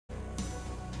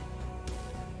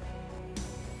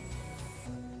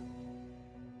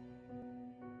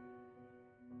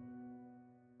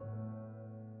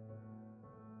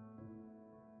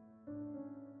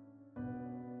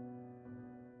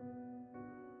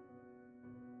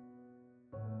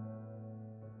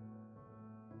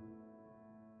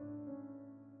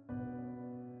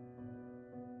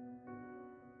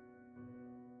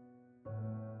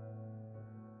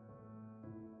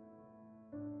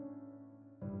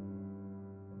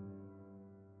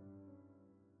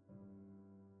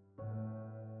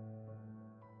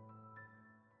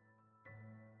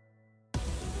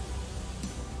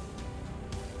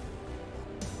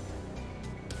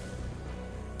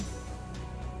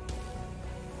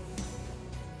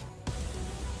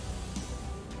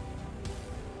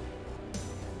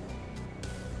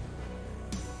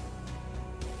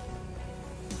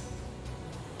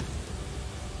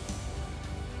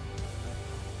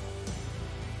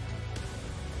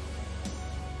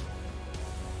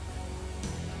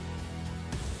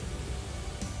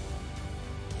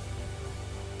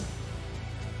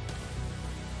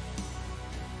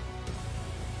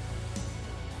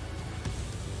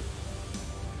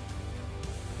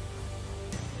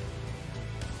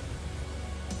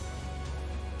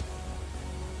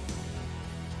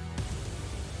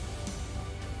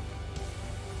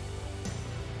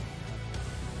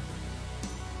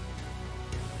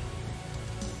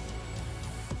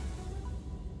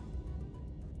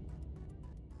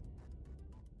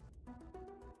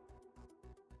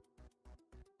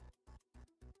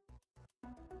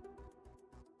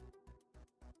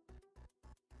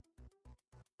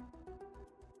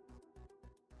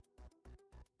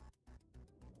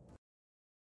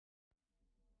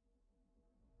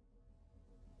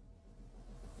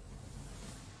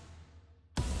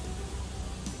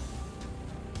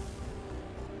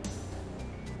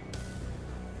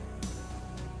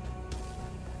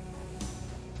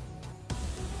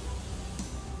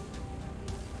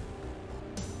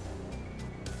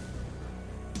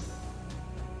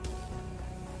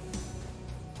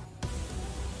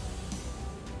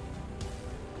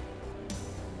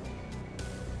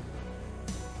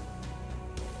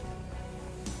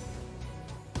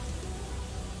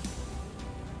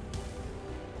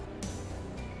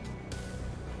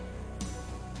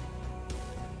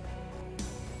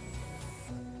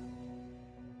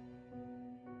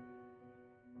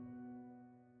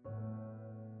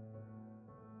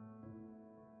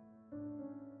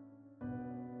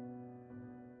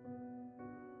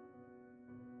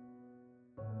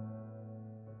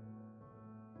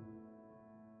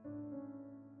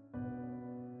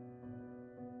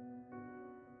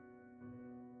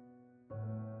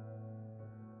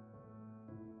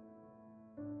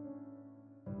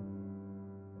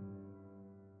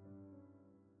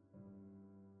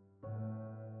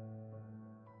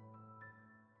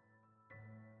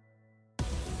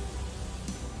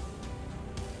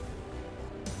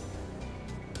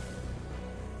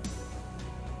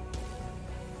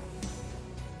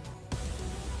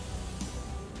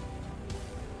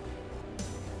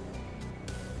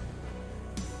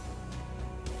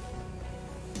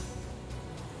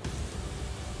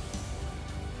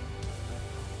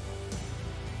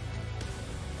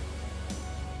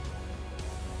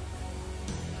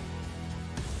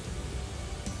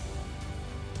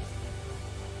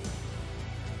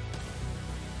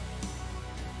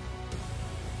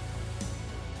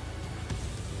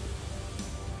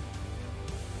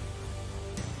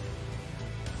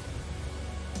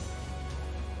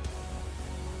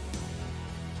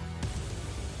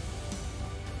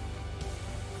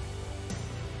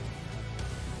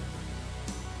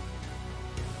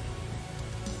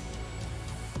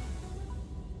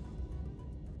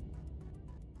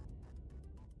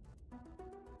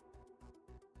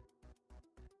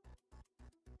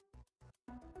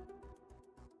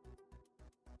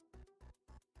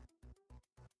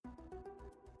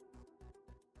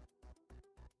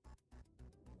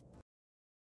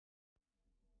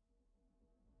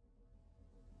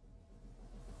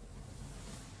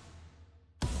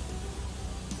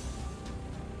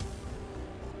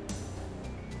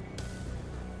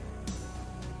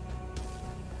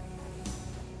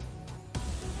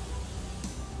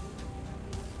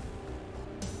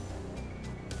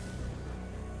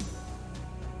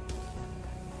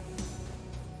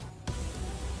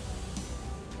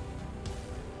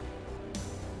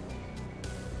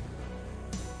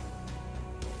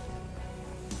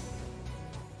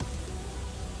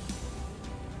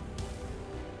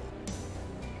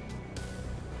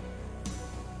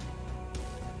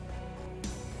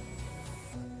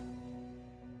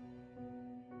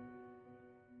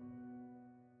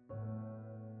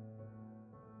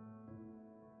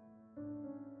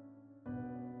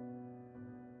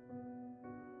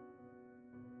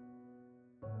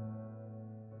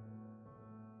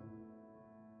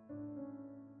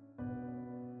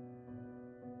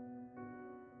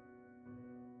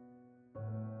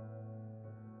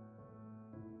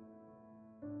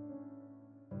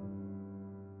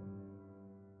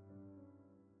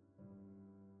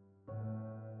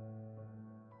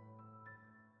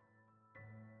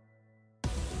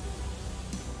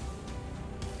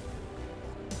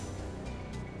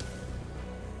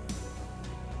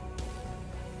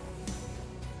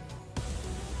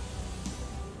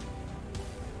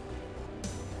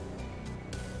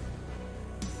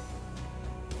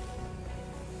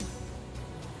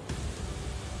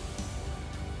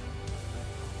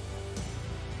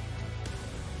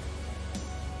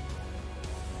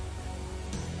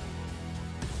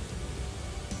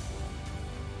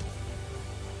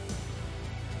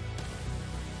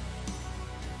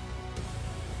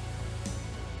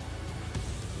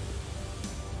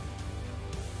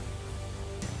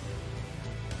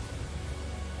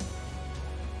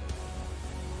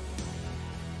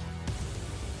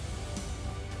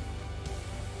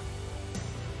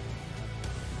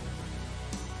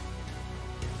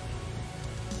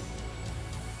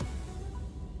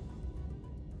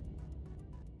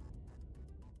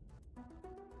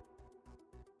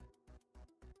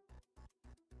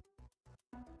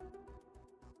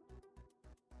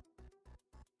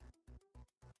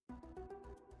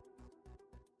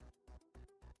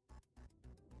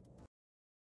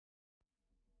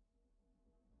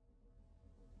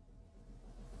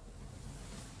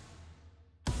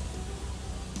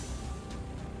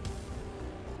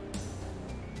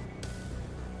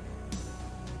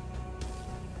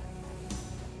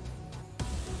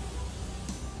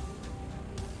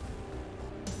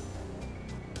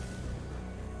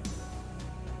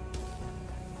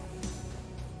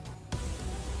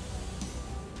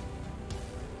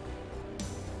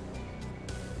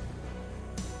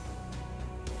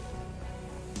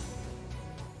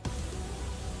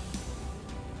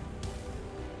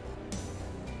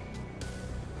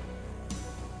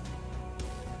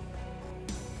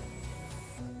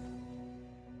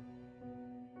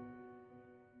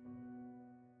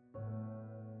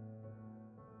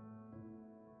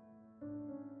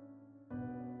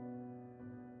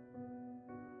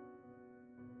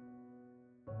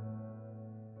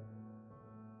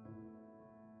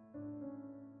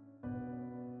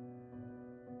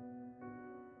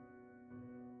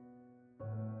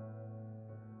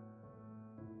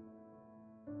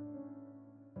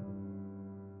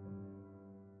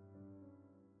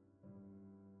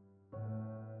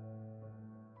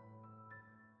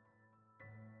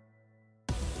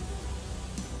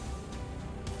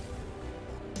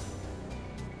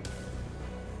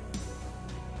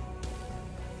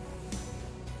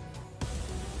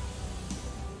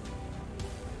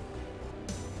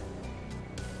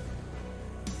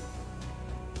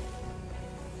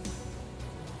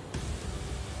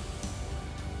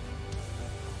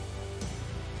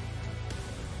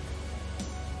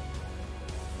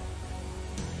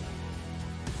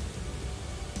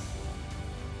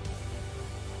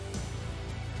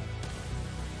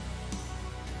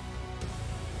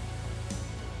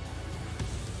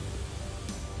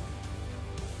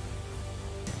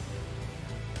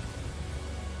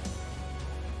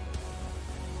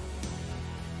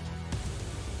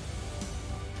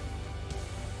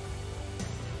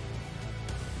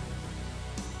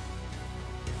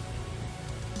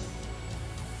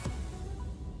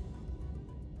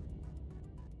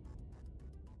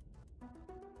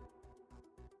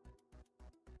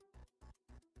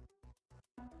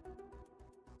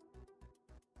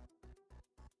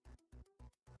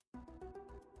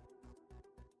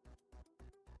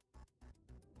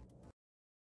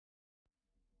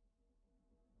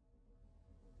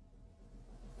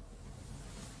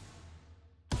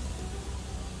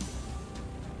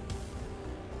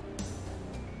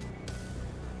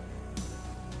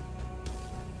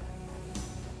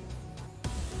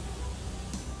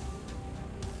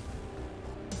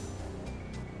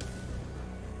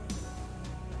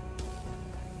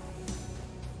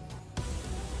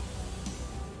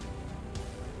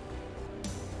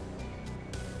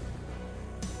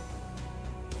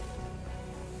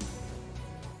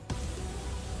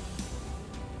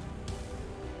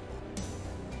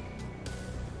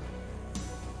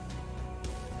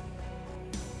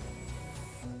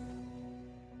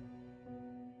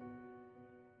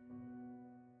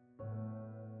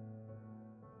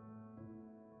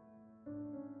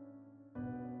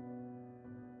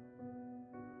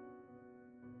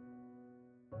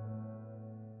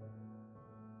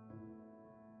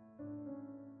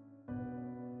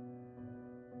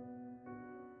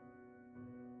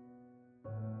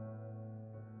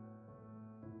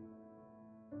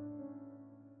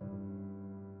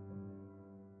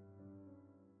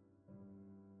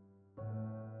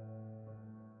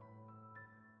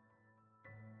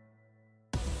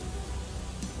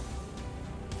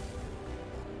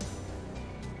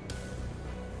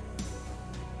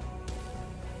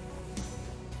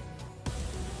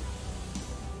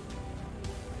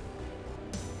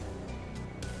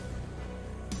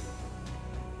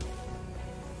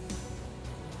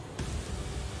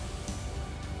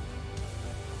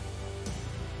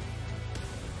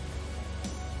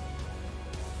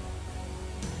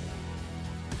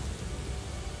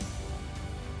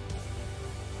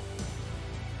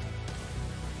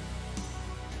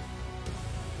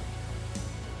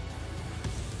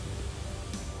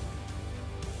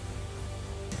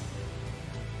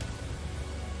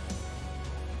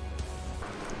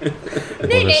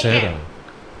Buonasera.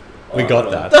 We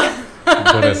got that.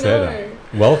 Buonasera.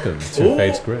 Welcome to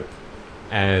Fate's Grip.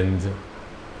 And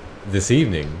this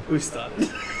evening... We started. We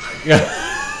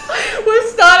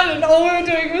started and all we were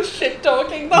doing was shit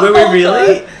talking. Were we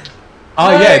really?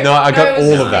 Oh, No, yeah, no, I got it was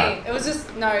all just of that. me. It was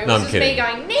just, no, it No, was I'm just kidding. me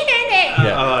going, nee, nee, nee.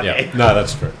 Yeah, okay. yeah. No,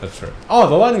 that's true. That's true. Oh,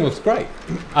 the lighting looks great.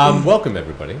 Welcome,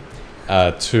 everybody,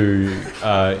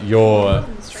 to your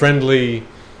friendly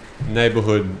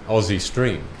neighborhood Aussie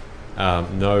stream.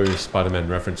 No Spider-Man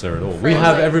reference there at all. We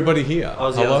have everybody here.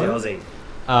 Aussie, Hello? Aussie.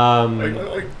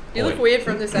 You look weird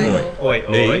from this angle. Oi,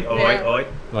 Me? oi, oi, Yeah. oi.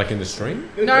 Like in the stream?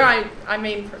 No, I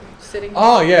mean from sitting.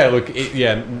 Oh, yeah, look,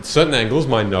 certain angles,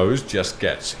 my nose just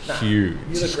gets huge.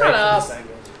 You look Shut great up. from this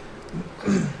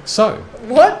angle. So,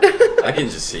 What? I can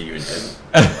just see you in him.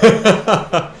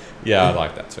 yeah, I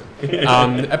like that too.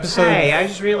 Episode... Hey, I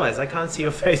just realised I can't see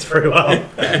your face very well.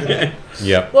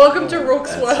 Yep. Welcome to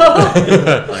Rook's World.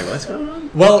 Like, what's going on?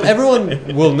 Well,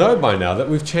 everyone will know by now that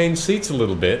we've changed seats a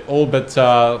little bit. All but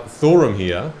Thorum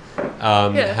here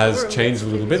has Thorum changed a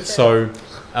gets little to bit. sit. So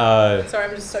Sorry,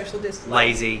 I'm just social distancing.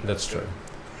 Lazy. that's true.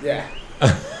 Yeah.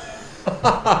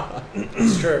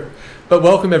 It's true. But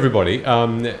welcome everybody.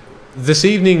 This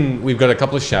evening we've got a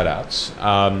couple of shout outs.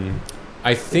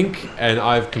 I think, and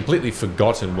I've completely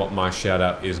forgotten what my shout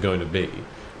out is going to be.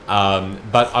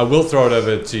 But I will throw it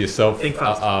over to yourself, Think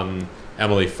fast.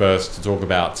 Emily, first to talk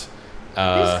about. You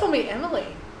just call me Emily.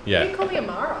 Yeah. You call me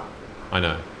Amara. I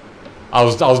know. I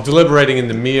was deliberating in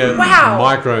the mere Wow.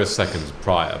 microseconds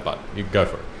prior, but you go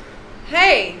for it.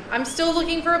 Hey, I'm still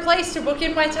looking for a place to book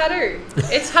in my tattoo.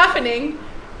 It's happening.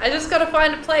 I just gotta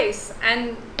find a place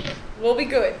and we'll be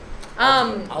good.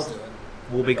 I'll do it.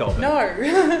 We'll be golden.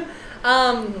 No.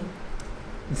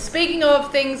 Speaking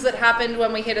of things that happened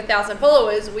when we hit 1,000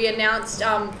 followers, we announced,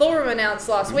 Thorum announced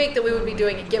last week that we would be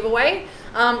doing a giveaway.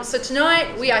 So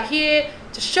tonight we are here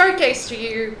to showcase to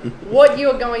you what you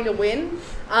are going to win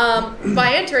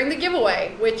by entering the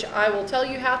giveaway, which I will tell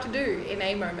you how to do in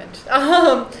a moment.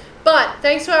 But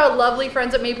thanks to our lovely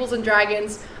friends at Meeples and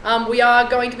Dragons, we are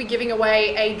going to be giving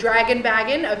away a dragon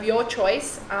baggin of your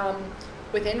choice.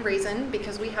 Within reason,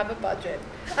 because we have a budget.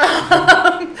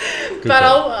 But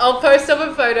I'll post up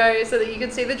a photo so that you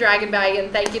can see the dragon bag,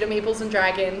 and thank you to Meeples and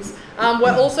Dragons.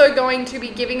 We're also going to be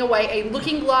giving away a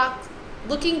Looking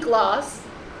Glass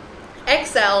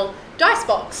XL dice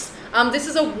box. This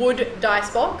is a wood dice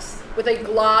box with a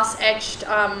glass etched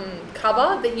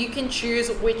cover that you can choose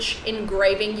which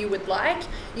engraving you would like.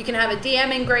 You can have a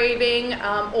DM engraving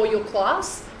or your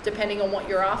class, depending on what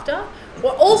you're after.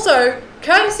 We're also,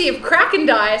 courtesy of Kraken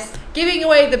Dice, giving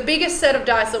away the biggest set of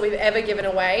dice that we've ever given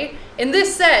away. In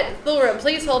this set, Thulra,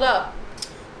 please hold up,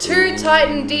 2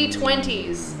 Titan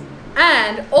D20s,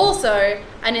 and also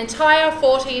an entire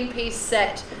 14-piece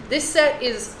set. This set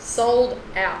is sold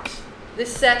out.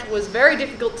 This set was very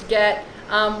difficult to get.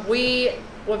 We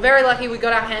were very lucky we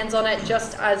got our hands on it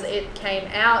just as it came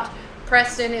out.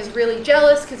 Preston is really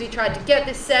jealous because he tried to get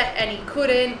this set and he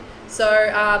couldn't.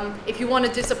 So if you want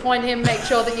to disappoint him, make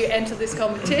sure that you enter this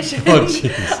competition. Oh,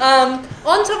 jeez.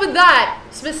 On top of that,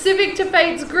 specific to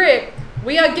Fate's Grip,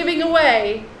 we are giving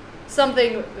away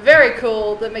something very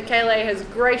cool that Michele has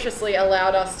graciously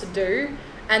allowed us to do,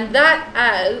 and that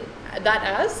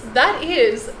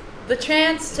is the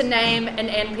chance to name an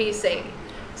NPC.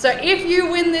 So if you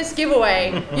win this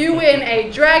giveaway, you win a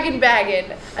dragon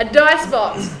baggin, a dice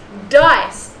box,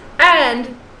 dice,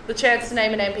 and the chance to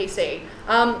name an NPC.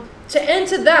 To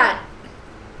enter that,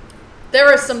 there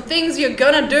are some things you're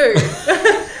gonna do.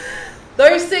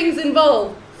 Those things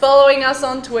involve following us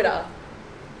on Twitter,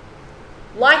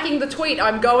 liking the tweet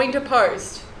I'm going to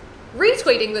post,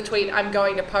 retweeting the tweet I'm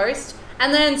going to post,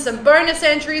 and then some bonus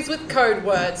entries with code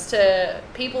words to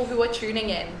people who are tuning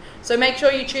in. So make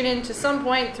sure you tune in to some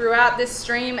point throughout this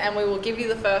stream and we will give you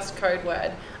the first code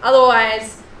word.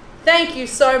 Otherwise, thank you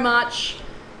so much.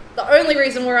 The only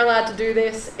reason we're allowed to do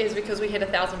this is because we hit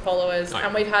 1,000 followers,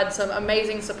 and we've had some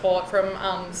amazing support from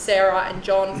Sarah and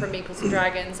John from Meeples and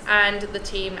Dragons and the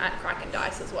team at Kraken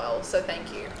Dice as well. So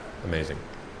thank you. Amazing.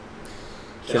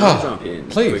 Can I jump in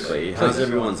please, quickly? How's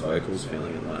everyone's vocals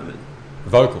feeling at the moment?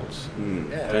 Vocals.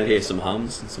 Yeah. Can I hear some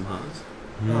hums and some hearts?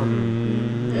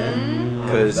 Yeah.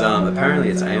 Because apparently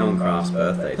it's Aeon Craft's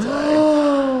birthday today.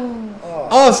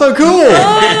 Oh, so cool!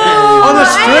 On a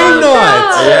stream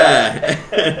night!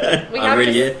 Yeah. We I'm have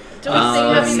ready to, here. do we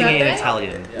sing Happy Sing it in Birthday?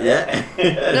 Italian. Yeah.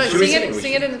 No, Should we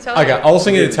sing it in Italian. Okay, I'll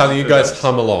sing it in Italian, you guys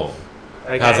hum along.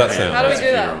 Okay. How's that sound? How do we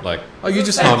do that? Like, oh, you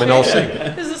just hum and I'll sing.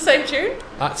 Is it the same tune?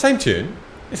 Same tune.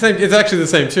 It's actually the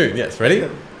same tune. Yes, ready?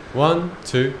 1,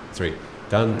 2, 3.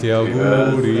 Tanti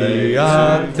auguri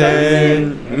a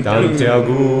te. Tanti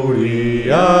auguri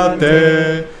a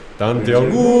te. Tanti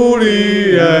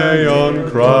auguri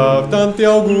Aeoncraft. Tanti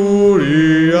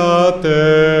auguri a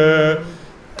te.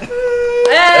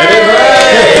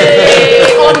 Hey!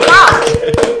 On top!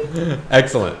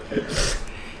 Excellent.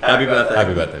 Happy birthday.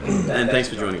 Happy birthday. And thanks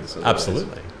for joining us.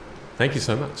 Absolutely. Thank you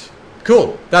so much.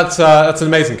 Cool. That's an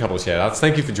amazing couple of shout-outs.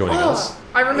 Thank you for joining us.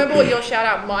 I remember what your shout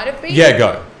out might have been. Yeah,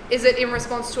 go. Is it in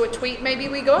response to a tweet maybe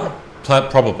we got?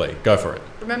 Probably. Go for it.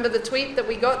 Remember the tweet that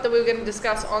we got that we were going to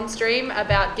discuss on stream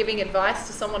about giving advice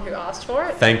to someone who asked for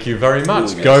it? Thank you very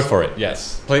much. Ooh, Go yes. for it.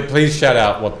 Yes. Please shout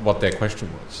out what their question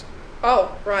was.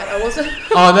 Oh, right. I wasn't.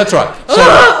 Oh, that's right. So,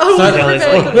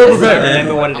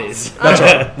 Remember what it is. That's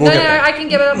right. We'll no, get there. I can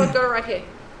get it up. I've got it right here.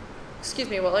 Excuse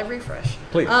me while I refresh.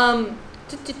 Please.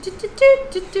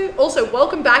 Also,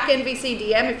 welcome back,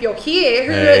 NVCDM, if you're here,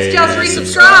 who Hey. has just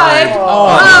resubscribed.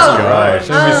 Oh, gosh.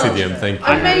 NVCDM, thank you.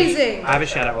 Amazing. I have a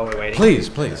shout out while we're waiting. Please.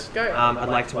 Go. I'd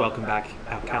like to welcome back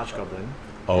our couch goblin.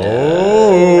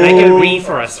 Oh. Make a wee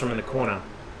for us from in the corner.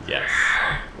 Yes.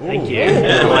 Thank Ooh. you.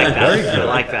 I like that. Very good. I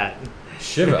like that.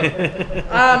 Shiver.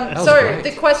 was So great.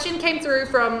 the question came through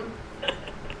from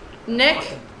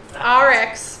Nick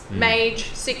RX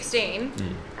Mage 16,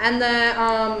 and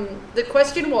the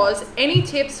question was, any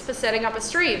tips for setting up a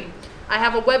stream? I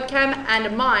have a webcam and a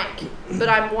mic, but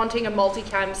I'm wanting a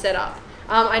multicam setup.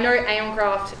 I know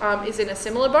Aeoncraft is in a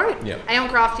similar boat. Yeah.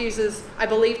 Aeoncraft uses, I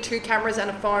believe, 2 cameras and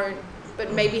a phone,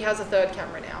 but maybe has a 3rd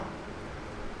camera now.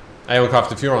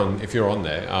 Aeoncraft, if you're on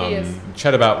there, Yes.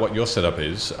 chat about what your setup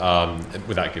is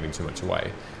without giving too much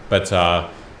away. But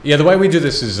yeah, the way we do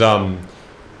this is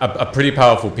a pretty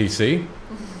powerful PC.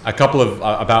 A couple of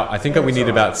I think we need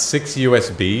about 6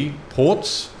 USB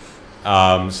ports.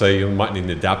 So you might need an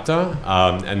adapter,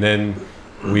 and then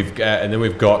we've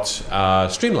got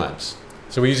Streamlabs.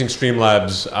 So we're using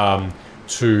Streamlabs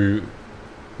to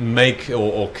make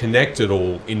or connect it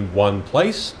all in one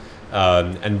place,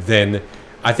 and then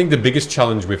I think the biggest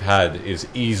challenge we've had is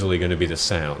easily going to be the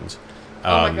sound.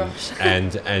 Oh my gosh.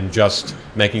 and just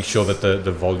making sure that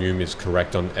the volume is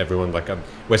correct on everyone. Like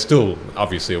we're still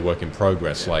obviously a work in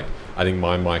progress. Like I think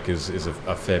my mic is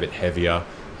a fair bit heavier.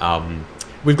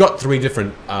 We've got 3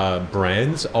 different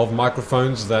brands of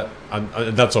microphones that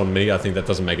that's on me. I think that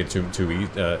doesn't make it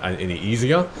any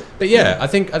easier. But yeah, I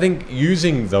think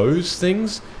using those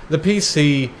things, the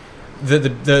PC.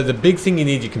 The big thing you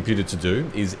need your computer to do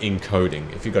is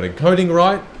encoding. If you've got encoding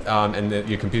right, and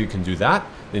your computer can do that,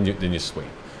 then you're sweet.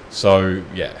 So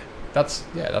yeah, that's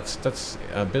a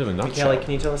bit of a nutshell. Michele,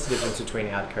 can you tell us the difference between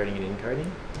outcoding and encoding?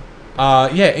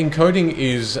 Yeah, encoding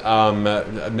is It's got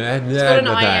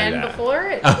an IN before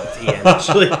it. It's EN,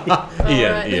 actually.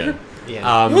 Ian.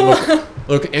 Yeah.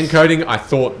 Look, encoding I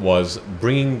thought was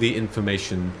bringing the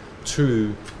information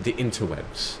to the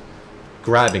interwebs,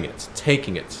 grabbing it,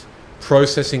 taking it,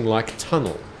 processing like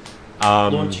tunnel.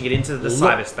 Launching it into the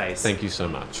cyberspace. Thank you so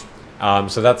much.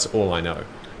 So that's all I know.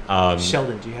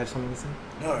 Sheldon, do you have something to say?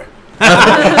 No.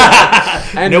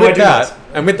 And No, I with do that, not.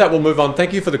 and with that, we'll move on.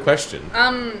 Thank you for the question.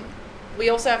 We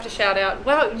also have to shout out.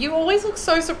 Wow, you always look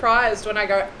so surprised when I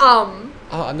go Oh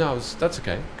no, that's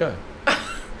okay. Go.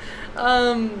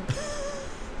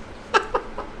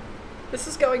 This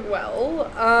is going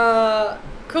well.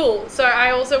 Cool. So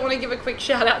I also want to give a quick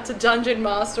shout out to Dungeon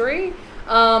Mastery,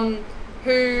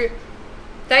 who,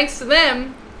 thanks to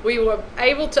them, we were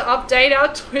able to update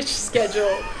our Twitch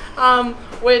schedule,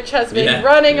 which has been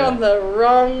running on the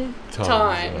wrong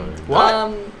time.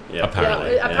 What? Yeah,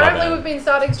 Apparently. Yeah, apparently we've been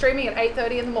starting streaming at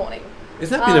 8:30 in the morning.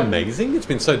 Isn't that been amazing? It's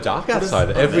been so dark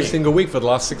outside every single week for the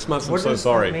last 6 months. I'm What so does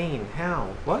sorry. that mean? How?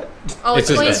 What? I'll It's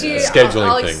explain just to a you.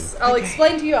 scheduling thing. I'll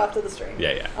explain to you after the stream.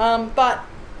 Yeah. But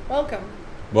welcome.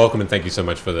 Welcome and thank you so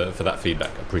much for that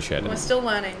feedback. Appreciate We're it. still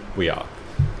learning. We are.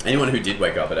 Anyone who did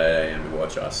wake up at 8 a.m. to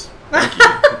watch us, thank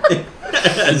you.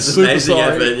 It's Super amazing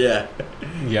sorry. effort, yeah.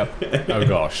 Yep. Oh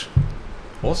gosh.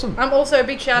 Awesome. Also, a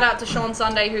big shout out to Sean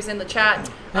Sunday, who's in the chat.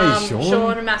 Hey,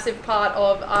 Sean. A massive part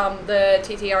of the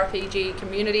TTRPG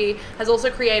community, has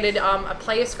also created a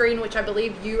player screen, which I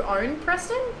believe you own,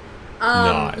 Preston.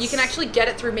 Nice. You can actually get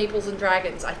it through Meeples and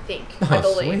Dragons, I think. Oh, I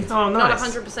believe. sweet. Oh, Not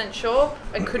nice. 100% sure.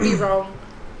 I could be wrong.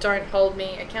 Don't hold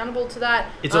me accountable to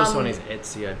that. It's also on his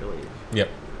Etsy, I believe. Yep.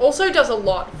 Also does a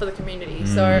lot for the community.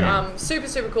 So super,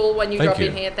 super cool when you Thank drop you.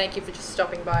 in here. Thank you for just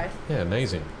stopping by. Yeah,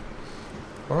 amazing.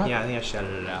 All right. Yeah, I think I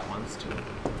shouted it out once too.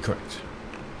 Correct.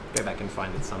 Go back and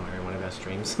find it somewhere in one of our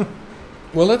streams.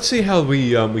 Well, let's see how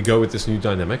we go with this new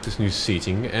dynamic, this new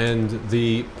seating, and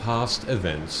the past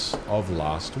events of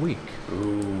last week.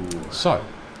 Ooh. So,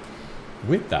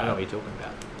 with I don't know what that, you're talking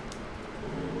about.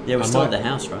 Yeah, we I still at might- the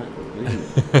house, right?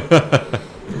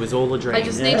 It was all a dream. I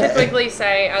just need to quickly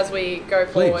say as we go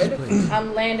Please, forward, please.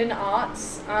 Landon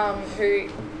Arts, who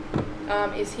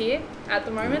is here at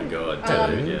the moment. God,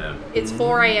 Um, yeah. It's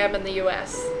 4 a.m. in the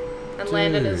US, and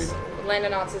Landon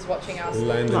Dude. Arts is watching us.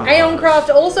 Landon Aeoncraft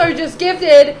also just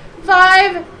gifted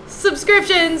 5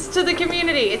 subscriptions to the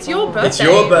community. It's your birthday. It's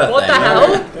your birthday. What the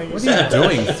hell? What are you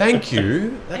doing? Thank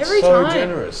you. That's Every so time.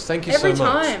 generous. Thank you Every so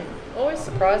much. time. Always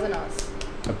surprising us.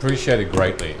 Appreciate it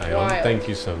greatly, Aeon. Wild. Thank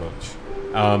you so much.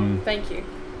 Thank you.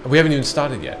 We haven't even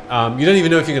started yet. You don't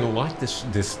even know if you're going to like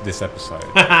this episode.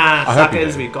 hope you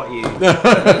Suckers, do. we've got you.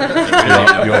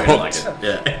 You're hooked.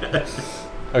 Yeah.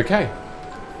 Okay.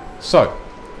 So,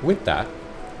 with that,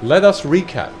 let us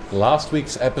recap last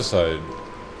week's episode,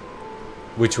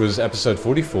 which was episode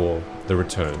 44, The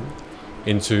Return,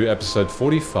 into episode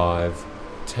 45,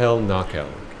 Tel'Narquel.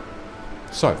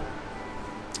 So,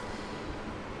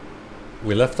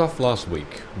 we left off last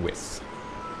week with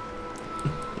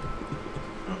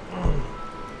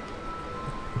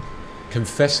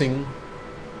confessing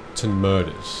to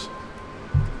murders,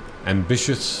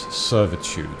 ambitious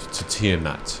servitude to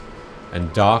Tiamat,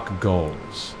 and dark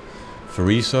goals.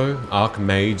 Fariso,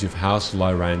 Archmage of House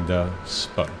Lyranda,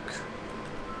 spoke.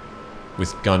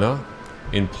 With Gunnar,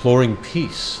 imploring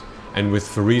peace, and with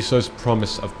Fariso's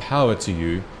promise of power to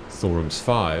you, Thorum's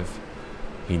 5,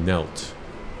 he knelt.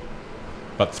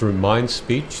 But through mind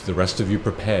speech, the rest of you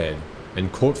prepared,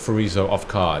 and caught Fariso off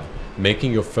guard,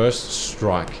 making your first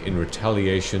strike in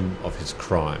retaliation of his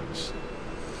crimes.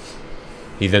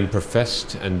 He then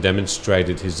professed and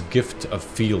demonstrated his gift of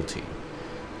fealty,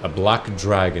 a black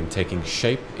dragon taking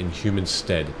shape in human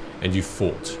stead, and you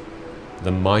fought,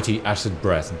 the mighty acid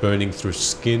breath burning through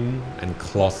skin and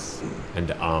cloth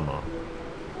and armor,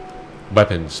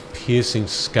 weapons piercing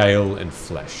scale and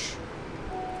flesh.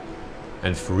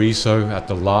 And Fariso at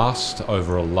the last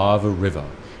over a lava river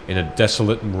in a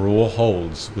desolate Mror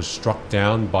Holds was struck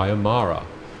down by Amara,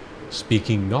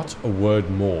 speaking not a word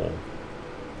more,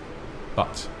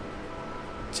 but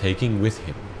taking with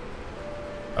him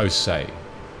Osei,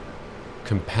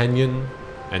 companion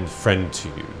and friend to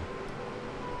you.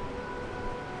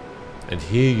 And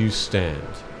here you stand,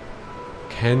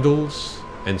 candles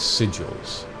and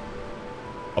sigils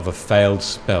of a failed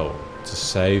spell to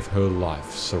save her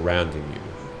life surrounding you,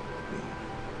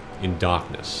 in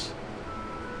darkness,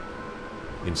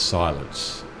 in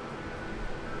silence.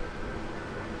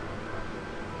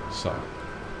 So,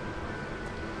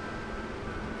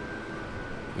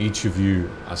 each of you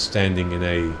are standing in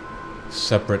a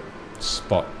separate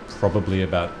spot, probably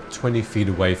about 20 feet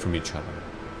away from each other.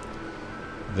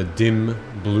 The dim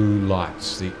blue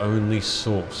lights, the only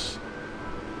source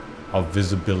of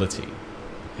visibility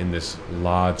in this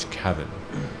large cavern.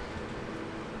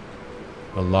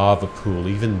 The lava pool,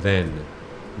 even then,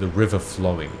 the river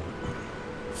flowing,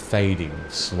 fading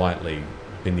slightly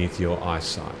beneath your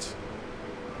eyesight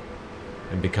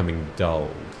and becoming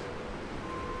dulled.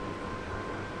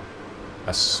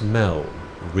 A smell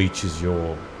reaches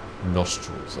your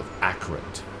nostrils of acrid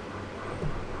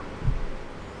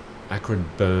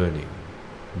burning,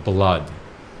 blood,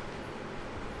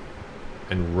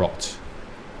 and rot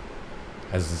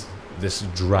as this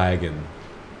dragon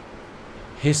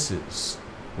hisses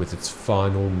with its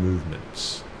final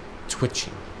movements,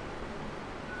 twitching,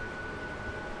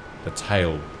 the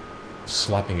tail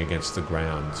slapping against the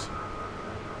ground,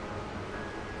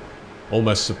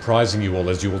 almost surprising you all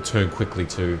as you all turn quickly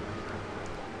to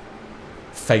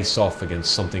face off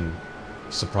against something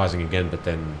surprising again, but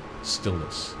then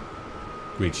stillness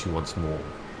greets you once more.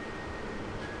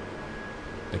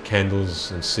 The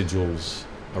candles and sigils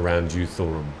around you,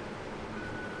 Thorum,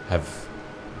 have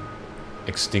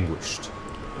extinguished.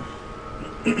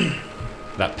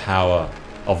 That power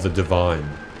of the divine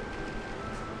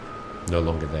no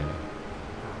longer there.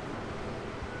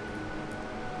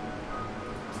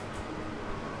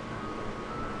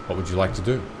 What would you like to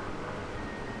do?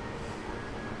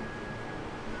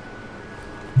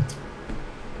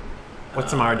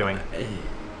 What's Amara doing?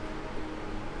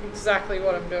 Exactly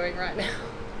what I'm doing right now.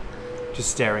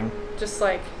 Just staring. Just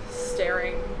like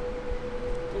staring,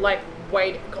 like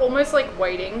almost like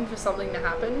waiting for something to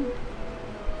happen.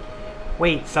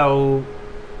 Wait, so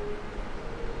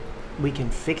we can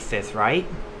fix this, right?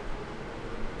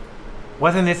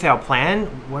 Wasn't this our plan?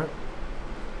 What?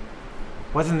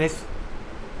 Wasn't this?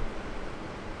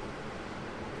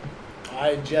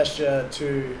 I gesture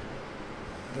to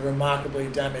the remarkably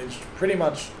damaged, pretty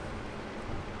much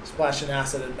splashing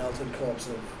acid and melted corpse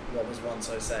of what was once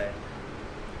Osei,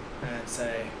 and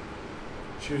say,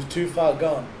 she was too far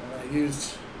gone, and I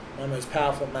used my most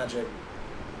powerful magic,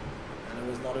 and it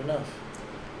was not enough.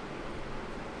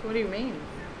 What do you mean?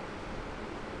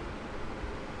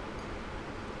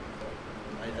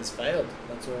 It has failed.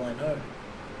 That's all I know.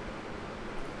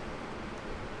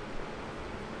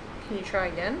 Can you try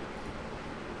again?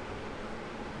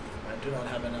 I do not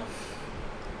have enough.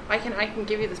 I can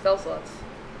give you the spell slots.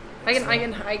 I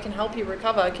can help you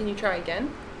recover. Can you try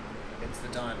again? It's the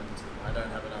diamond. I don't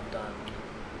have enough diamond.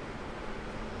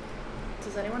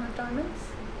 Does anyone have diamonds?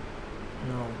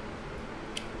 No.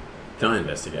 Can I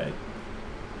investigate?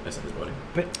 Essen's body.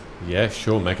 But Yeah,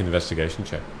 sure. Make an investigation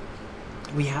check.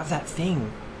 we have that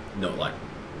thing. Not like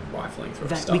rifling through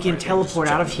That stuff. we can or anything, teleport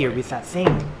just out of checking here the with body. that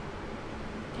thing.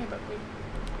 Yeah, but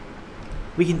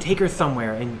We can take her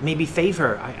somewhere and maybe save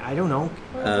her. I don't know.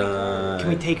 Can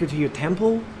we take her to your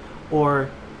temple? Or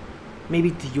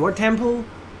maybe to your temple? it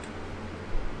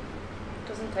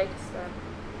doesn't take us there.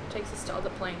 It takes us to other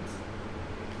planes.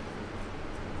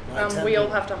 My We all temple-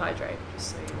 have to hydrate, just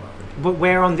so you know. But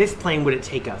where on this plane would it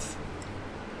take us?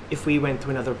 If we went to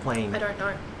another plane? I don't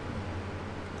know.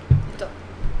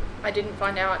 I didn't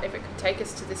find out if it could take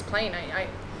us to this plane.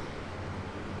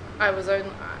 I was only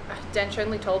Dench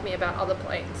only told me about other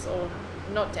planes, or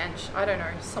not Dench. I don't know.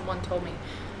 Someone told me.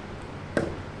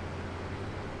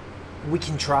 We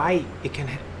can try. We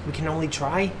can only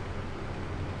try.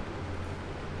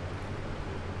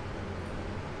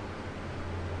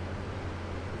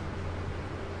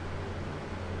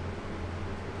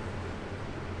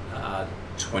 Uh,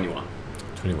 21.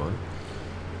 21.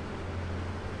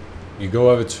 You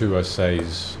go over to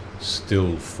Osei's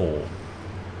still form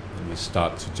and you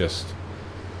start to just,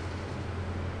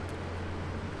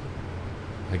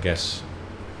 I guess,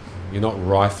 you're not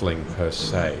rifling per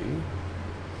se,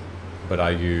 but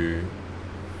are you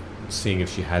seeing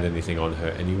if she had anything on her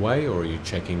anyway, or are you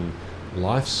checking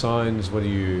life signs? What do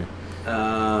you...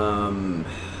 I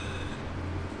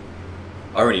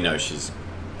already know she's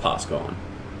past gone.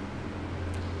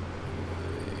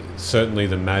 Certainly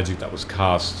the magic that was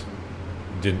cast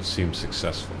didn't seem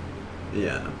successful.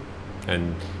 Yeah.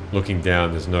 And looking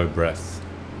down, there's no breath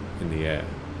in the air.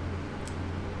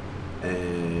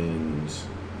 And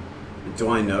do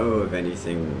I know of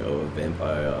anything of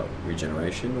vampire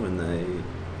regeneration when they...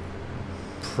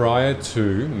 Prior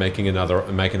to making an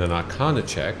Arcana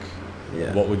check,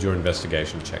 Yeah. what would your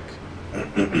investigation check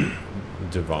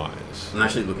devise? I'm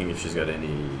actually looking if she's got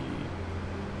anything,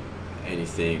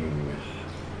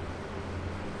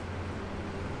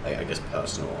 I guess,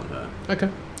 personal on her. Okay,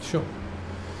 sure.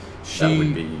 That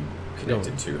would be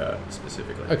connected to her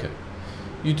specifically. Okay.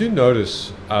 You do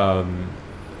notice a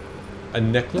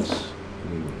necklace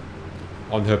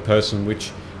on her person,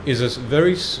 which is a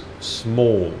very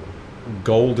small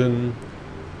golden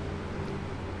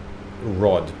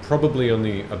rod, probably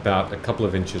only about a couple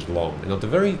of inches long, and at the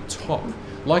very top,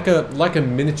 like a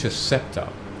miniature scepter,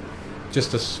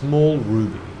 just a small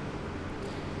ruby.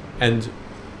 And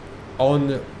on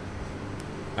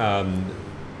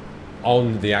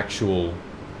the actual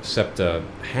scepter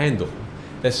handle,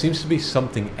 there seems to be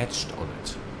something etched on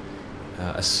it,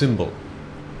 a symbol.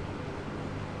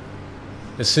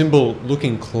 A symbol,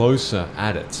 looking closer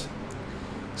at it,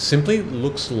 simply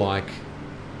looks like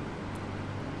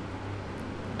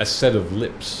a set of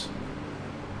lips,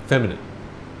 feminine,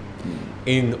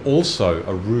 in also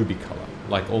a ruby color,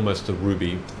 like almost a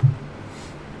ruby,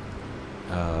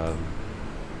 a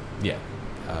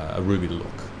ruby look.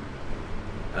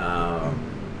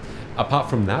 Apart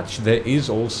from that, there is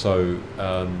also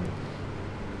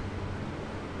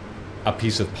a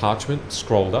piece of parchment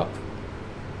scrolled up.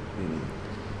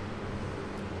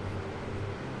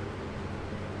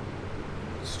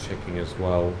 Just checking as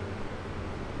well.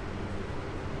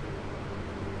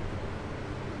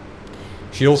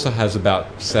 She also has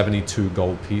about 72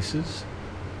 gold pieces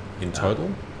in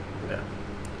total. Yeah.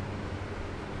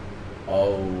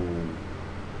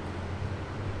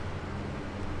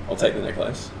 I'll take the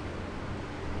necklace.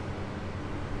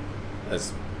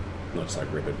 As not just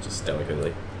like rip it, just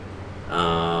delicately.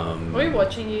 We're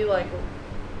watching you like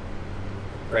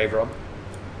Grave rob.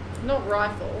 not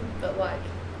rifle, but like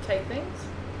take things.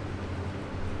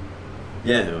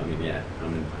 Yeah, no, I mean, yeah,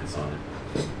 I'm in plain sight.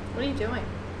 What are you doing?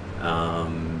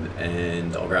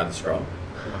 And I'll grab the scroll.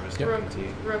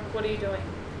 Rook, what are you doing?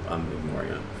 I'm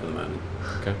ignoring it for the moment.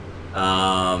 Okay.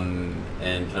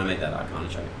 And can I make that Arcana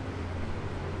check?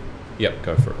 Yep,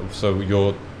 go for it. So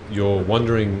you're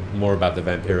wondering more about the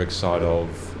vampiric side of...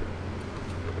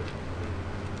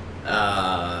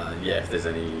 Yeah, if there's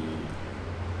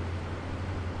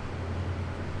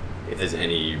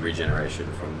any regeneration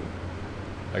from...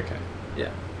 Okay. Yeah.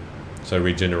 So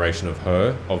regeneration of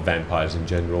her, of vampires in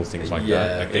general, things like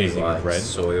that. Like things anything like you've read.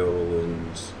 soil and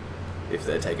if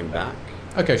they're taken back.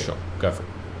 Okay, sure. Go for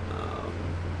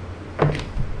it.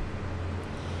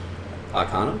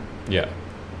 Arcana, Yeah.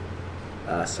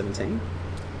 17.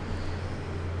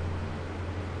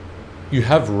 You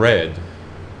have read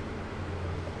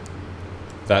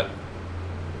that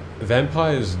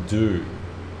vampires do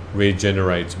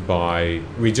regenerate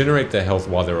their health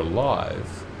while they're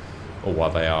alive, or while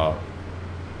they are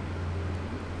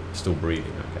still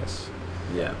breathing, I guess,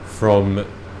 Yeah. from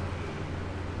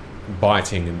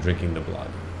biting and drinking the blood.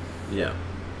 Yeah.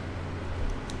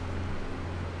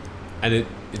 And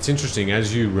it's interesting,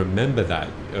 as you remember that,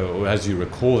 or as you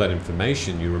recall that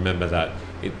information, you remember that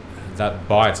that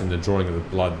bite and the drawing of the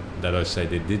blood that Osei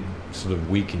did sort of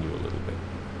weaken you a little bit.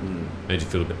 Made you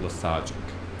feel a bit lethargic.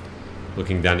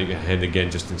 Looking down at your hand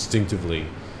again, just instinctively,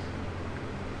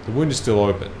 the wound is still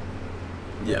open,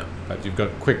 Yeah. but you've got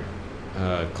quick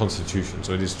constitution,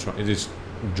 so it is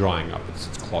drying up, it's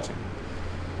clotting.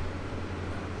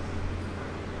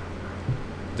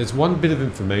 There's one bit of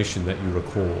information that you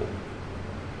recall.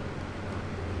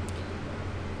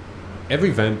 Every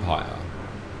vampire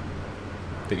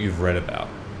that you've read about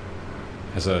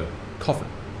has a coffin,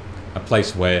 a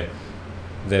place where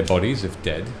their bodies, if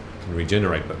dead, can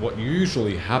regenerate. But what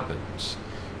usually happens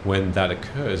when that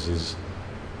occurs is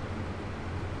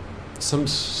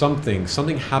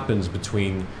something happens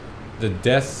between the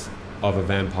death of a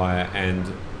vampire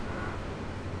and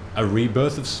a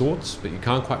rebirth of sorts, but you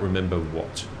can't quite remember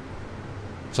what.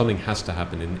 Something has to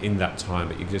happen in that time,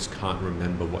 but you just can't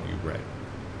remember what you read.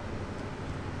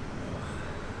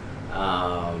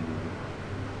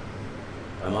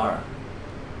 Amara,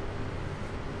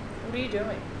 What are you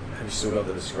doing? have you still got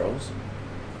the scrolls?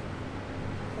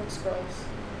 What scrolls?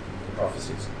 The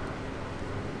prophecies?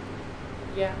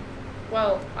 Yeah.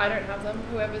 Well, I don't have them.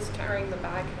 Whoever's carrying the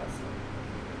bag has them.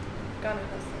 Gunnar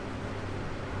has them.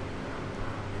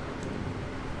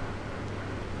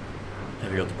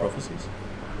 Have you got the prophecies?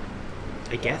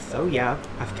 I guess so, yeah.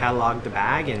 I've catalogued the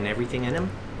bag and everything in them.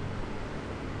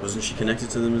 Wasn't she connected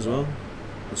to them as well?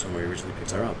 That's when we originally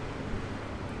picked her up.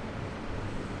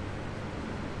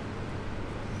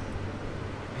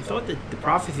 I thought that the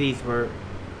prophecies were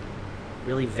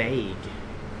really vague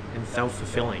and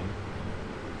self-fulfilling.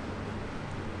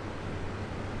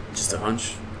 Just a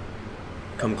hunch.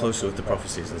 Come closer with the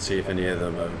prophecies and see if any of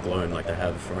them are glowing like they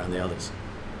have around the others.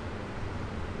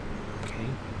 Okay.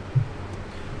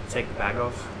 Take the bag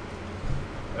off,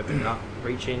 open it up,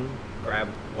 reach in, grab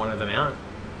one of them out,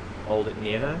 hold it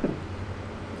near her.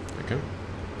 Okay.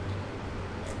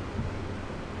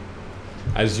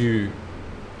 As you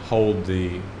hold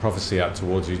the prophecy out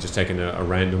towards you, just taking a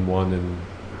random one and...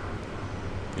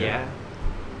 Yeah.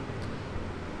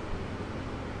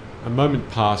 A moment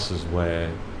passes where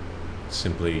it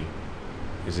simply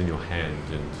is in your hand,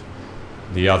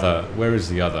 and the other... Where is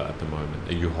the other at the moment?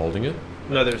 Are you holding it?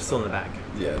 No, they're still in the bag.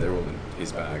 Yeah, they're all in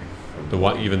his bag. The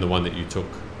one, even the one that you took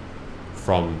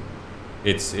from...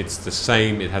 It's the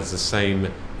same, it has the same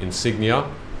insignia,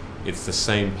 it's the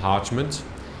same parchment,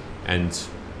 and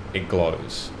it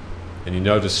glows. And you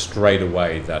notice straight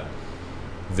away that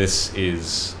this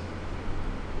is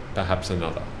perhaps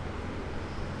another.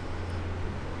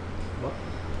 What?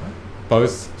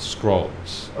 Both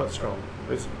scrolls. What scroll?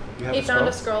 You have He a found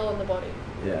a scroll? scroll on the body.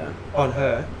 Yeah. On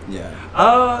her? Yeah.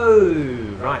 Oh,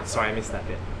 right. Sorry, I missed that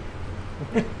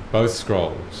bit. Both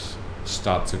scrolls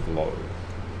start to glow.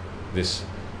 This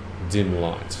dim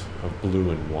light of blue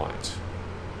and white.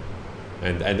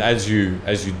 And as you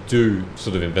do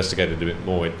sort of investigate it a bit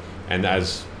more, and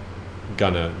as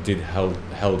Gunnar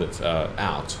held it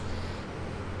out,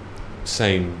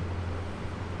 same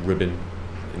ribbon,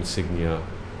 insignia,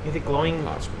 Is it glowing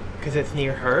parchment. because it's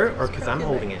near her or because I'm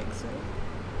holding it?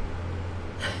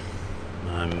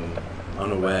 I'm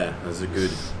unaware. That's a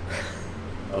good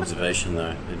observation,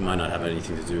 though. It might not have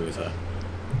anything to do with her.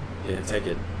 Yeah, take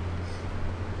it.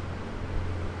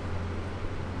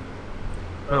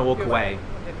 I'm gonna walk You're away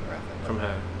I'll give her a- from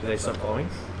her. Do they stop glowing?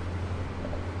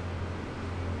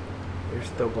 They're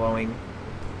still glowing.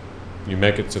 You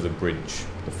make it to the bridge,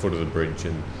 the foot of the bridge,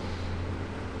 and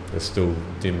they're still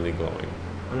dimly glowing.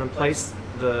 I'm gonna place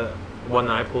the one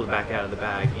that I pulled back out of the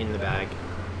bag in the bag,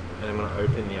 and I'm gonna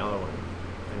open the other one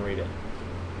and read it.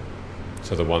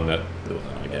 So the one that The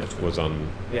one I gave to was on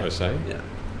Yeah. Osei? Yeah.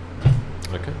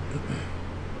 Okay,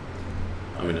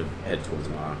 I'm gonna head towards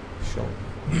Mara. sure.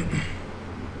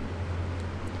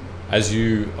 As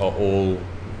you are all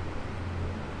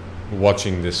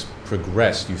watching this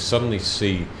progress, you suddenly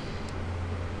see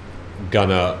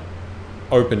Gunnar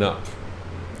open up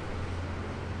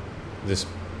this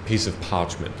piece of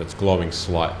parchment that's glowing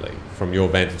slightly. From your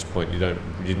vantage point, you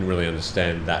didn't really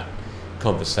understand that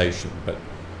conversation, but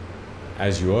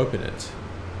as you open it,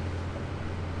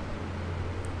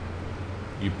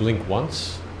 you blink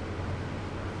once,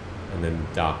 and then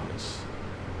darkness.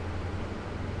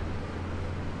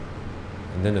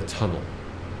 And then a tunnel.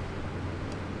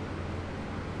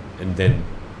 And then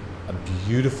a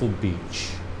beautiful beach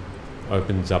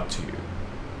opens up to you.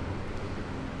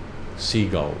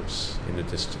 Seagulls in the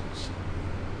distance.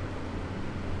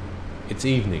 It's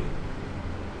evening,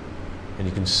 and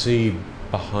you can see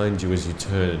behind you as you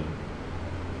turn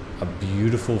a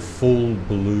beautiful full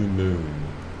blue moon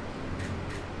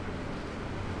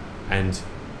and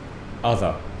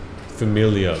other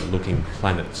familiar looking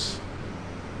planets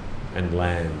and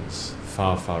lands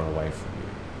far, far away from you.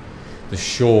 The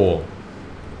shore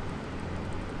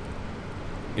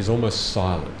is almost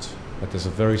silent, but there's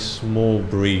a very small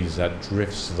breeze that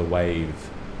drifts the wave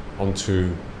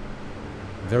onto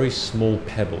very small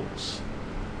pebbles.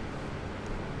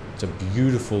 It's a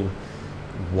beautiful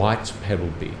white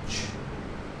pebble beach,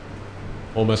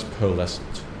 almost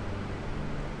pearlescent,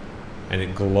 and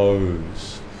it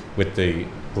glows with the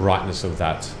brightness of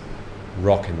that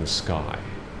rock in the sky.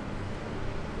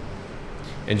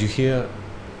 And you hear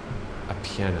a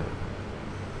piano.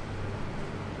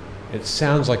 It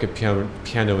sounds like a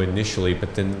piano initially,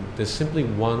 but then there's simply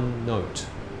one note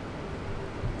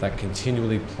that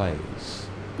continually plays.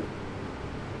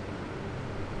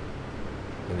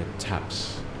 And it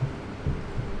taps.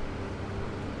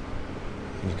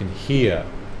 And you can hear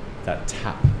that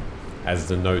tap as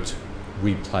the note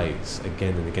replays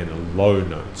again and again, a low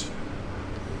note.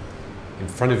 In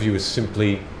front of you is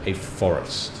simply a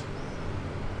forest.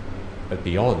 But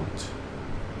beyond,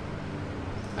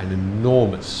 an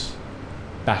enormous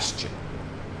bastion.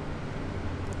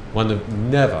 One that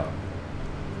never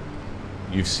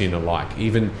you've seen alike,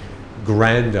 even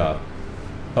grander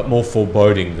but more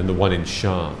foreboding than the one in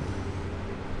Sharn,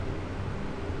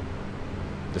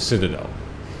 the Citadel.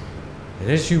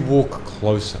 And as you walk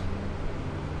closer,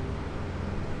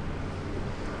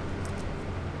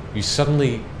 you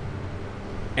suddenly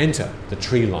enter the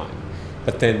tree line,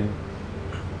 but then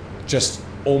just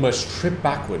almost trip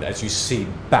backward as you see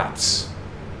bats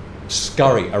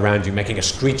scurry around you, making a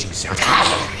screeching sound.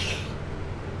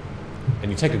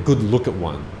 And you take a good look at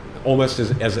one, almost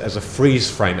as a freeze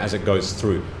frame as it goes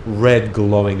through. Red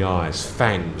glowing eyes,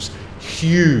 fangs,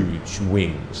 huge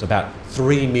wings, about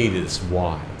 3 meters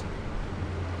wide.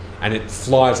 And it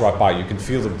flies right by you. You can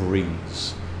feel the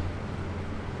breeze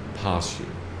pass you.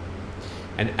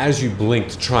 And as you blink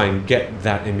to try and get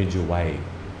that image away,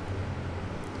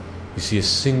 you see a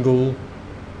single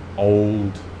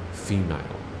old female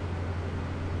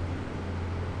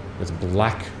with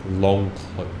black long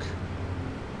cloak,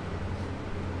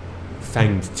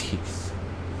 fanged teeth,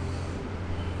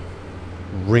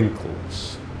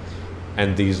 wrinkles,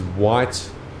 and these white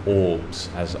orbs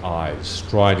as eyes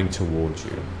striding towards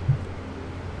you.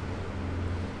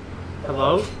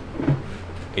 Hello?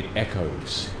 It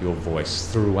echoes your voice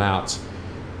throughout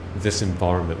this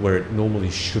environment where it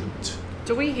normally shouldn't.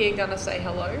 Do we hear Gunnar say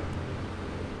hello?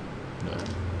 No.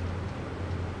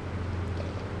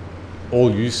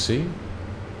 All you see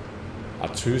are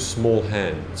 2 small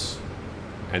hands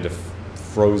and a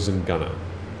frozen Gunnar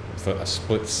for a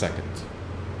split second.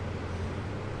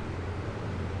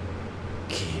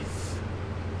 Give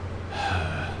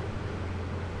her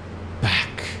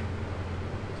back.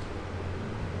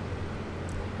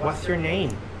 What's your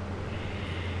name?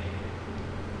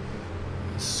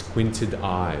 Squinted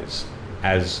eyes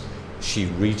as she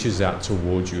reaches out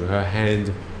towards you, her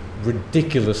hand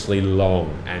ridiculously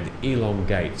long and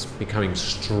elongates, becoming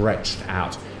stretched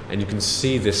out, and you can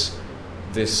see this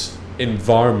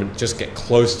environment just get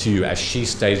close to you as she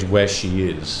stays where she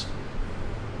is.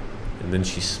 And then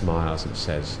she smiles and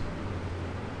says,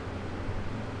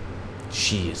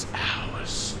 "She is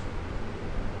ours.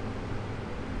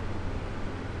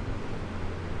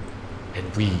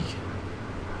 And we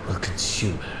will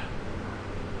consume her."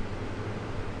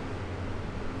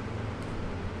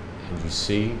 And you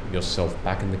see yourself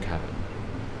back in the cabin.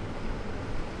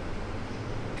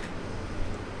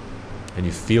 And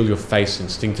you feel your face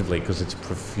instinctively because it's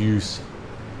profuse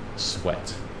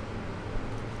sweat.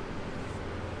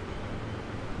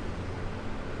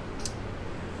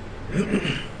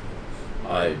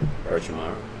 I approach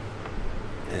Mara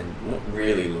and not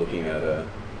really looking at her,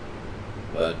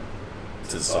 but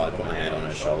to the side, put my hand on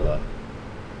her shoulder,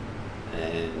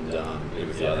 and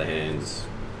with the other hands,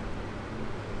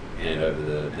 hand over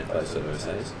the necklace of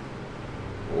Mercedes,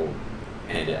 or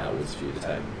hand it outwards for you to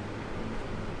take.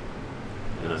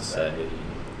 And I say,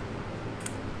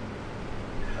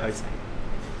 Ose.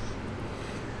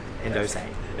 And Ose.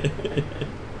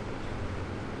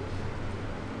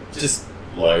 just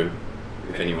low.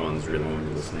 If anyone's really wanting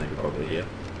to listen, they could probably hear.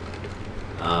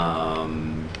 I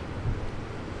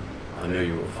know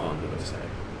you were fond of Ose.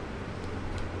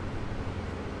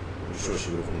 I'm sure she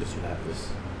would have wanted to have this.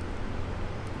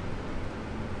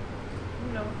 I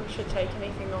don't know if we should take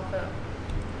anything off it.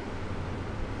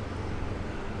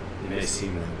 It may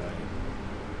seem that way,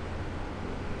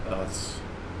 but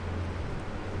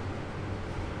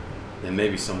there may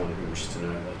be someone who wishes to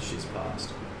know that she's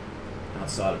passed,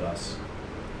 outside of us.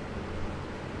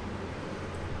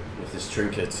 If this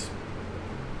trinket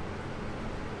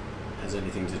has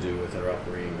anything to do with her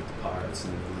upbringing with the pirates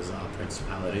and the Lizard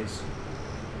principalities,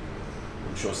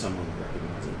 I'm sure someone will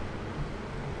recognize it.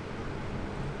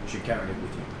 You should carry it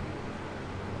with you.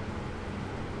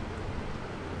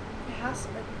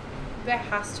 There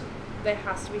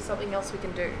has to be something else we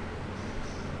can do.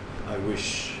 I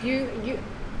wish.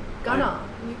 Gunnar,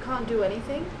 you can't do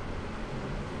anything?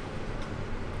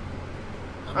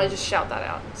 I just shout that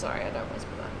out. Sorry, I don't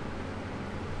whisper that.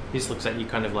 He just looks at you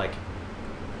kind of like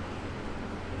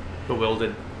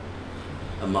bewildered.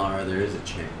 Amara, there is a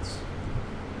chance,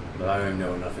 but I don't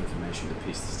know enough information to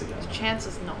piece this together. Chance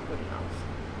is not good enough.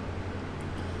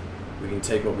 We can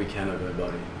take what we can of her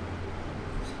body.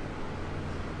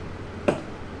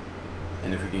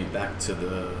 And if we get back to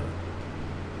the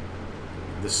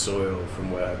soil from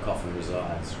where her coffin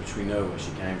resides, which we know where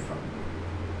she came from,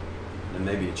 there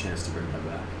may be a chance to bring her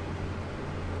back.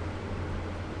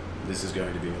 This is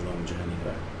going to be a long journey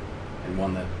though, and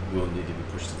one that will need to be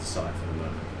pushed to the side for the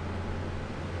moment.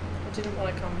 I didn't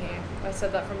want to come here. I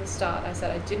said that from the start. I said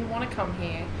I didn't want to come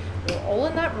here. We were all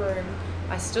in that room.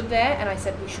 I stood there and I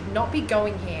said we should not be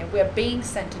going here. We are being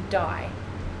sent to die.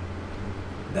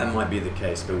 That might be the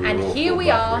case, but And all here fought we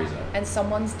by are, Frieza. and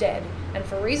someone's dead. And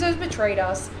Farizo's betrayed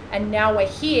us, and now we're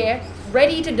here,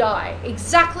 ready to die.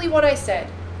 Exactly what I said.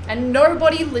 And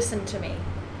nobody listened to me.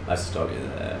 I stop you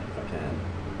there if I can.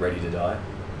 Ready to die?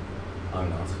 I'm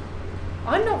not.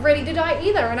 I'm not ready to die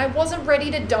either, and I wasn't ready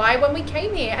to die when we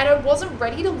came here, and I wasn't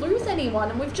ready to lose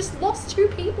anyone, and we've just lost 2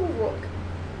 people, Rook.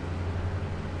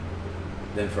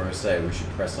 Then for us say we should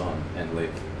press on and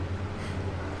leave.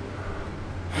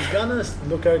 Is Gunnar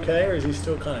look okay, or is he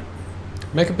still kind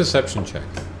of... Make a perception check.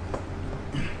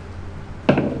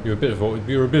 You're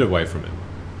a bit away from him.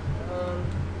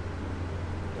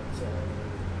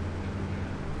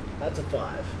 That's a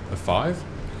 5. A 5.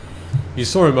 You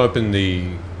saw him open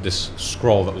this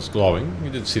scroll that was glowing. You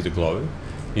did see the glow.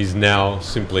 He's now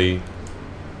simply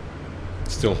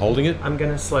still holding it. I'm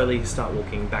going to slowly start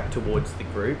walking back towards the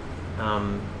group,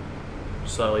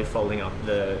 slowly folding up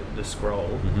the scroll.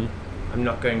 Mm-hmm. I'm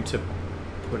not going to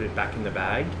put it back in the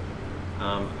bag.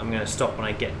 I'm going to stop when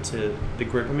I get to the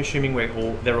group. I'm assuming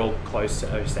they're all close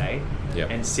to Ose. Yep.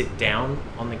 And sit down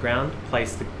on the ground,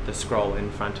 place the scroll in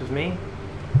front of me,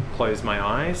 close my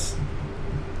eyes,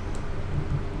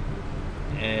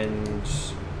 and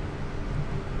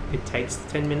it takes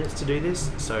 10 minutes to do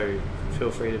this, so feel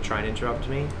free to try and interrupt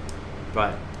me,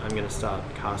 but I'm going to start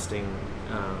casting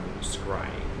Scry.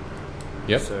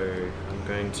 Yep. So I'm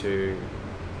going to,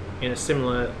 in a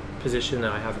similar position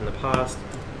that I have in the past,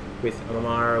 with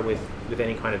Amara, with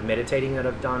any kind of meditating that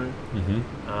I've done,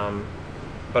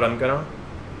 but I'm going to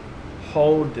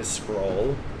hold this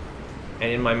scroll,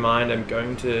 and in my mind I'm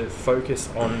going to focus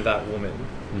on that woman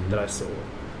that I saw.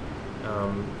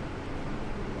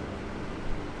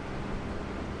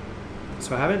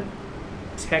 So I haven't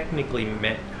technically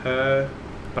met her,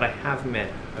 but I have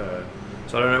met her.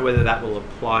 So I don't know whether that will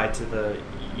apply to the,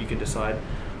 you can decide,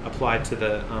 apply to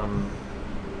the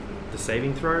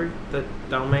saving throw that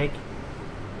they'll make.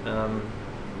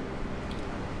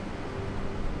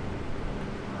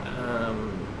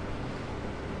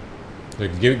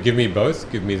 Give me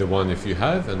both. Give me the one if you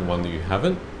have, and the one that you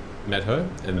haven't met her,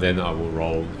 and then I will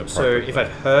roll appropriately. So if I've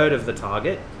heard of the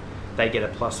target, they get a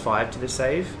 +5 to the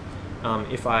save.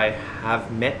 If I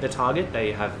have met the target,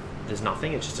 there's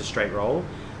nothing. It's just a straight roll.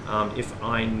 If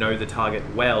I know the target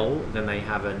well, then they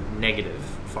have a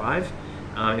 -5.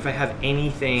 If I have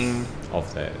anything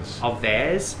of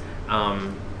theirs,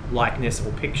 likeness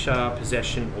or picture,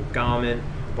 possession or garment,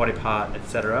 body part,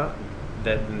 etc.,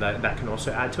 then that can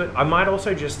also add to it. I might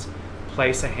also just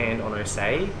place a hand on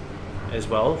Ose as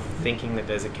well, thinking that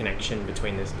there's a connection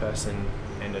between this person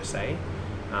and Ose,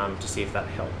 to see if that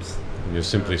helps. And you're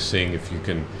simply seeing if you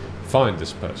can find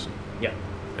this person. Yeah.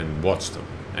 And watch them.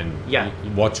 And yeah.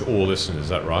 Watch or listen, is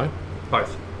that right?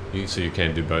 Both. So you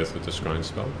can do both with the scrying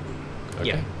spell? Okay.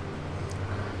 Yeah.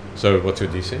 So what's your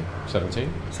DC?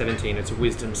 17? 17. It's a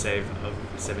wisdom save of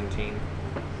 17.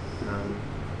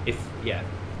 Anyway.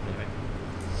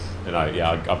 And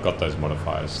I've got those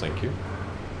modifiers. Thank you.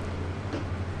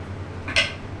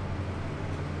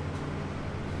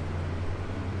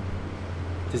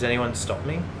 Does anyone stop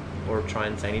me or try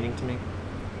and say anything to me?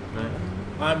 No.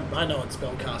 I know what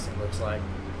spellcasting looks like.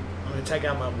 I'm going to take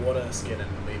out my water skin and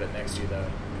leave it next to you though,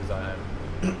 because I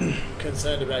am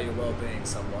concerned about your well-being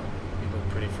somewhat. You look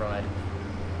pretty fried.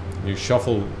 You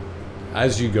shuffle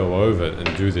as you go over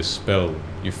and do this spell.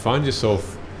 You find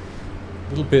yourself a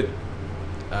little bit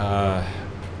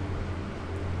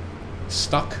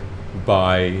stuck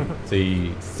by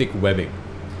the thick webbing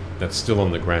that's still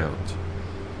on the ground,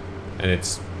 and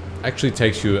it's actually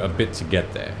takes you a bit to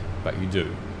get there, but you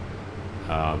do.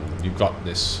 You've got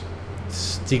this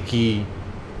sticky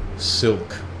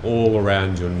silk all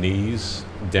around your knees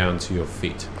down to your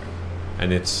feet,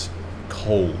 and it's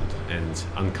cold and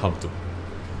uncomfortable,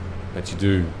 but you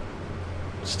do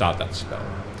start that spell.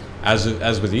 As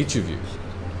with each of you,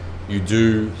 you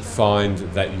do find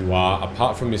that you are,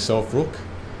 apart from yourself, Rook,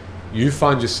 you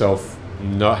find yourself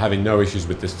having no issues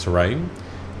with this terrain,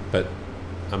 but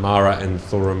Amara and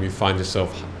Thorum, you find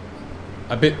yourself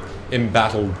a bit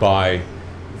embattled by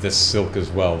the silk as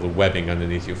well, the webbing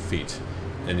underneath your feet,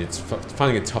 and it's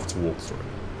finding it tough to walk through.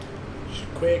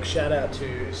 Quick shout out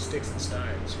to Sticks and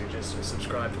Stones, who just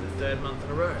subscribed for the 3rd month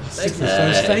in a row. Sticks and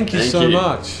Stones, thank you so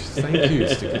much. Thank you,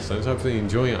 Sticks and Stones. Hopefully you're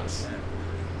enjoying us.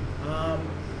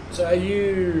 So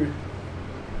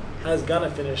has Gunnar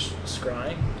finished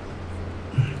scrying?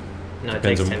 No, it Depends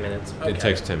takes on- 10 minutes. Okay. It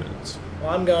takes 10 minutes. Well,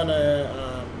 I'm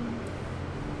gonna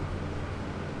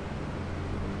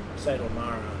say to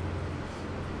Amara,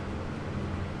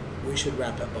 we should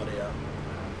wrap her body up.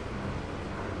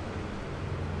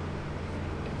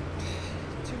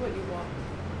 Do what you want.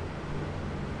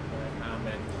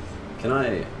 Amen. Can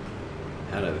I,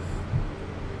 out of...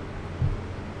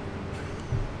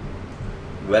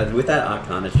 With that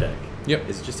Arcana check, Yep.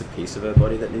 is it just a piece of her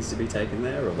body that needs to be taken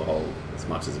there, or the whole, as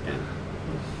much as it can?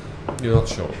 You're not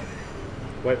sure.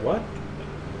 Wait, what?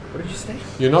 What did you say?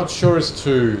 You're not sure as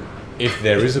to if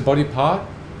there is a body part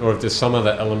or if there's some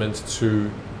other element to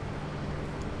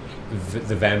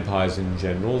the vampires in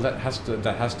general that has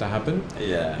to happen.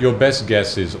 Yeah. Your best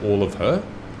guess is all of her,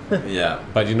 Yeah.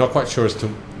 but you're not quite sure as to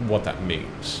what that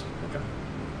means.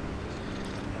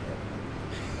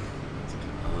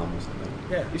 Arms.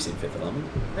 Yeah. You've seen Fifth Element.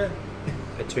 Yeah.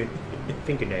 A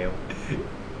fingernail.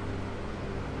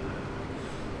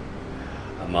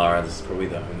 Amara, this is probably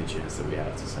the only chance that we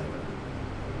have to save her.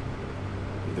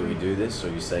 Either we do this, or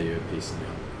you say you're piecing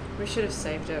out. We should have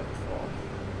saved her before.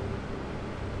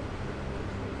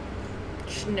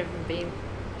 Shouldn't have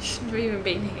even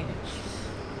been here.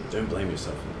 Don't blame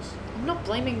yourself for this. I'm not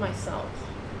blaming myself.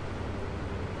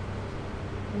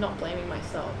 I'm not blaming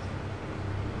myself.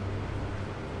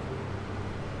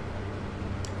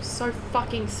 I'm so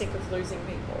fucking sick of losing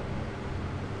people.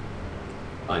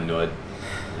 I nod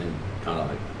and kind of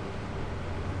like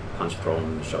punch Thrall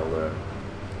in the shoulder.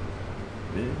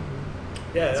 Yeah.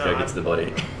 Yeah. Let's go get to the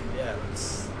body. Yeah,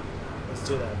 let's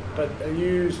do that. But do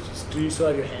you still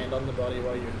have your hand on the body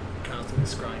while you're casting the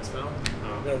scrying spell?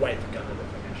 I'm gonna wait for Gunnar to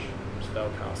finish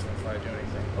spell casting before I do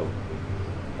anything.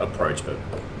 Oh, approach, but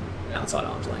outside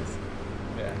arm's length.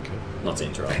 Yeah. Not to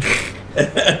interrupt.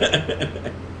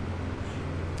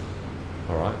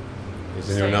 All right. Is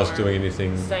anyone else doing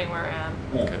anything? Staying where I am.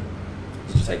 Okay.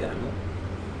 Did you take that amulet?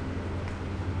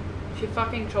 If you're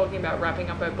fucking talking about wrapping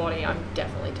up her body, I'm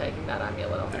definitely taking that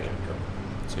amulet off. Okay, cool.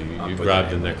 So I'll you put grab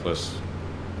the the amulet. necklace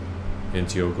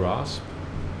into your grasp.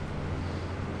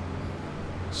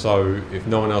 So if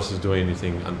no one else is doing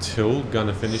anything until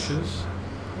Gunnar finishes,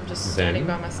 I'm just standing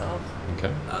Then- by myself.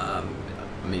 okay.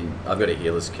 I mean, I've got a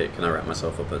healer's kit. Can I wrap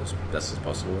myself up as best as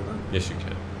possible with that? Yes, you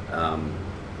can.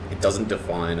 It doesn't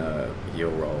define a heal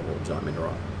roll, or do you want me to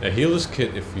roll? A healer's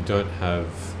kit, if you don't have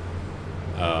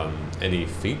any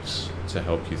feats to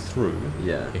help you through,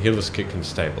 Yeah. a healer's kit can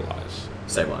stabilize.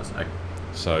 Stabilize. Okay.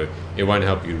 So it won't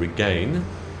help you regain,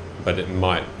 but it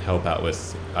might help out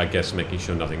with, I guess, making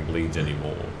sure nothing bleeds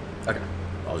anymore. Okay.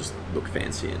 I'll just look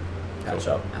fancy and patch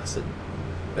Cool. up acid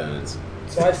burns.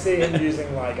 So I see him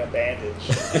using like a bandage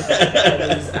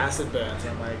and these acid burns.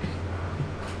 And I'm like,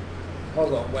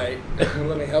 hold on, wait,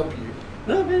 let me help you.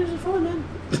 No, man, it's fine, man.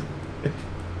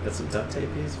 Got some duct tape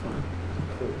here, it's fine.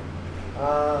 Cool.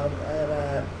 And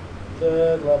at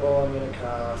 3rd level, I'm gonna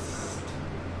cast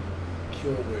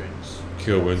Cure Wounds.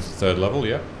 Cure wounds, 3rd level,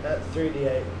 yeah. At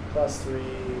 3d8 plus 3.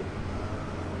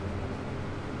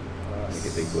 Make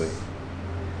a big boy.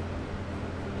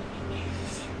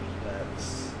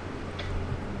 That's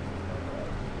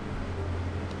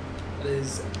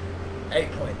is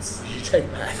 8 points. You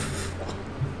take that.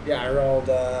 Yeah, I rolled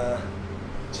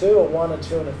 2, a 1, a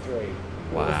 2, and a 3.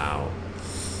 Wow.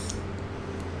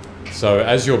 So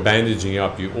as you're bandaging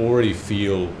up, you already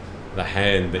feel the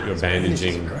hand that you're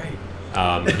bandaging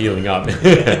healing up.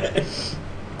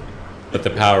 But the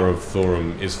power of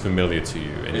Thorum is familiar to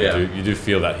you, and you do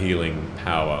feel that healing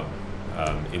power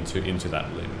into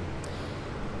that limb.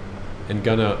 And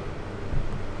gonna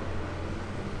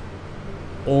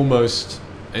almost,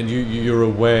 and you're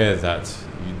aware that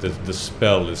the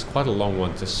spell is quite a long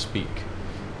one to speak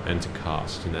and to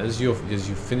cast. And as you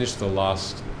finish the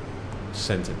last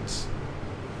sentence,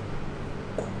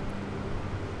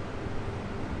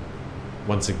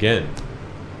 once again,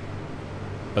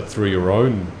 but through your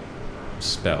own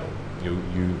spell,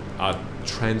 you are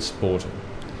transported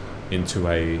into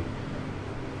a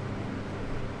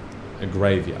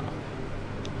graveyard,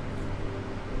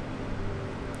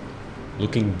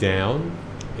 looking down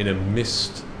in a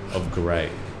mist of grey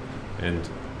and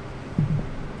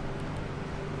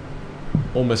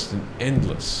almost an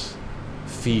endless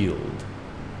field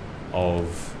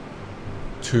of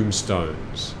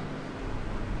tombstones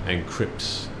and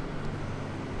crypts,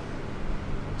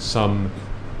 some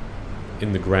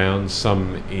in the ground,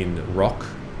 some in rock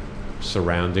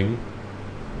surrounding.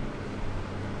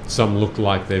 Some look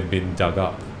like they've been dug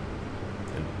up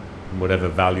and whatever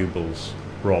valuables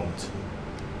robbed.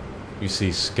 You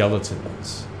see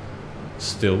skeletons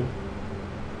still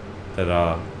that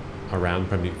are around,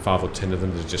 probably 5 or 10 of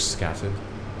them that are just scattered.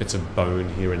 Bits of bone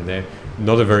here and there.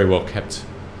 Not a very well kept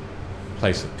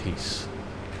place of peace.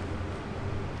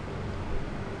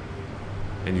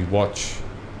 And you watch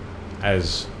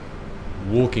as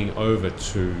walking over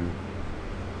to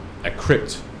a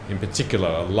crypt, in particular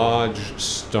a large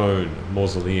stone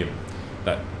mausoleum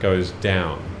that goes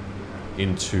down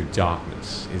into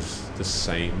darkness, is the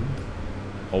same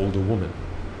older woman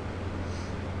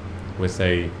with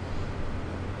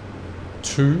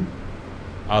two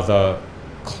other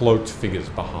cloaked figures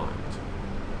behind.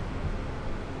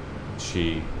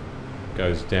 She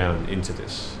goes down into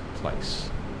this place.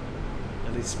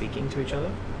 Are they speaking to each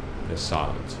other? They're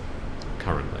silent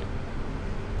currently.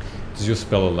 Does your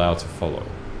spell allow to follow?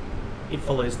 It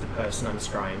follows the person I'm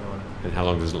scrying on. And how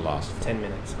long does it last for? 10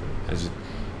 minutes. As it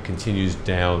continues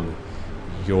down,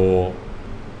 your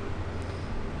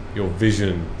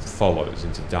vision follows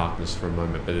into darkness for a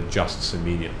moment, but adjusts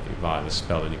immediately via the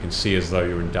spell, and you can see as though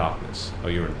you're in darkness, or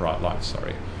you're in bright light,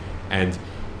 sorry. And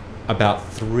about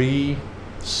 3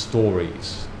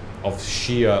 stories of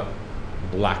sheer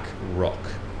black rock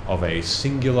of a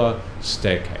singular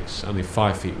staircase, only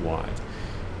 5 feet wide,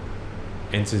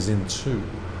 enters into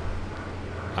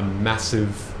a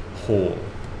massive hall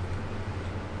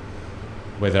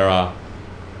where there are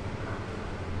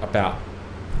about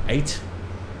 8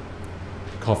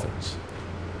 coffins,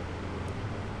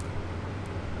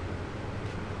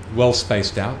 well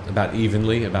spaced out, about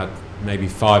evenly, about maybe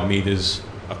 5 meters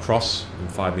across and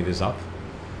 5 meters up.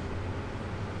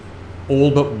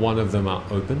 All but one of them are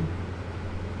open,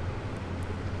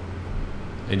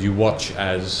 and you watch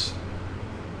as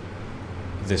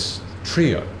this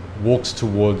trio walks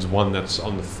towards one that's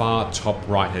on the far top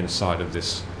right-hand side of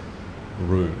this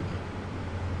room.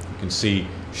 You can see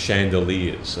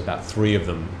chandeliers, about 3 of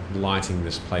them, lighting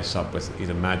this place up with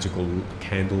either magical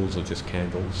candles or just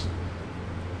candles.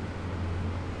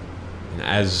 And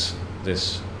as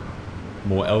this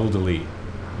more elderly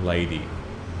lady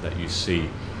that you see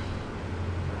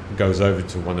goes over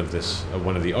to one of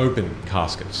the open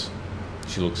caskets,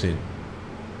 she looks in,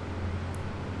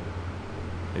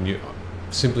 and you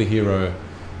simply hear her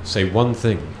say one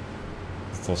thing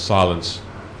before silence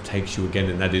takes you again,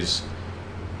 and that is,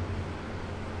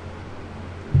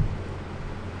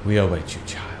 "We await you,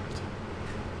 child."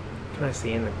 Can I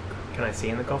see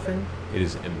in the coffin? It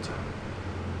is empty.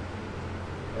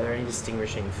 Are there any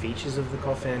distinguishing features of the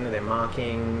coffin? Are there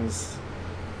markings?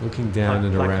 Looking down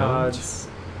and around, placards?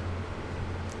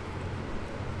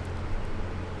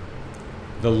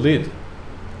 the lid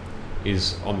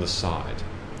is on the side,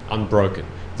 unbroken.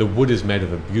 The wood is made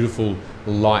of a beautiful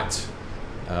light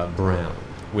brown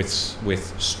with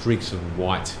streaks of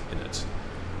white in it,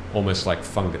 almost like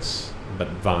fungus, but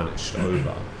varnished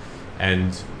over.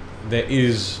 And there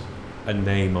is a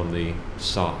name on the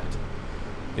side.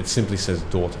 It simply says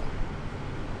daughter.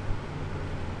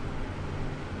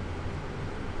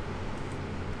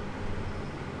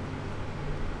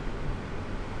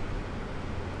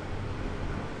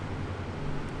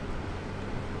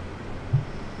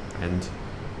 And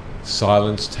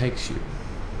silence takes you.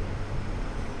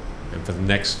 And for the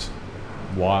next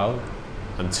while,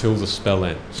 until the spell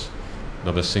ends,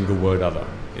 Not a single word other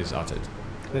is uttered.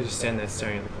 They just stand there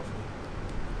staring at the coffin.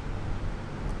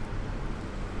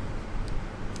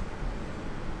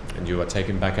 And you are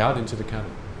taken back out into the cabin.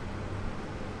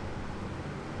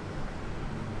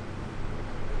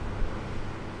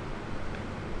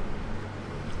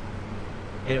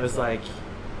 And it was like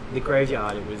the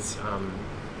graveyard. It was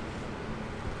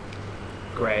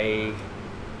grey,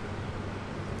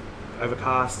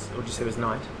 overcast. Or just it was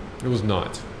night. It was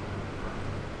night.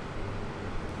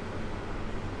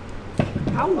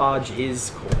 How large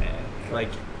is Corvair? Like,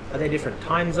 are there different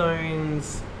time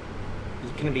zones? Is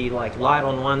it going to be like light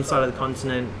on one side of the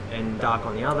continent and dark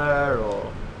on the other,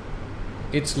 or?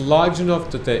 It's large enough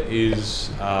that there is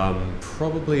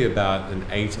probably about an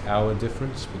 8-hour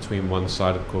difference between one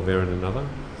side of Corvair and another.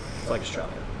 It's like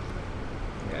Australia.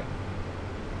 Okay.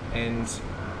 And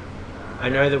I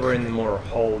know that we're in the Mror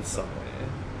Holds somewhere,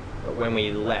 but when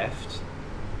we left,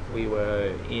 we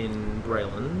were in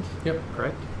Breland. Yep.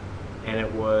 Correct? And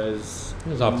it was...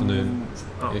 It was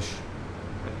afternoon-ish.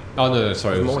 Oh, no,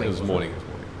 sorry, it was morning.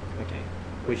 Okay.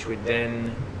 Which would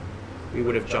then... We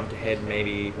would have jumped ahead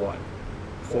maybe, what,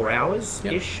 4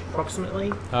 hours-ish, Yep.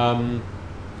 approximately?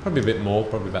 Probably a bit more,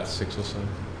 probably about 6 or so.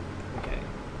 Okay.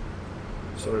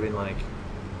 So it would have been like...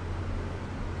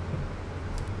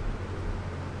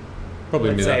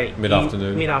 Probably let's say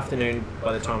mid-afternoon. Mid-afternoon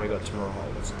by the time we got to Mror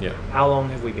Holds. Yeah. How long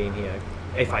have we been here,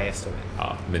 if I estimate?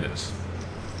 Minutes.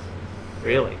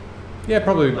 Really? Yeah,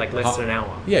 probably... Like less than an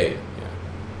hour? Yeah.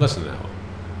 Less than an hour.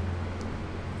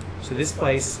 So this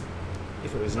place,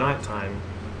 if it was nighttime,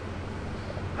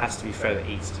 has to be further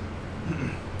east.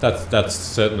 That's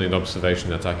certainly an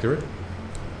observation that's accurate.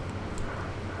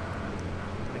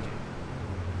 Okay.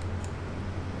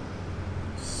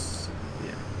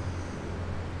 Yeah.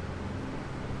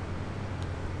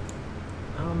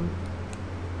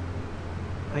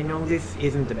 I know this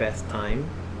isn't the best time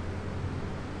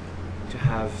to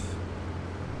have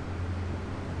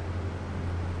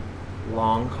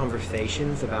long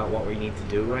conversations about what we need to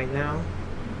do right now.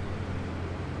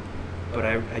 But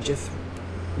I just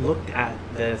looked at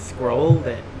the scroll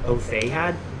that Osei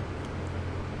had,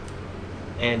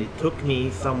 and it took me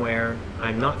somewhere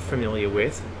I'm not familiar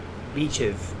with,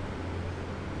 beaches,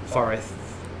 forests,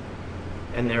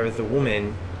 and there was a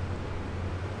woman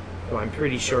who I'm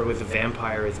pretty sure was a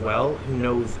vampire as well, who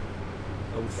knows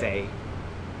Osei,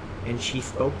 and she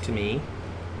spoke to me,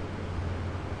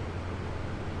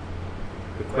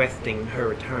 requesting her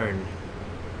return.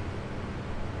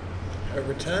 Her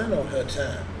return or her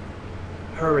turn?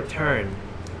 Her return.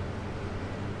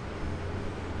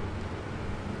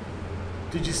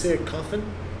 Did you see a coffin?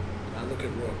 I look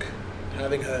at Rook.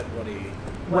 Having heard what he...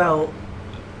 Well,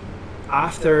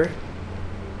 after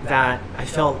that, I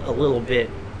felt a little bit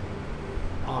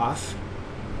off.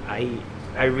 I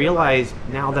realized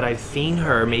now that I've seen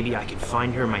her, maybe I could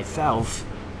find her myself.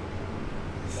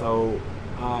 So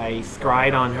I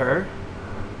scryed on her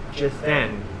just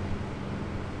then,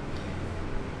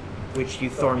 which you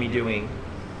saw me doing,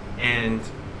 and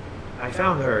I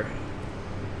found her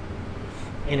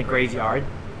in a graveyard,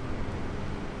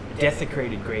 a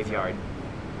desecrated graveyard,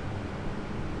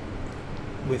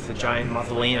 with a giant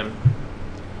mausoleum.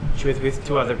 She was with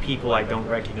 2 other people I don't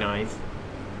recognize.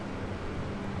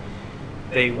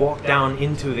 They walked down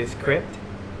into this crypt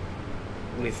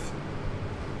with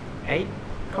 8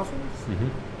 coffins? Mm-hmm.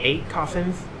 8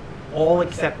 coffins, all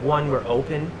except one were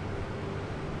open.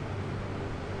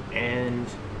 And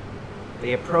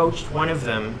they approached one of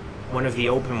them, one of the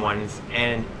open ones,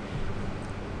 and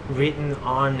written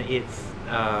on its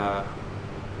on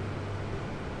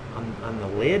the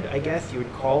lid, I guess you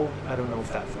would call, I don't know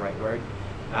if that's the right word,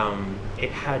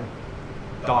 it had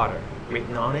daughter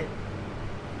written on it.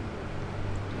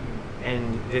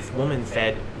 And this woman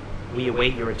said, "We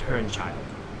await your return, child,"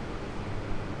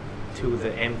 to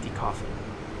the empty coffin.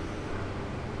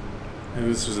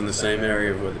 And this was in the same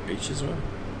area where the beaches were?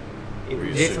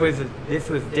 This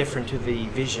was different to the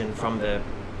vision from the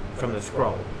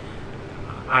scroll.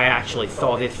 I actually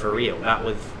saw this for real. That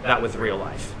was real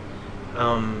life.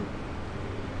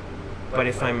 But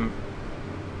if I'm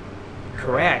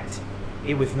correct,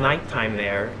 it was nighttime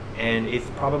there, and it's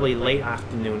probably late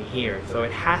afternoon here. So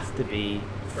it has to be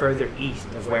further east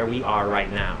of where we are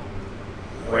right now,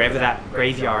 wherever that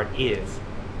graveyard is.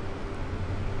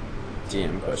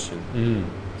 DM question. Mm.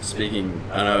 Speaking,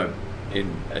 I know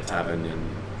in a tavern in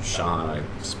Shan, I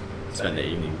spent the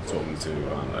evening talking to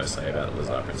Osei about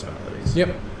Lazar principalities.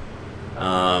 Yep.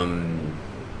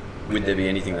 Would there be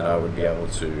anything that I would be able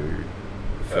to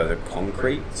further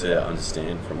concrete to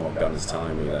understand from what Gunn is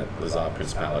telling me that Lazar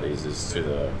principalities is to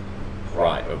the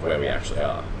right of where we actually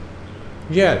are?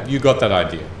 Yeah, you got that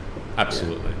idea.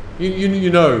 Absolutely. You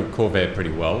know Corvair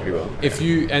pretty well. Pretty well. If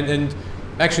you and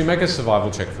actually make a survival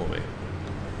check for me.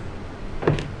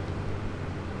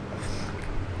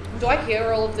 Do I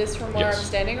hear all of this from where Yes. I'm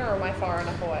standing, or am I far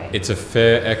enough away? It's a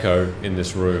fair echo in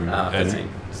this room. 13.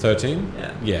 13?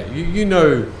 Yeah. Yeah, you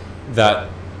know that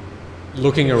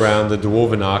looking around the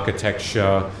dwarven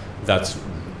architecture that's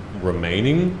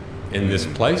remaining in this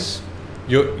place,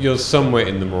 you're somewhere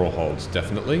in the Mror Holds,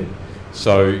 definitely.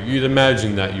 So you'd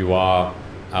imagine that you are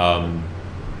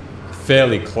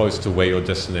fairly close to where your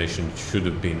destination should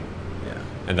have been. Yeah.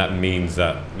 And that means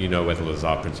that you know where the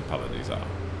Lazar principalities are.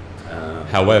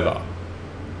 However,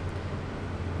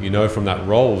 you know from that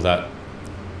roll that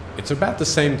it's about the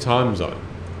same time zone.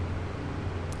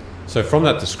 So from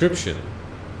that description,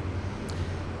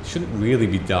 it shouldn't really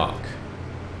be dark.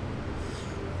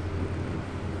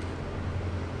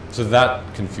 So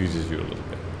that confuses you a little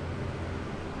bit.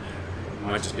 It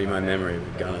might just be my memory,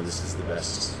 but Gunnar, this is the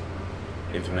best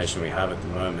information we have at the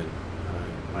moment.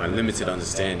 My limited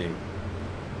understanding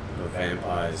of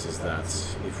vampires is that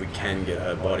if we can get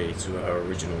her body to her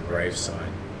original gravesite,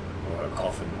 or her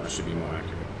coffin, I should be more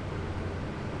accurate,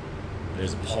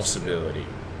 there's a possibility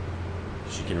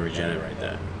she can regenerate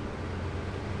that.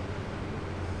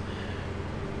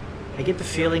 I get the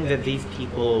feeling that these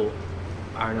people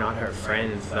are not her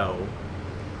friends, though.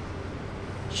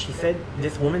 She said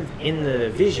this woman's in the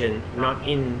vision, not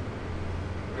in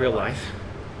real life.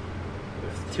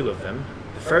 There's two of them.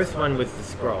 The first one was the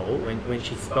scroll. When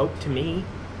she spoke to me,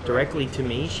 directly to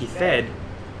me, she said,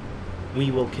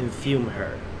 "We will consume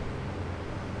her."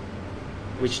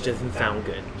 Which doesn't sound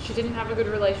good. She didn't have a good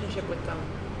relationship with them.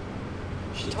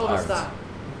 She She's told us ours. that.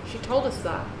 She told us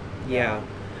that. Yeah.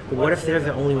 But what if they're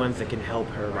the only ones that can help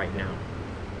her right now?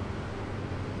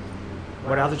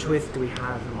 What other choice do we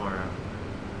have, Amara?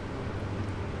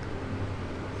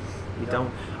 We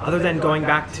don't. Other than going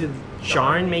back to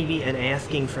Sharn, maybe, and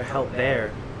asking for help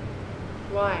there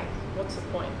Why? What's the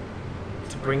point?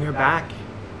 to bring her back.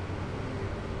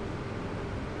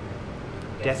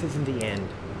 Death isn't the end.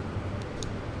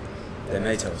 They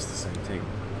may tell us the same thing.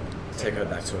 Take her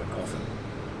back to her coffin.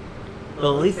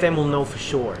 Well, at least then we'll know for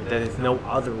sure that there's no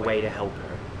other way to help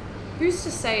her. Who's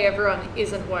to say everyone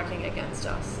isn't working against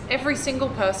us? Every single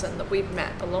person that we've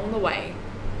met along the way.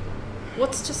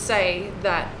 What's to say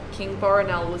that King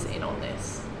Boronel was in on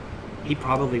this? He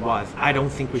probably was. I don't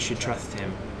think we should trust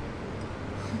him.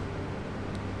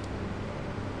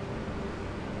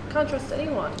 Can't trust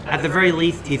anyone. At the very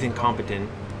least, he's incompetent.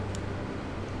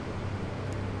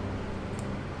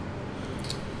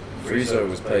 Friezo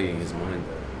was plaguing his mind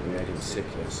though. It made him sick,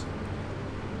 yes.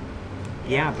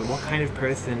 Yeah, but what kind of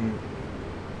person...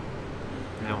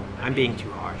 No, I'm being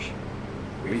too harsh.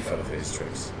 We fell for his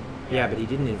tricks. Yeah, but he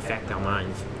didn't infect our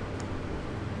minds.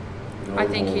 No I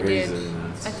think more he did. reason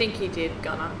than that. I think he did,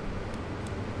 Gunnar.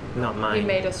 Not mine. He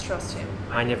made us trust him.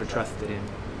 I never trusted him.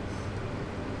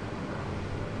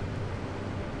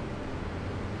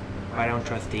 I don't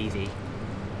trust Easy.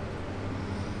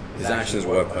 His actions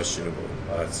were questionable,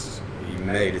 but he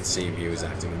made it seem he was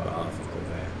acting on behalf of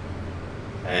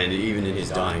Corvair. And even in his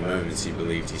dying moments, he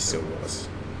believed he still was.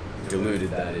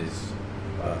 Deluded, that is,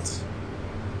 but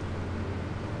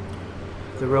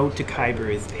The road to Kyber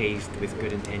is paved with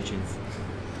good intentions.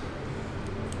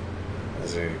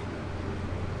 that's a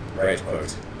great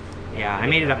quote. Yeah, I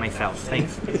made it up myself.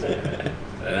 Thanks. An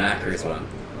accurate one.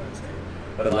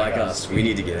 But like us, we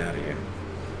need to get out of here.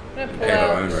 I'm gonna And pull pave our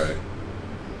out. own road.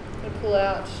 I'm gonna pull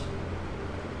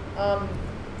out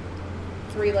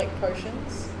 3 like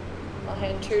potions. I'll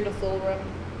hand 2 to Thulrim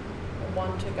and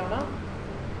 1 to Gunnar.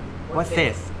 What's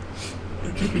this?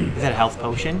 Is that a health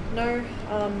potion? No,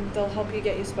 they'll help you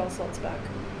get your spell slots back.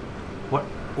 What?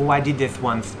 Oh, I did this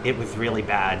once. It was really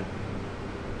bad.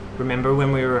 Remember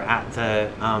when we were at the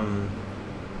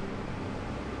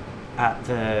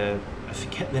I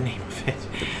forget the name of it.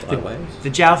 The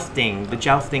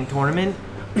jousting tournament.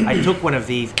 I took one of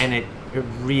these and it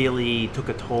really took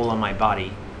a toll on my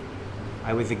body.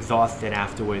 I was exhausted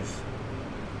afterwards.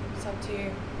 It's up to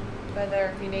you. Go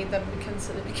there if you need them.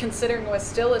 Considering we're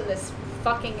still in this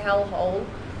fucking hellhole,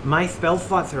 My spell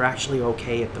slots are actually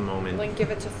okay at the moment. then give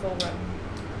it to Thulrim.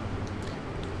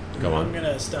 Go I'm on.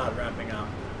 gonna start wrapping up.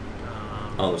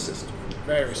 I'll assist.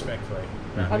 Very respectfully.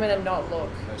 I'm gonna not look.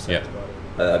 Yeah.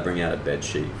 I bring out a bed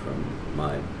sheet from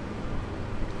my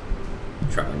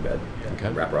traveling bed. Okay.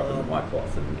 Wrap her up in a white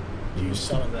cloth and Use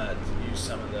some of that. Use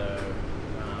some of the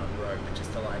rope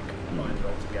just to like bind it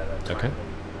all together. Okay.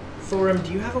 Thorum,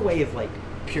 do you have a way of like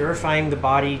purifying the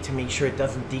body to make sure it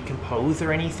doesn't decompose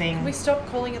or anything? Can we stop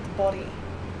calling it the body?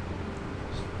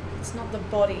 It's not the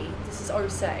body. This is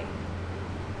Osei.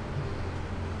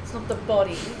 It's not the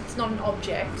body. It's not an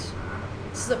object.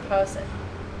 This is a person.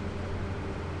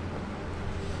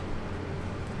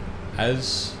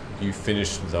 As you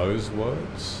finish those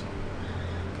words,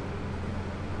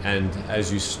 and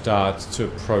as you start to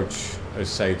approach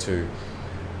Osei to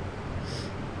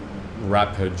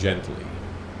wrap her gently,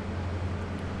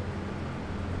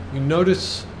 you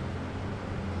notice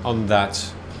on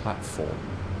that platform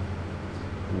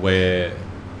where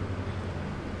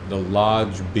the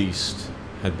large beast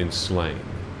had been slain,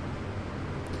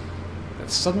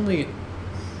 that suddenly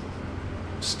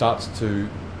starts to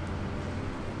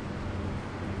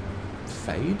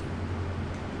fade.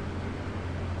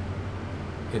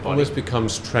 It almost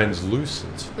becomes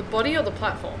translucent. The body or the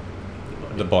platform?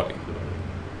 The body.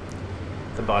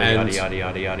 The body, And- yada,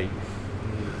 yada, yada, yada.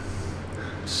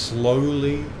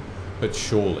 Slowly but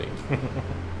surely,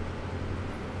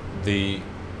 the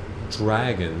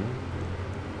dragon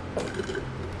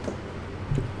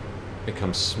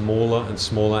becomes smaller and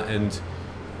smaller, and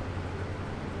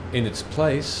in its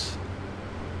place,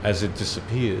 as it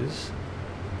disappears,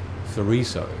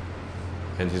 Theriso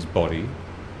and his body,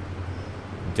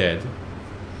 dead,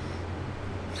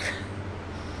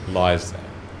 lies there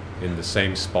in the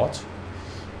same spot.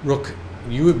 Rook,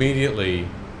 you immediately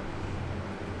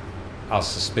are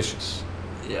suspicious,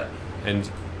 Yeah. and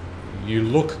you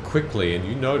look quickly and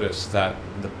you notice that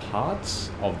the parts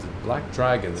of the black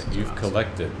dragon that you've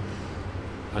collected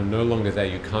are no longer there.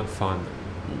 You can't find them.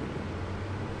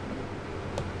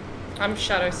 I'm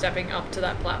shadow stepping up to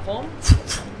that platform.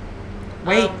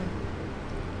 Wait.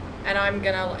 And I'm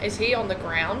gonna. Is he on the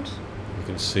ground? You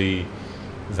can see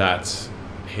that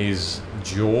his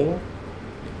jaw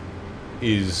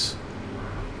is,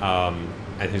 and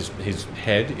his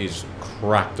head is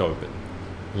cracked open,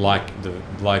 like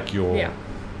your Yeah.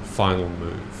 final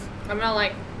move. I'm gonna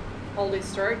like hold his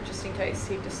throat just in case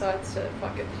he decides to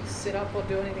fucking sit up or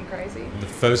do anything crazy. The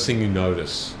first thing you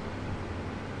notice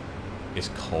is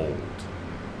cold.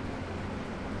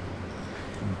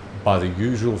 By the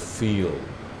usual feel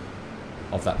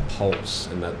of that pulse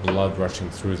and that blood rushing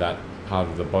through that part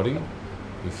of the body,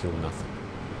 you feel nothing.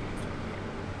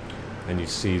 And you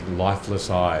see lifeless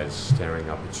eyes staring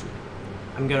up at you.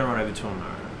 I'm gonna run over to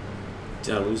Amara.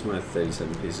 Did I lose my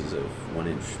 37 pieces of 1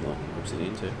 inch long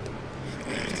obsidian too?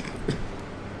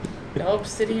 No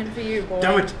obsidian for you, boy.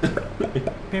 Damn it!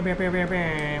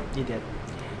 You did.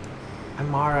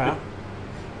 Amara,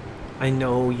 I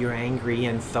know you're angry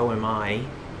and so am I,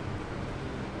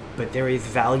 but there is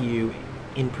value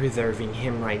in preserving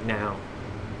him right now.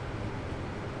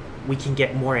 We can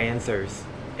get more answers,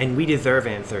 and we deserve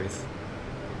answers.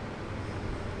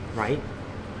 Right?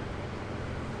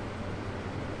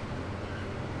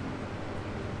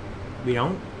 We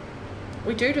don't?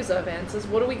 We do deserve answers.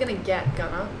 What are we gonna get,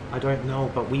 Gunnar? I don't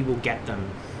know, but we will get them.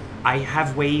 I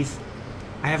have ways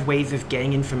of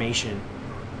getting information.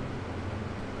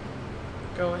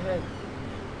 Go ahead.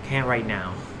 Can't right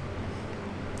now.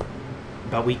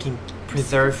 But we can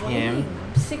preserve him.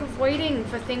 I'm sick of waiting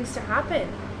for things to happen.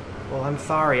 Well, I'm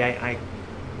sorry.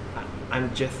 I'm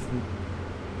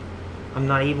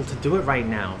not able to do it right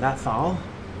now. That's all.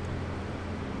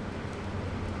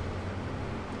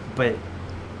 But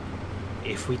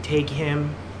if we take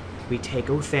him, we take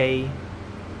Othay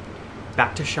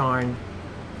back to Sharn,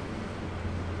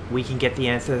 we can get the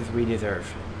answers we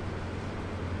deserve.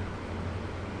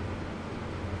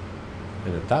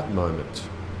 And at that moment,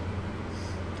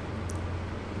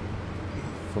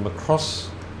 from across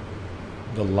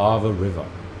the lava river,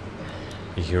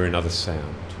 you hear another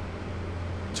sound.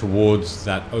 Towards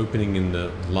that opening in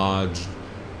the large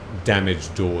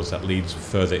damaged doors that leads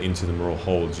further into the Mror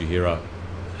Holds, you hear a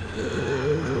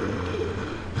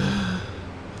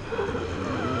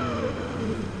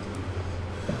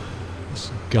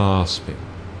this gasping,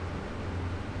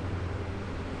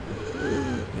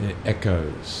 and it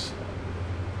echoes.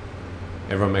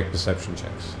 Everyone make perception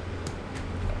checks.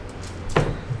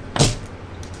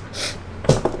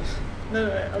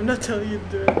 No, I'm not telling you to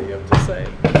do anything. I'm just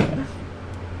saying.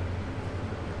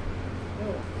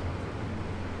 Oh.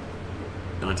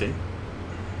 19.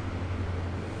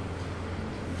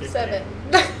 7.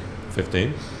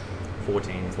 15?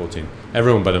 14. 14.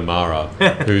 Everyone but Amara,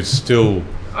 who's still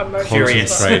I'm most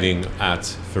concentrating at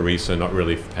Theriso, not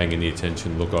really paying any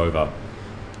attention, look over.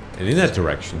 And in that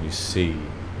direction, you see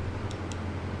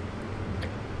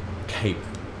a cape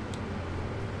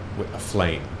with a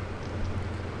flame,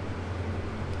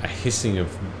 a hissing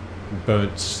of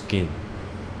burnt skin.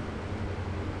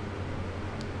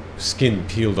 Skin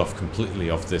peeled off completely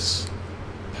of this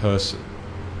person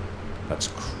that's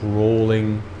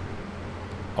crawling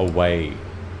away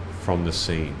from the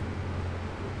scene.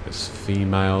 This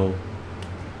female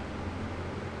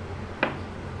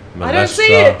I don't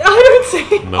see it. I don't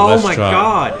see it. Oh my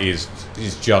God. is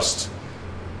just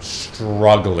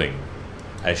struggling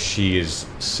as she is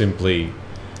simply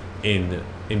in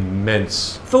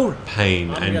immense Thor. pain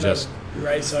I'm and gonna just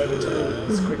race over to her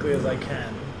as quickly as I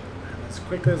can. And as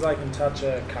quickly as I can touch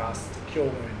her, cast Cure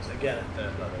Wounds again at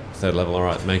 3rd level. 3rd level. All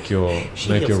right, make your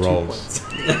She heals 2 rolls. points.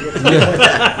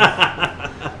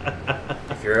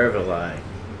 If you're over like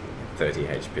 30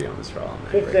 HP on this roll, I'm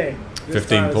angry. 15. This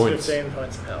 15 time it's points. 15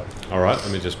 points of health. All right,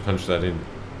 let me just punch that in.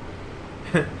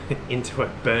 Into a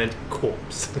burnt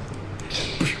corpse.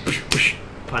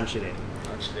 Punch it in.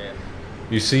 Punch it in.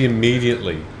 You see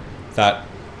immediately that,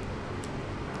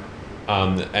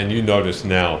 and you notice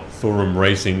now Thorum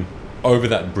racing over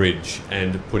that bridge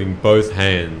and putting both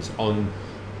hands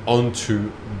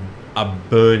onto a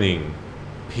burning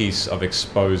piece of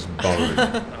exposed bone.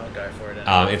 I'll go for it.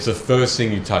 Anyway. It's the first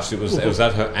thing you touched. It was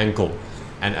at her ankle,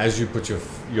 and as you put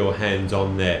your hands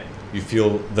on there, you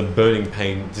feel the burning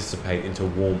pain dissipate into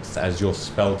warmth as your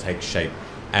spell takes shape,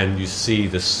 and you see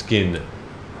the skin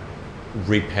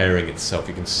repairing itself.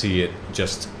 You can see it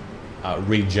just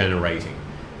regenerating.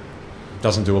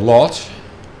 Doesn't do a lot,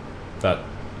 but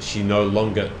she no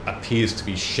longer appears to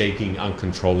be shaking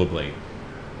uncontrollably.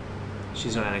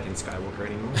 She's not Anakin Skywalker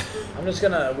anymore. I'm just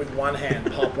gonna, with one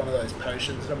hand, pop one of those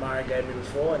potions that Amara gave me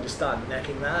before and just start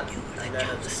necking that, and then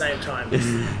at the same time,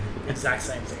 the exact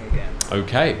same thing again.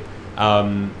 Okay.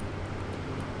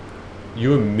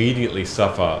 You immediately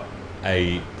suffer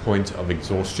a point of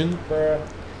exhaustion. Bruh.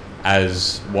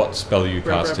 As what spell are you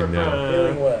casting now?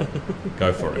 Healing word.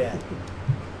 Go for it. Yeah.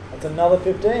 That's another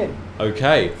 15.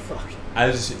 Okay. Fuck.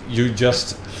 As you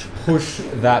just push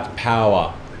that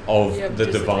power of You have the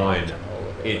disadvantage divine, on all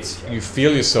of it. you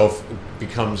feel yourself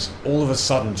becomes all of a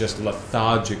sudden just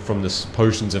lethargic from this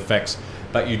potion's effects,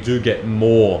 but you do get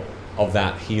more of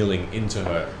that healing into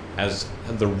her as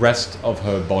the rest of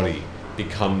her body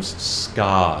becomes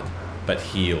scarred but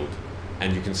healed,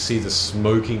 and you can see the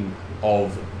smoking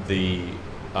of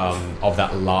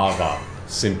that lava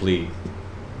simply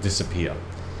disappear,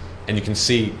 and you can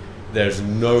see there's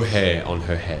no hair on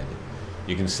her head.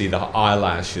 You can see the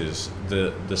eyelashes,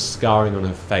 the scarring on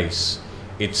her face.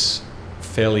 It's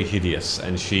fairly hideous,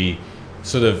 and she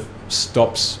sort of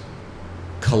stops,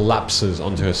 collapses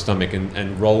onto her stomach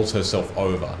and rolls herself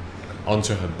over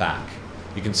onto her back.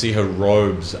 You can see her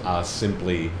robes are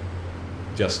simply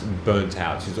just burnt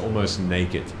out. She's almost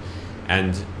naked,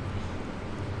 and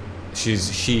she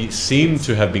seemed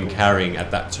to have been carrying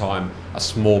at that time a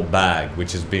small bag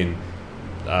which has been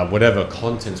whatever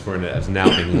contents were in it has now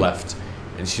been left,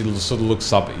 and she sort of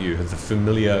looks up at you with the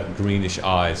familiar greenish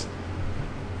eyes.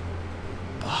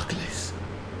 Barclays.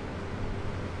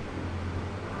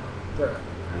 Bruh.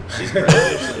 She's brave.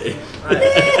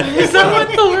 Is that what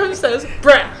Thorum says?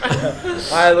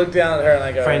 Bruh. I look down at her and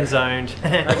I go, Friend zoned.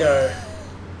 I go,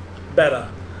 better.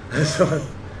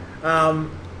 I'm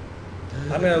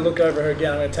going to look over her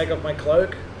again. I'm going to take off my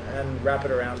cloak and wrap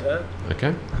it around her.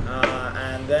 Okay.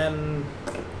 And then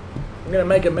I'm going to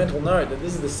make a mental note that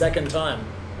this is the second time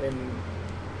in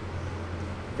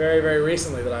very, very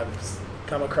recently that I've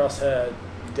come across her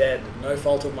dead, no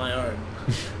fault of my own.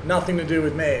 Nothing to do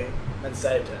with me, and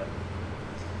saved her.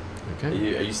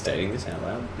 Okay. Are you stating this out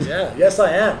loud? Yeah, yes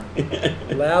I am.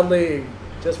 Loudly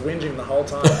just whinging the whole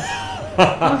time.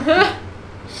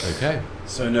 Okay.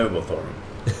 So noble,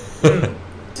 Thorum.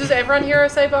 Does everyone hear her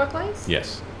say Barclays?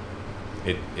 Yes.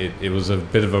 It was a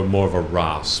bit of a more of a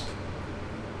rasp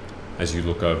as you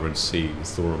look over and see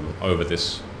Thorum over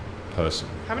this person.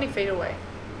 How many feet away?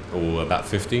 Oh, about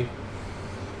 50. You're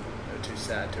too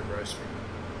sad to roast me.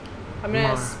 I'm going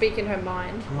to Mara. speak in her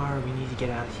mind. Amara, we need to get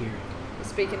out of here.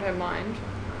 Speak in her mind.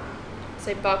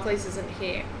 Say Barclays isn't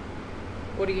here.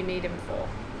 What do you need him for?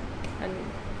 And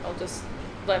I'll just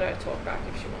let her talk back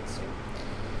if she wants to.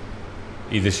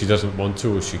 Either she doesn't want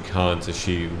to or she can't, as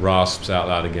she rasps out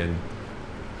loud again.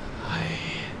 I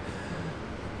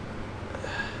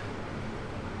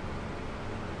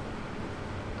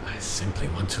simply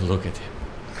want to look at him.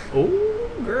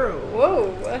 Oh, girl.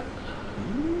 Whoa.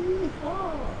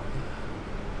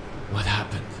 What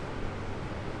happened?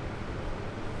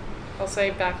 I'll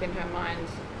say back in her mind.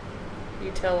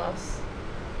 You tell us.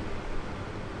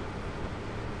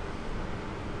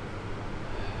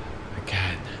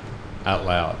 Again, out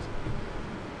loud.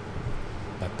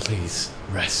 But please,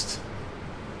 rest.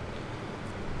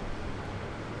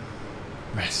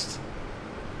 Rest.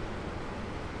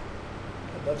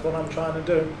 That's what I'm trying to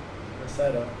do. I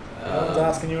said, no one's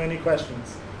asking you any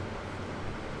questions.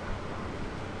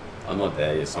 I'm not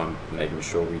there yet, so I'm making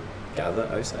sure we gather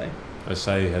Osei.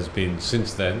 Osei has been,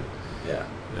 since then, Yeah.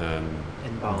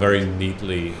 Embalmed. very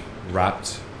neatly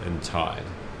wrapped and tied.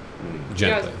 You guys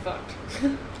Gently. are fucked.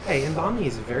 Hey, embalming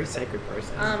is a very sacred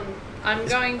process. I'm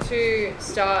going to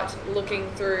start looking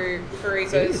through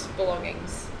Fariso's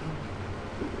belongings.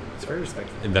 It's very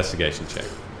respectful. Investigation check.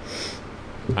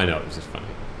 I know, it was just funny.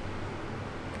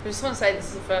 I just want to say this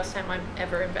is the first time I'm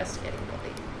ever investigating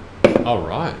a body. All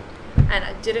right. And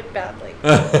I did it badly.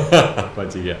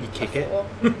 What'd you get? You kick it. Or-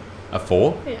 A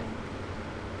 4? yeah.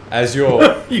 As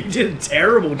you're You did a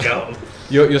terrible job.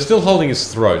 you're still holding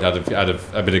his throat out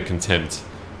of a bit of contempt,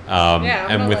 Yeah,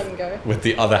 I'm and not with letting go. with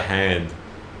the other hand,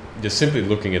 you're simply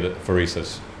looking at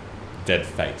Farisa's dead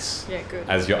face. Yeah, good.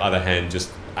 As your other hand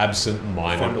just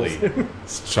absent-mindedly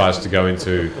tries to go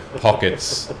into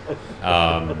pockets.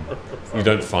 You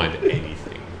don't find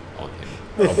anything on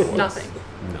him. of worth. Nothing.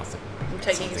 Nothing. I'm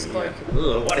taking his cloak.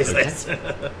 Ugh, what is this?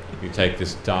 You take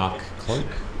this dark cloak.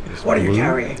 This What are you blue,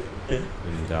 carrying? And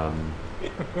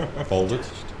fold it.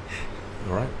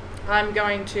 All right. I'm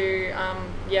going to,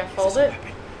 fold it.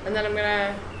 And then I'm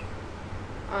going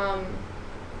to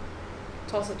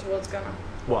toss it towards Gunnar.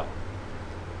 What?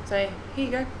 Say, here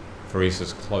you go.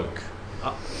 Farisa's cloak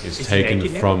is Is he taken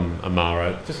naked now? from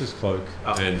Amara, just his cloak,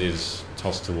 Oh. and is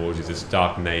tossed towards you. This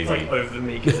dark It's navy. like over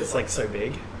me because it's like so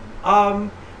big.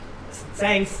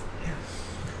 Thanks.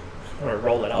 I'm gonna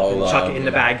roll it up and chuck it in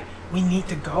the bag. We need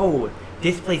to go.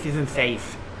 This place isn't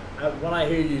safe. When I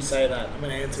hear you say that, I'm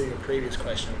going to answer your previous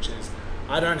question, which is,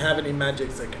 I don't have any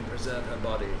magics that can preserve her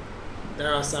body.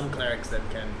 There are some clerics that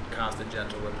can cast a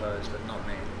gentle repose, but not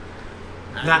me.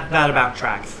 And- That about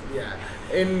tracks. Yeah.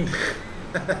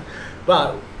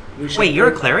 But we should. Wait, you're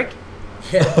a cleric?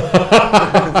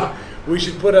 Yeah. We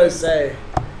should put Osei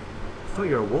I thought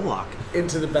you were a warlock.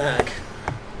 into the bag.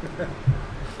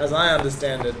 As I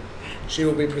understand it, she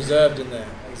will be preserved in there,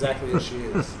 exactly as she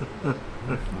is.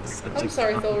 I'm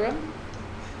sorry, Thulrun.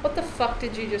 What the fuck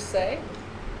did you just say?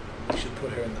 We should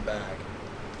put her in the bag.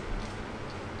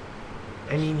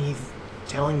 I mean, he's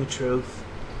telling the truth.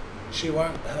 She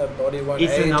won't. Her body won't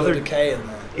It's age another- or decay in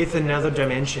there. It's another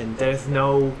dimension. There's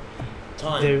no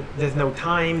Time. there's no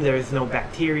time. There's no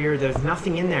bacteria. There's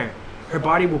nothing in there. Her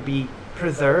body will be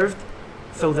preserved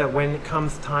so that when it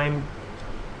comes time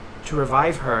to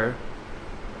revive her,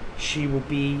 she will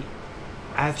be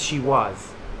as she was.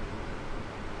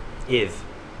 Is.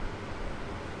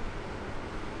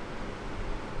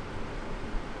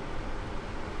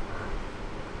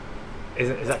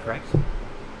 Is that correct?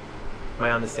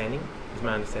 My understanding? Is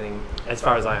my understanding as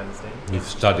far as I understand? You've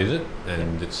studied it,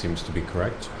 and it seems to be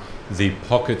correct. The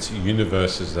pocket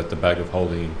universes that the bag of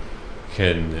holding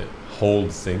can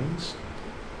hold things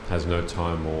has no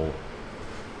time, or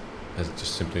has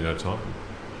just simply no time.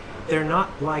 They're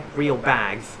not like real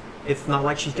bags. It's not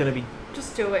like she's gonna be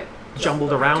Just do it.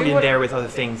 jumbled around Do in what- there with other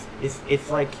things. It's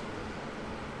like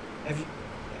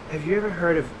have you ever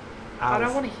heard of I out don't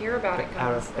of, want to hear about it, out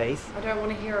Gunnar. of space? I don't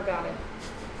want to hear about it.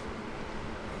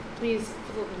 Please,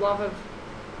 for the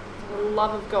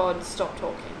love of God, stop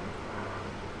talking.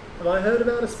 Have I heard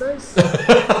about a space?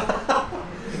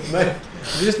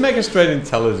 Just make a straight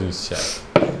intelligence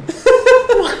check. Is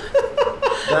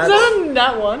that on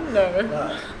that one?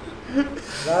 No.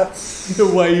 That's. The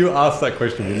way you asked that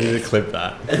question, we need to clip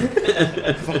that.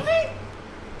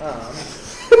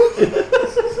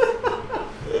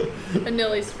 I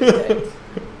nearly spit it.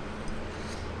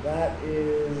 That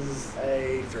is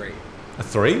a 3. A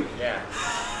 3? Yeah.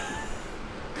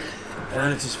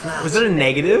 Was it a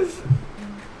negative?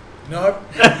 Nope.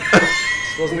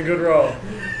 This wasn't a good roll.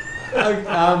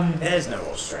 There's no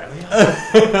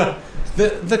Australia.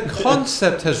 The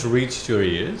concept has reached your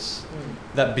ears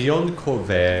that beyond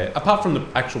Corvair, apart from the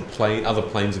actual other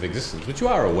planes of existence, which you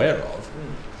are aware of,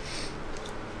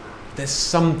 there's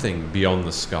something beyond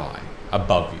the sky,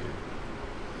 above you.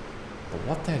 But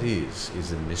what that is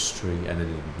a mystery and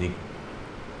an enigma.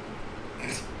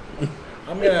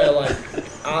 I'm gonna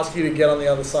ask you to get on the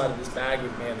other side of this bag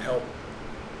with me and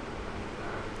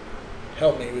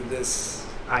help me with this.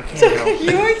 I can't help.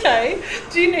 You okay?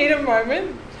 Do you need a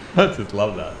moment? I just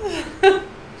love that.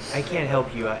 I can't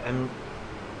help you. I'm.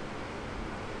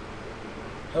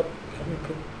 Help me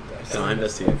put. Can I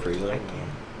investigate freely? I can't.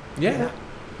 Yeah.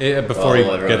 Well,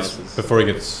 everyone else's. Before he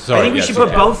gets. Sorry. I think we yeah, should it's put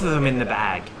okay. both of them in the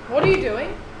bag. What are you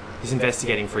doing? He's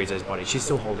investigating Frieza's body. She's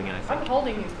still holding it, I think. I'm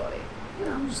holding his body.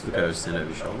 Just look over, stand over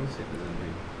your shoulders, see if there's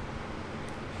anything.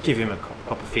 Give him a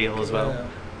proper feel as well. Yeah.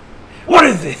 What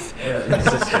is this?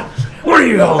 What are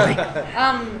you holding?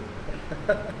 I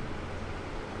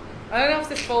don't know if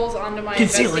this falls under my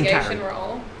Conceal and investigation carry.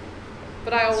 role,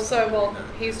 But I also, while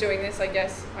he's doing this, I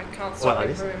guess I can't stop Well,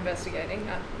 him from investigating.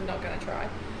 I'm not going to try.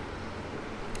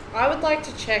 I would like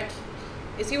to check.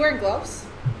 Is he wearing gloves?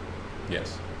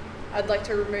 Yes. I'd like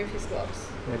to remove his gloves.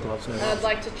 No gloves, no And I'd gloves.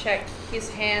 like to check his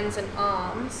hands and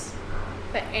arms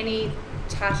for any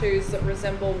tattoos that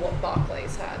resemble what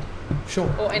Barclays had,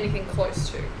 Sure. or anything close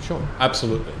to. Sure.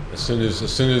 Absolutely. As soon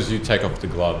as you take off the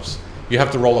gloves, you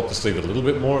have to roll up the sleeve a little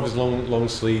bit more of his long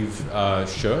sleeve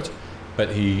shirt, but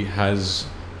he has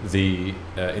the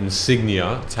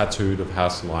insignia tattooed of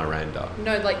House Lyranda.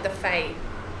 No, like the Fae.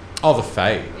 Oh, the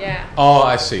Fae. Yeah. Oh,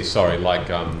 I see. Sorry, like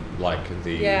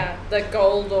the. Yeah, the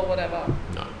gold or whatever.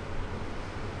 No.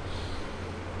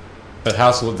 But the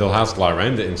House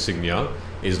Lyranda insignia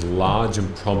is large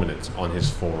and prominent on his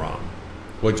forearm.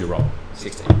 What'd you roll?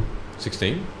 16.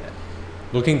 16? Yeah.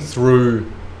 Looking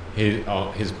through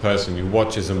his person, you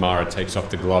watch as Amara takes off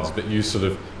the gloves, but you sort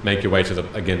of make your way to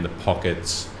the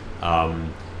pockets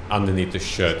underneath the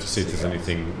shirt to see if there's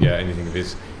anything of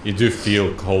his. You do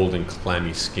feel cold and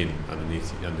clammy skin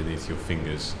underneath your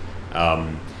fingers.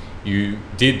 You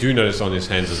do notice on his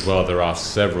hands as well there are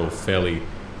several fairly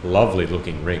lovely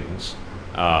looking rings.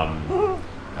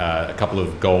 A couple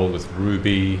of gold with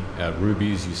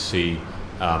rubies. You see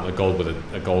a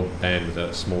gold band with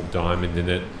a small diamond in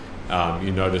it.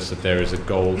 You notice that there is a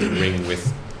gold ring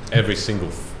with every single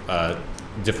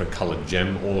different coloured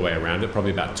gem all the way around it,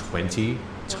 probably about 20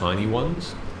 tiny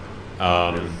ones.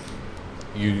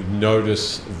 You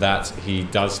notice that he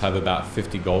does have about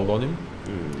 50 gold on him.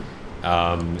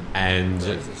 And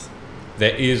Jesus.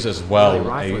 there is as well Really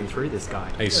rifling through this guy.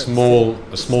 a small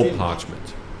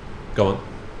parchment. Go on.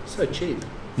 So cheap.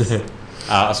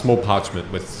 A small parchment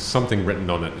with something written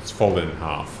on it. It's folded in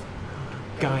half.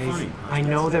 Guys, I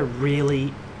know they're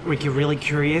really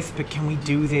curious, but can we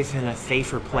do this in a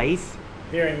safer place?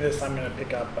 Hearing this, I'm going to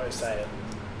pick up Osei and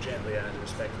gently and as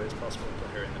respectfully as possible put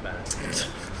her in the bag.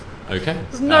 Okay.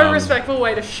 There's no respectful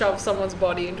way to shove someone's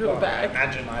body into a Well, bag.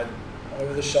 Imagine I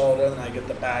over the shoulder and I get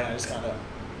the bag and I just kind of.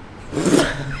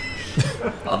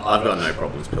 I've got no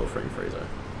problems pilfering Friezo.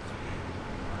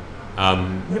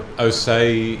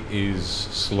 Osei is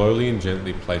slowly and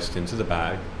gently placed into the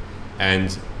bag,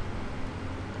 and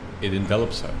it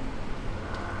envelops her.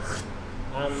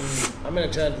 I'm going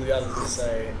to turn to the others and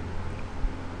say,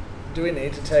 do we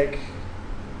need to take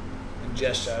and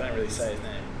gesture? I don't really say his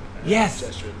name. Yes.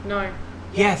 Gesture. No.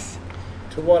 Yes,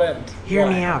 To what end? hear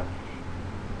Why? me out.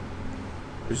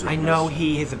 Who's I know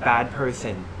he is a bad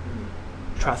person.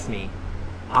 Trust me,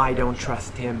 I don't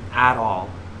trust him at all.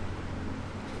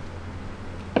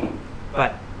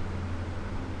 But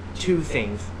two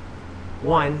things.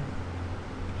 One,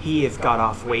 he has got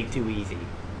off way too easy.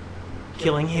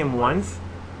 Killing him once,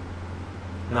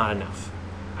 not enough.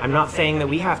 I'm not saying that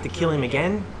we have to kill him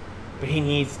again, but there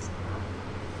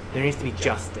needs to be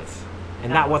justice.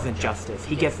 And that wasn't justice.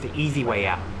 He gets the easy way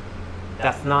out.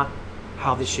 That's not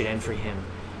how this should end for him.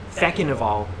 Second of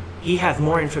all, he has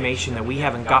more information that we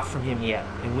haven't got from him yet,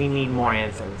 and we need more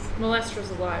answers.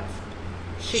 Molestra's alive.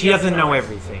 She doesn't know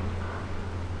everything.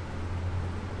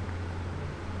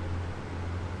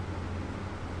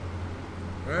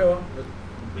 Alright, well,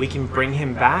 We can bring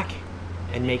him back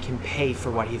and make him pay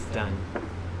for what he's done.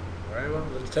 very well.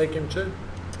 Let's take him too.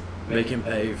 Make him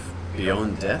pay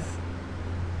beyond death?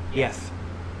 Yes.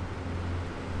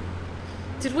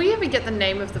 Did we ever get the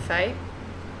name of the Fae?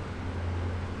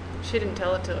 She didn't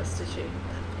tell it to us, did she?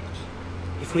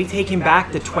 If we take him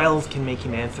back, the 12 can make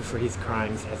him answer for his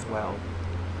crimes as well.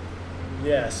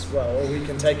 Yes, well, or we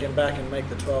can take him back and make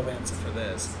the 12 answer for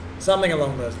theirs. Something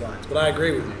along those lines. But I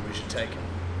agree with you. We should take him.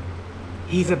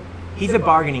 He's a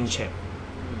bargaining chip.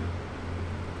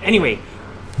 Anyway,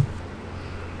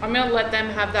 I'm gonna let them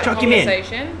have that Chuck him in.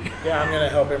 conversation, Yeah, I'm going to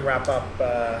help him wrap up.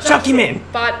 chuck him in.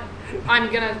 but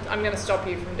I'm gonna stop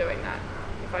you from doing that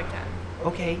if I can.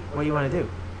 Okay, what do you want to do?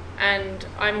 And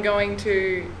I'm going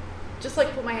to just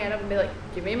like put my hand up and be like,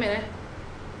 give me a minute.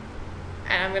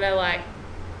 And I'm gonna like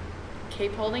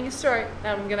keep holding his throat.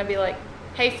 And I'm gonna be like,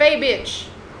 hey, Fae bitch.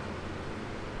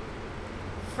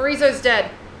 Friezo's dead.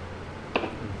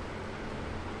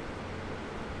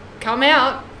 Come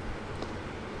out.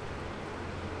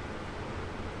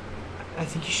 I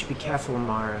think you should be careful,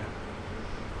 Mara.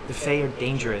 The Fae are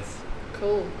dangerous.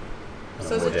 Cool.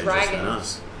 So's More a dangerous dragon. than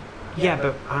us. Yeah,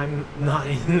 but I'm not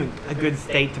in a good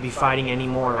state to be fighting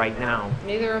anymore right now.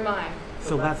 Neither am I.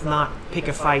 So let's not pick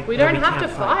a fight. We that don't have to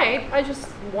can't fight. I just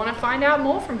want to find out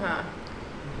more from her.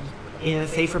 In a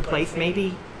safer place,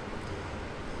 maybe?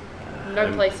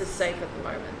 No place is safe at the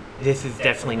moment. This is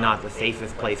definitely not the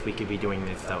safest place we could be doing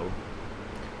this, though.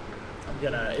 I'm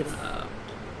going to...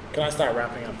 Can I start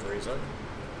wrapping up Friezo?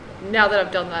 Now that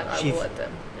I've done that, I Sheath. will let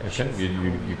them. Okay,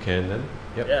 you can then.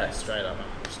 Yep. Yeah, straight up.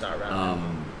 I'll start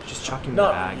wrapping. Just chuck him in the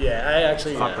No, bag. yeah, I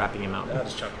actually. Fuck yeah. wrapping him up. I'll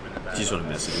just chuck him in the bag. Do you just want to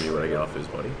message me when I get off his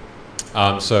body?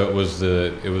 So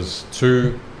it was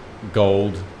 2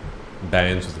 gold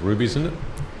bands with rubies in it,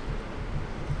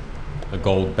 a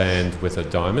gold band with a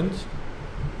diamond,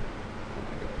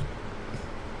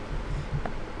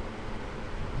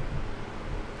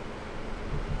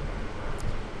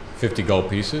 $50 gold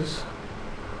pieces,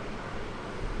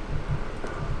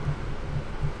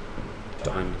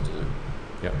 Diamond.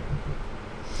 yep,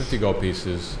 50 gold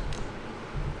pieces,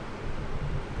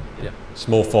 Yeah.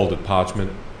 small folded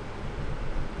parchment,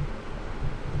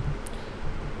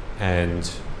 and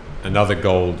another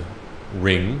gold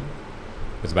ring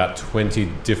with about 20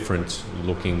 different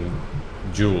looking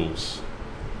jewels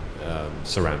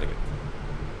surrounding it.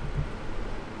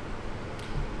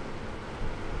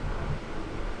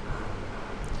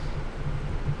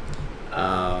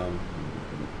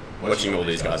 Watching all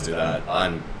these guys do that,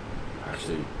 I'm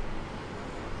actually.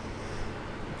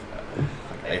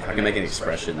 If I can make an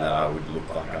expression that I would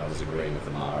look like I was agreeing with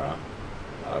Amara,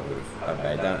 I would have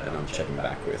made that, and I'm checking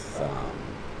back with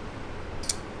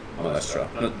Molestra.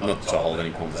 Not to hold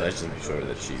any conversations, make sure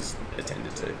that she's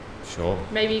attended to. Sure.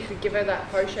 Maybe you could give her that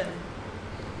potion.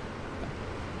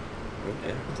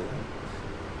 Yeah, I'll do that.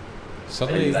 And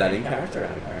Suddenly, is that in character or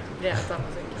out of character? Yeah, that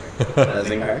was it. That's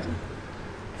in character?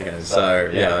 Okay, so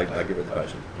yeah, I give her the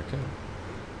potion. okay.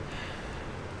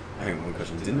 I have one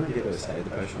question. Didn't I give her a say the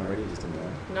potion already? Just didn't know.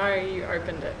 No, you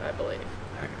opened it, I believe.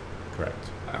 Okay. Correct.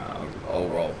 I'll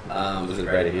roll. Was it a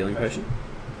greater healing potion?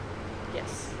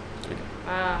 Yes. Okay.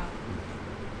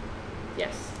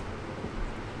 Yes.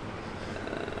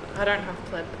 I don't have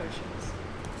pleb potions.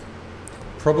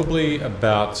 Probably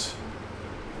about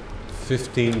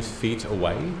 15 feet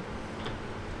away.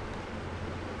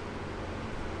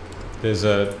 There's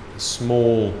a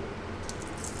small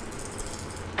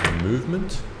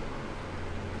movement,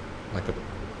 like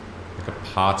a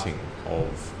parting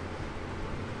of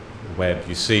web.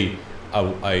 You see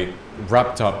a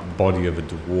wrapped up body of a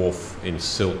dwarf in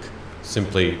silk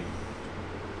simply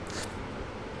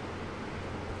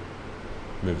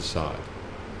move aside.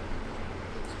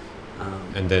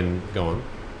 And then go on.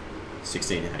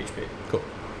 16 HP. Cool.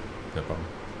 No problem.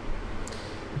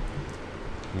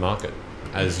 Mark it.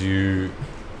 As you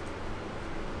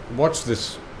watch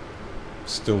this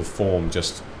still form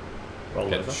just Roll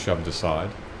get over. shoved aside,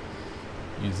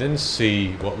 you then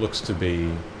see what looks to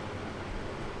be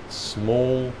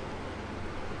small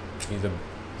either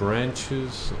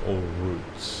branches or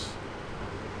roots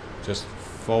just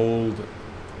fold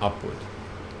upward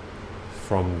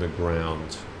from the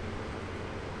ground,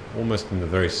 almost in the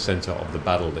very center of the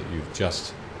battle that you've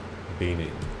just been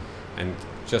in, and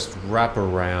just wrap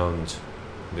around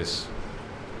this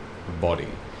body.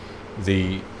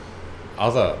 The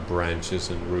other branches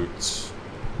and roots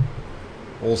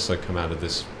also come out of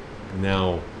this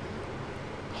now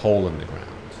hole in the ground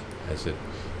as it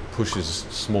pushes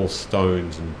small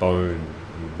stones and bone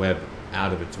and web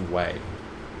out of its way,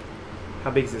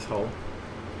 How big is this hole?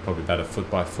 probably about 1 foot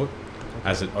by foot,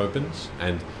 as it opens,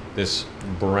 and this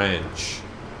branch,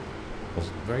 a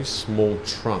very small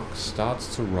trunk,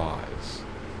 starts to rise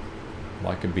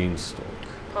like a beanstalk.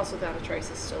 Pass Without a Trace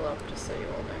is still up, just so you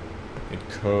all know. It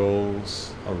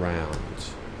curls around,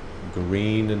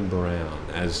 green and brown.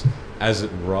 As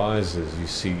it rises, you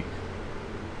see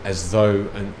as though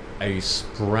a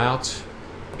sprout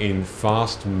in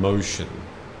fast motion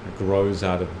grows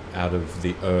out of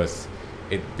the earth.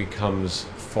 It becomes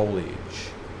foliage,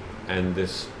 and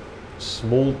this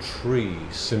small tree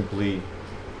simply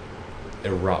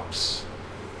erupts.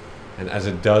 And as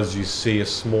it does, you see a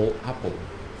small apple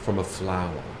from a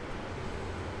flower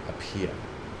appear.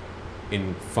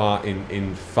 In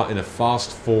a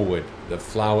fast forward, the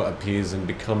flower appears and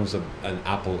becomes an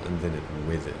apple, and then it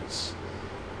withers.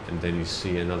 And then you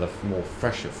see another more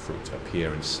fresher fruit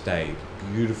appear and stay,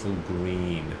 beautiful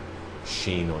green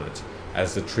sheen on it.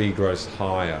 As the tree grows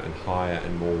higher and higher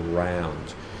and more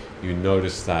round, you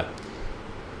notice that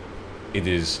it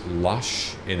is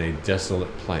lush in a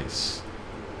desolate place,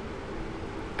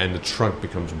 and the trunk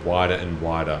becomes wider and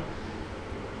wider,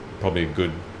 probably a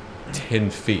good 10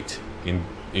 feet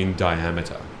in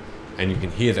diameter, and you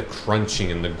can hear the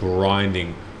crunching and the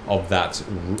grinding of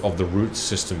the root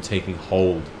system taking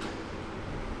hold.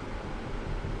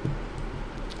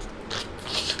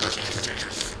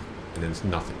 And then it's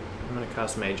nothing. I'm gonna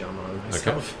cast Mage Armor on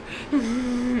myself.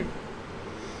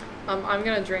 I'm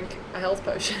gonna drink a health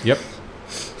potion. Yep.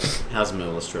 How's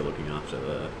Melistra looking after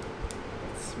the...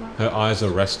 Smart. Her eyes are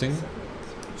resting.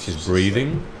 She's breathing.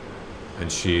 She's breathing. She's just like- She's She's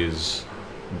and she is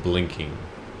blinking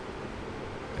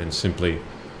and simply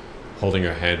holding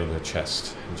her hand on her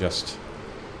chest and just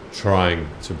trying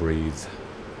to breathe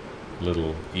a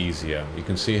little easier. You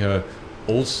can see her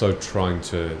also trying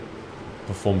to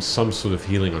perform some sort of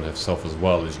healing on herself as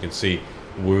well. As you can see,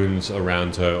 wounds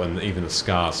around her and even the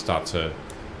scars start to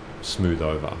smooth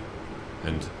over,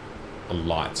 and a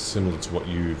light similar to what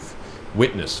you've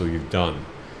witnessed or you've done.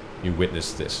 You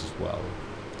witnessed this as well.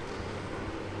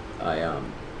 I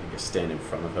guess stand in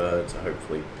front of her to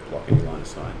hopefully block any line of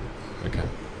sight. Okay.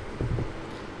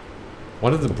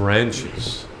 One of the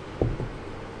branches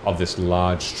of this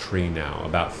large tree now,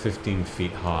 about 15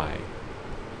 feet high,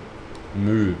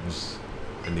 moves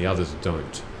and the others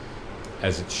don't,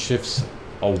 as it shifts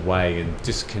away and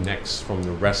disconnects from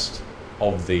the rest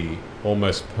of the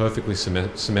almost perfectly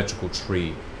symmetrical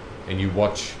tree, and you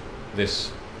watch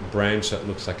this branch that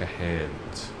looks like a hand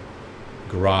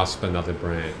grasp another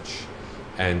branch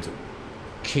and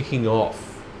kicking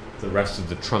off the rest of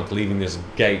the trunk, leaving this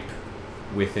gape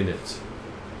within it.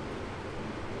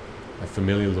 A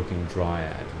familiar looking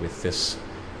dryad with this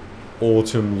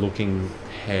autumn looking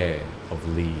hair of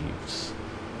leaves,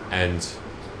 and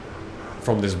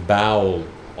from this bowl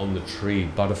on the tree,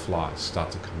 butterflies start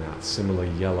to come out, similar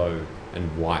yellow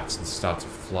and white, and start to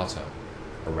flutter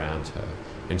around her.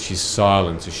 And she's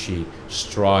silent as she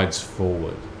strides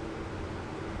forward.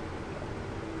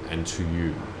 And to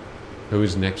you. Who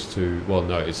is next to... Well,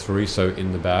 no, is Fariso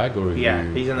in the bag, or are Yeah,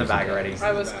 you... he's in the bag already.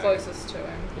 I was closest to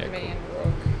him. Yeah, me cool. and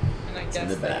Rook. And I It's guess in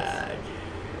the that's- bag.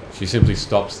 She simply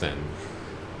stops then,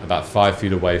 about 5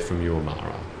 feet away from you,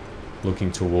 Amara, looking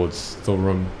towards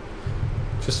Thulrum,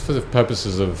 just for the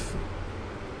purposes of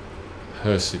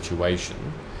her situation.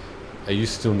 Are you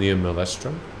still near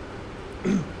Malestra?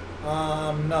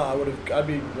 No, I'd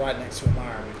be right next to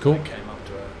Amara. We Cool. came up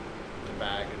to the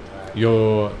bag and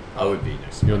You're I would be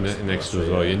next to you're her. next to as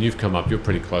well, and you've come up. You're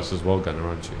pretty close as well, Gunnar,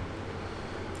 aren't you?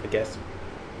 I guess.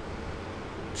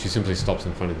 She simply stops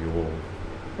in front of you all.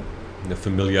 The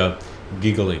familiar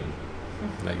giggling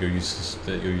that you're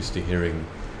used to hearing,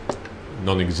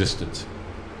 non-existent.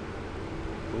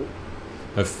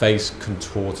 Her face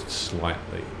contorted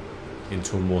slightly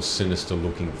into a more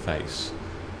sinister-looking face.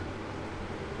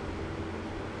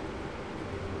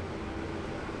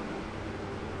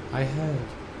 I heard.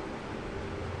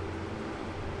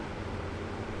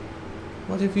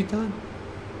 What have you done?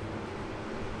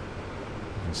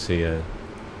 You can see a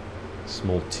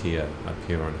small tear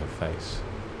appear on her face.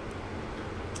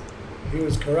 he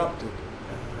was corrupted,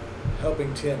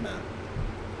 helping Tiamat.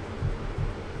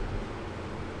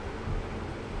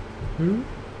 Who?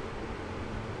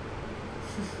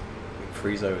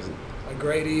 Frizo isn't. A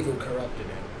great evil corrupted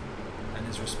him and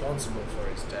is responsible for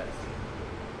his death.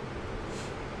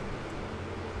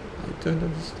 I don't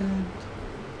understand.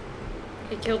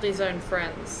 He killed his own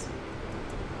friends.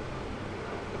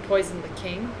 He poisoned the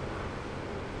king.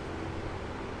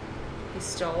 He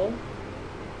stole.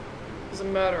 He was a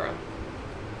murderer.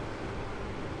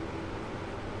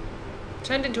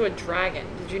 Turned into a dragon.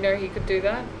 Did you know he could do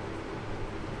that?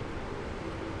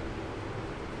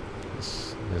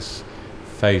 This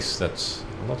face that's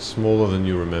a lot smaller than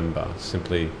you remember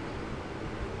simply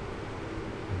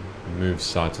moves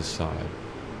side to side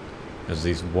as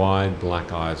these wide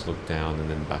black eyes look down and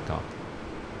then back up.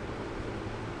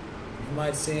 You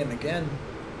might see him again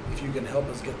if you can help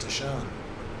us get to Shan.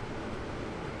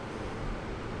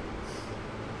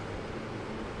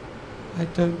 I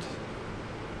don't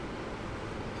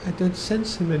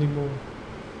sense him anymore.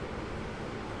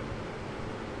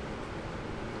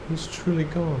 He's truly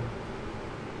gone.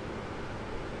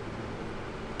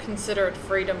 Consider it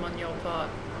freedom on your part.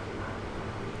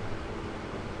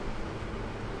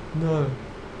 No.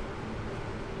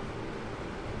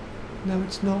 No,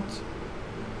 it's not.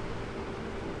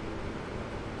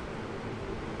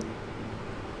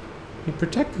 He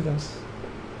protected us.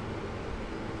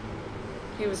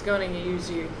 He was going to use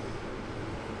you.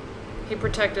 He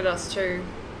protected us too.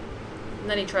 And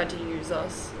then he tried to use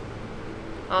us.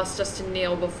 Asked us to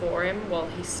kneel before him while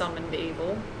he summoned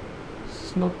evil.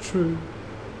 It's not true.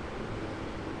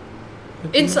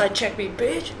 Inside check me,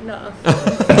 bitch! No.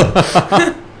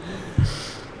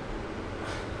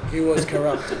 He was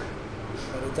corrupted.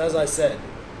 But it's as I said.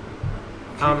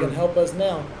 If you can help us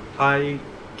now.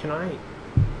 Can I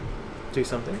do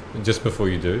something? Just before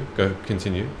you do, go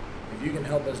continue. If you can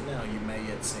help us now, you may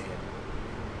yet see him.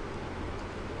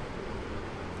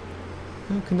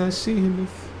 How can I see him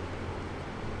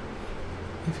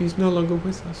if he's no longer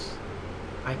with us?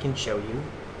 I can show you.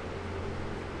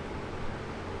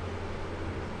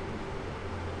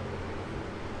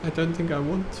 I don't think I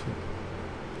want to.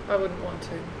 I wouldn't want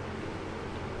to.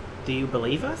 Do you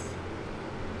believe us?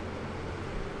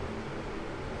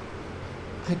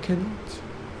 I cannot.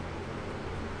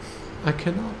 I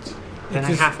cannot. Then It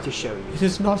I is- have to show you. It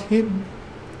is not him.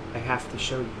 I have to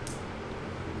show you.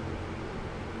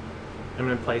 I'm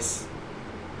gonna place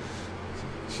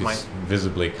She My-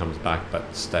 visibly comes back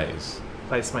but stays.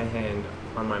 my hand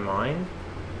on my mind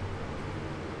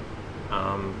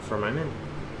for a moment,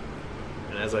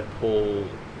 and as I pull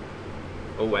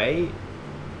away,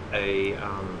 a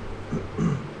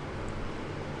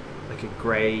like a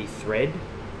grey thread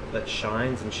that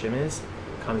shines and shimmers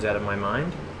comes out of my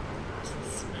mind.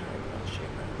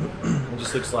 It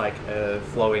just looks like a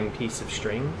flowing piece of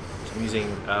string. I'm using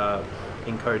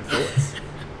encode thoughts.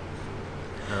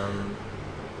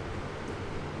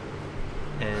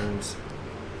 And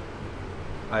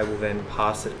I will then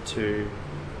pass it to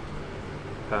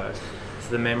her. So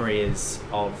the memory is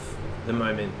of the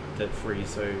moment that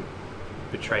Friso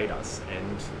betrayed us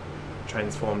and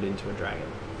transformed into a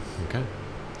dragon. Okay.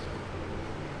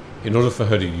 In order for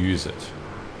her to use it,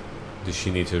 does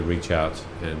she need to reach out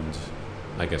and,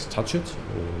 I guess, touch it,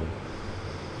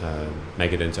 or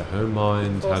make it into her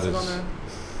mind? Force it on her.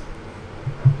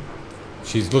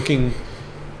 She's looking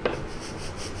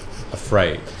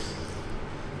afraid.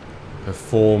 Her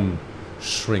form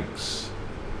shrinks,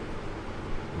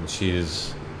 and she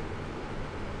is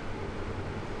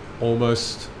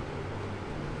almost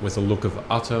with a look of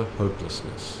utter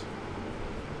hopelessness.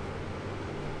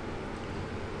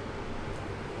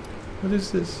 What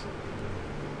is this?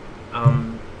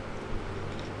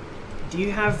 Do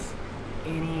you have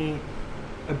any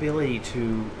ability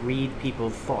to read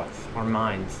people's thoughts or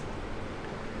minds?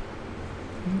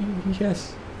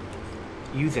 Yes.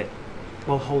 Use it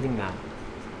while holding that,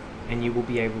 and you will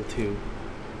be able to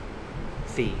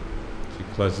see. She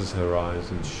closes her eyes,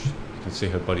 and you can see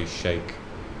her body shake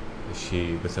as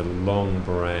she, with a long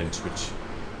branch which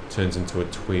turns into a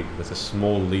twig with a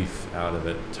small leaf out of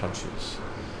it, touches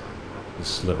the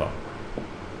sliver.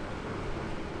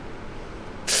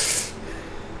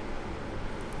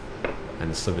 And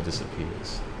the sliver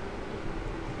disappears.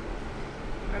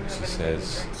 I don't have She anything to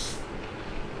says, drink.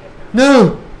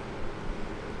 "No!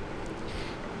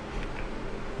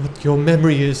 What your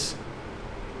memory is,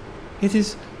 it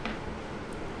is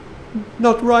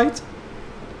not right.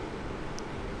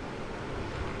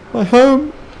 My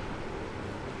home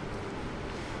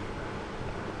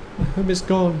is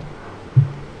gone."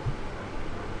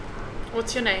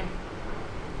 What's your name?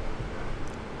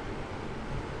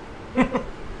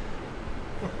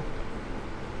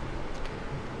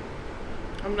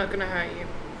 I'm not gonna hurt you.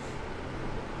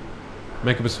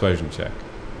 Make a persuasion check.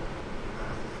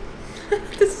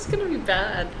 This is gonna be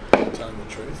bad. Telling the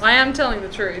truth. I am telling the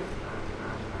truth.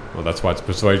 Well, that's why it's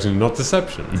persuasion, not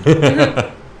deception.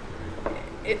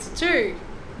 It's a 2.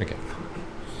 Okay.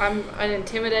 I'm an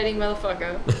intimidating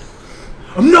motherfucker.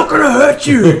 I'm not gonna hurt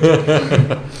you!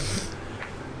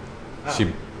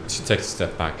 She takes a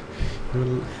step back.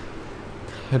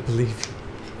 I believe you.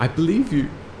 I believe you.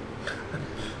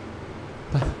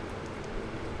 But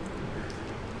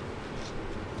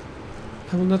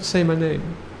I will not say my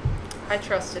name. I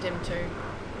trusted him too.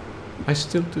 I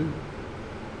still do.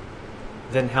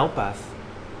 Then help us.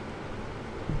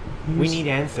 We need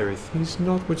answers. He's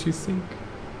not what you think.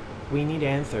 We need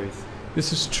answers.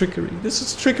 This is trickery. This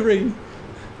is trickery.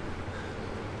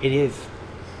 It is.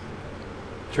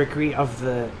 Trickery of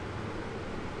the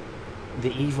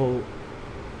evil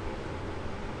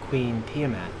Queen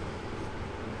Tiamat.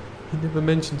 He never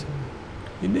mentioned her.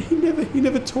 He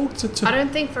never talked to I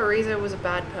don't think Fariza was a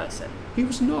bad person. He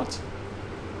was not.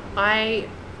 I,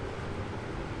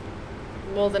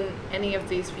 more than any of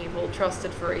these people,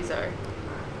 trusted Farizo.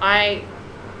 I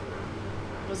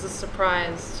was as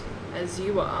surprised as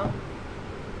you are,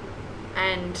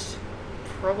 and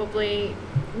probably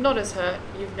not as hurt.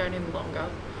 You've known him longer,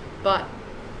 but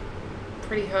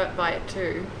pretty hurt by it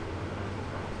too.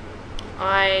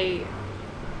 I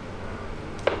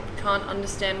can't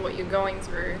understand what you're going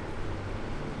through,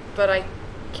 but I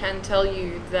can tell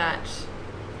you that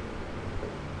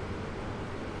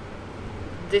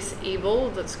this evil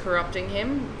that's corrupting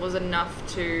him was enough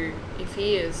to, if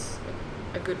he is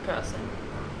a good person,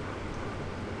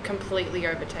 completely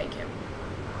overtake him.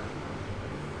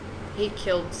 He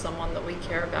killed someone that we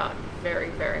care about very,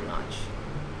 very much.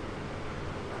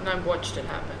 And I watched it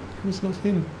happen. It was not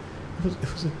him.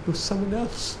 It was someone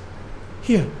else.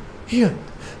 Here.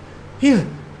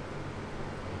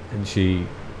 And she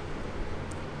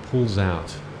pulls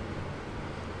out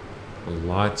a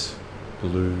light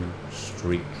blue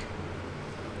streak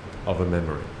of a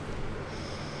memory.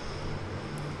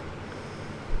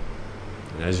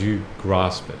 And as you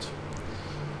grasp it,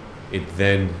 it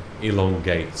then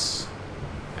elongates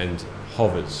and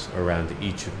hovers around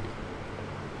each of you.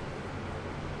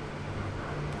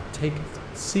 Take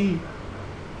it. See.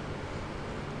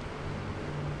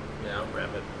 Yeah, I'll grab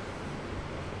it.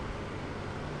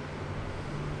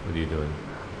 What are you doing?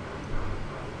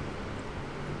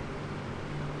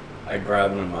 I grab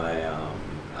one of my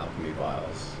alchemy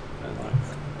vials and like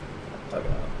plug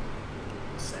it up.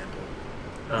 Sample.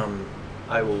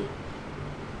 I will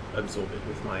absorb it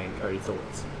with my encoded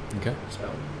thoughts Okay.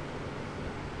 spell.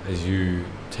 As you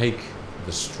take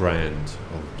the strand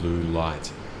of blue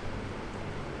light,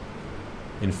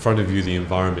 in front of you the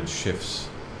environment shifts,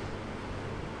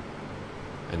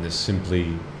 and there's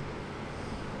simply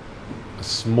a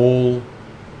small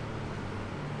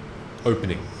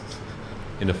opening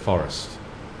in a forest,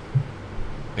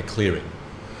 a clearing.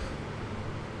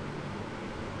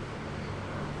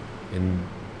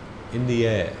 In the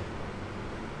air,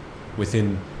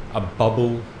 within a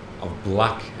bubble of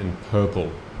black and purple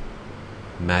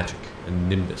magic and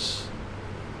nimbus,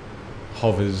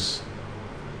 hovers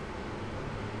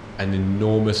an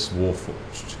enormous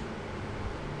warforged.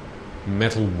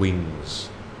 Metal wings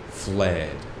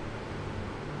flared,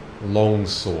 long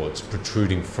swords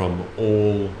protruding from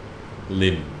all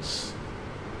limbs,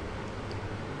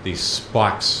 these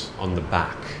spikes on the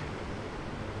back.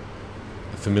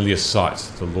 A familiar sight,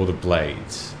 the Lord of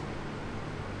Blades,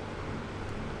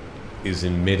 is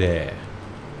in midair,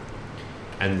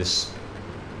 and this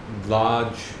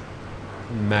large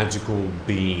magical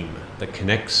beam that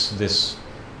connects this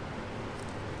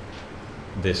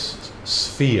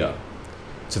sphere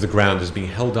to the ground is being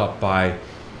held up by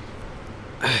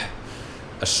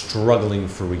a struggling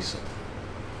Farisa.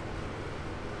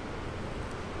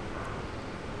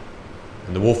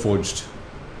 And the Warforged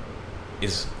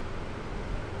is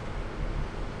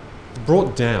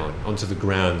brought down onto the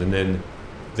ground, and then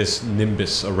this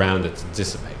nimbus around it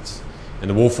dissipates. And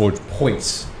the Warforged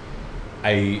points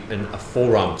a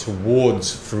forearm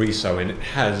towards Fariso, and it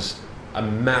has a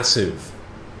massive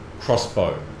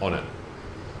crossbow on it.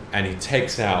 And he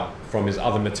takes out from his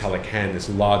other metallic hand this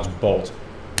large bolt,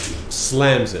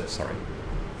 slams it,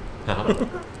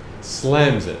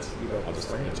 slams it. I'll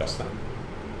just adjust that.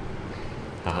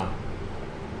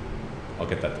 I'll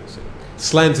get that soon.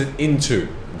 Slams it into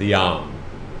the arm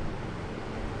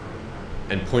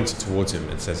and points it towards him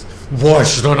and says, "Why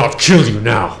should I not kill you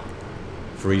now?"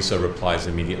 Farisa replies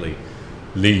immediately,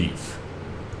 "Leave."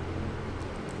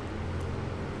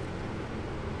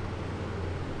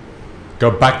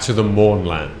 Go back to the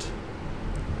Mournland.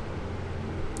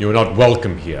 You are not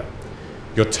welcome here.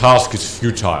 Your task is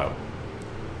futile.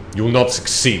 You will not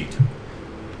succeed.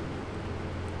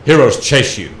 Heroes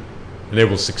chase you, and they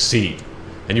will succeed.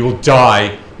 And you will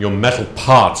die your metal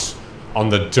parts on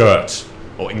the dirt,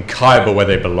 or in Khyber where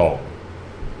they belong.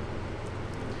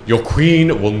 Your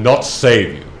queen will not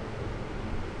save you.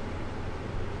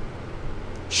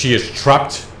 She is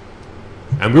trapped,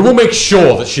 and we will make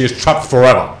sure that she is trapped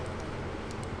forever.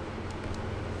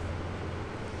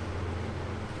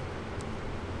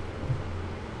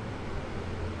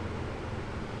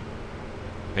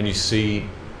 And you see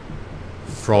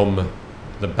from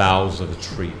the boughs of a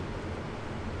tree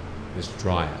this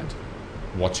dryad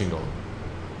watching on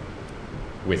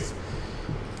with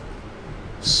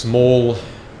small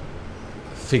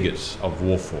figures of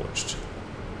Warforged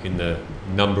in the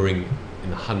numbering in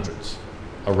the hundreds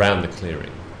around the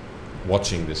clearing,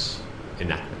 watching this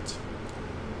enactment.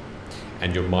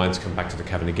 And your minds come back to the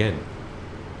cavern again,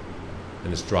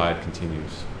 and this dryad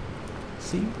continues.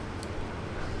 See?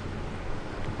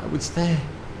 I was there.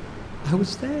 I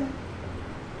was there.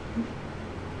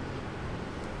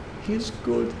 He is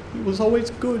good. He was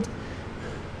always good.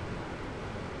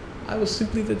 I was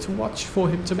simply there to watch for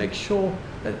him, to make sure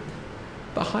that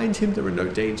behind him there are no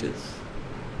dangers.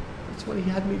 That's what he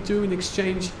had me do in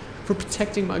exchange for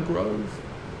protecting my grove.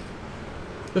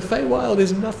 The Feywild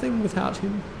is nothing without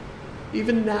him.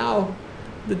 Even now,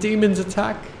 the demons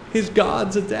attack. His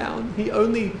guards are down.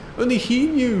 Only he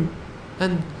knew.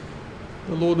 And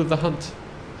the Lord of the Hunt.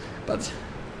 But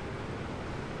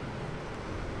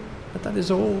that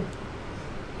is all.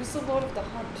 Who's the Lord of the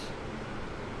Hunt?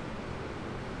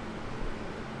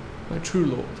 My true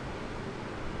lord.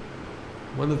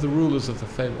 One of the rulers of the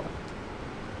Feywild.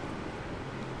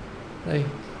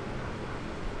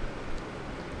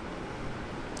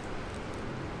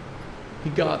 He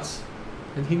guards,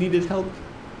 and he needed help.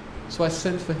 So I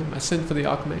sent for him. I sent for the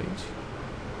Archmage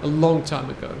a long time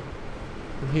ago.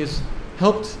 And he has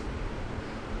helped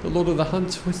the Lord of the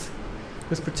Hunt with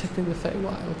protecting the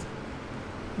Feywild.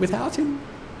 Without him,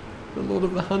 the Lord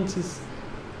of the Hunt is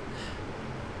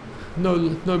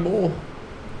No more.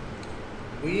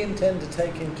 We intend to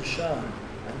take him to Shan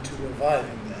and to revive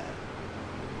him there.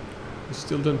 You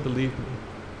still don't believe me.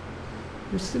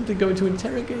 You're simply going to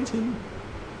interrogate him.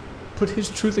 Put his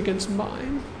truth against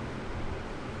mine.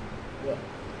 What?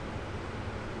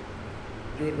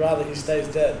 You would rather he stays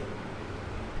dead?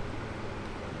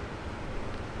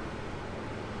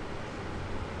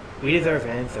 We deserve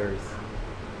answers.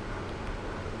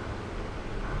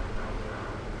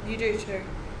 You do too.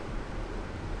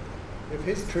 If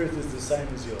his truth is the same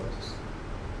as yours,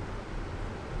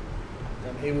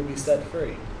 then he will be set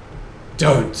free.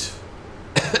 Don't!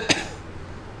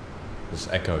 This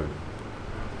echo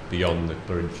beyond the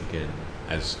bridge again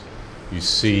as you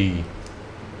see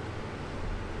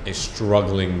a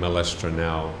struggling Malestra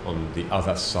now on the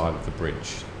other side of the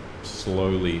bridge.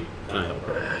 Slowly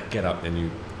get up and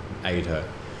you aid her.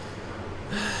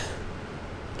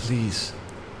 Please.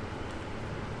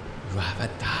 You have a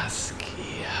task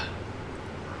here.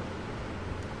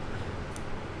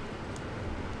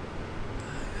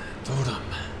 Totem.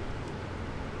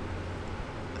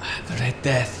 The Red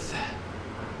Death.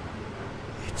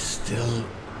 It's still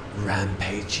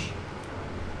rampaging.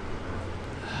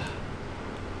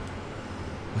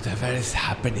 Whatever is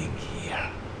happening here,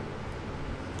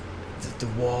 the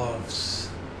dwarves,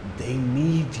 they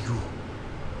need you.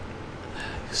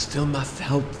 You still must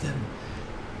help them.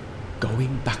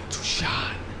 Going back to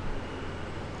Shan.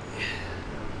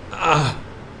 I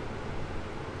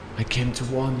came to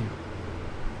warn you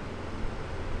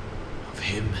of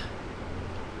him.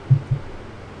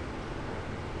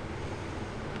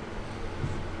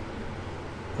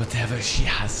 Whatever she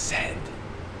has said,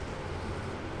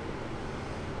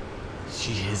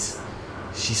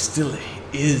 she still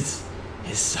is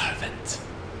his servant.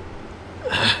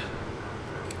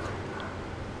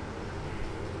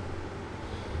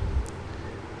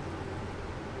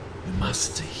 We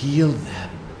must heal them.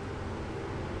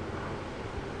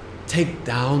 Take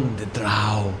down the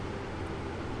drow.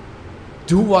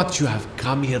 Do what you have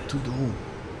come here to do.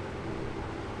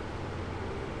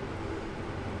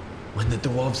 When the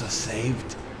dwarves are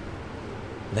saved,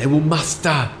 they will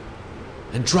muster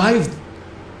and drive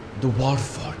the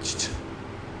Warforged.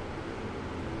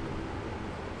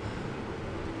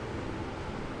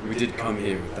 We did come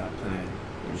here with that plan.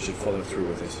 We should follow through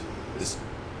with it. This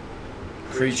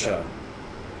creature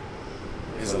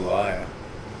is a liar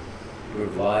who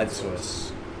have lied to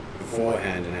us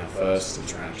beforehand in our first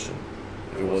interaction.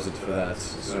 If it wasn't for that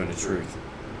zone of truth,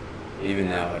 even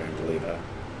now I don't believe her.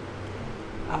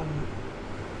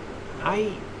 I'm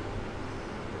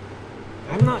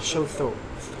not so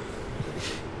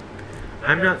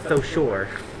I'm not so sure.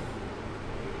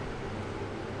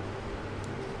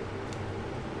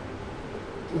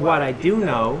 What I do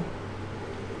know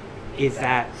is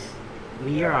that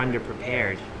we are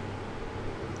underprepared.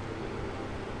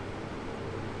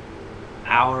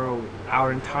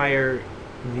 Our entire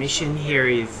mission here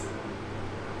is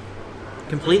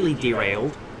completely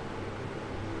derailed.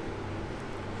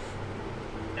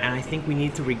 And I think we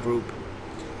need to regroup.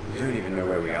 We don't even know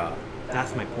where we are.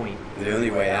 That's my point. The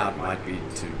only way out might be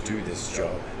to do this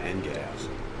job and get out.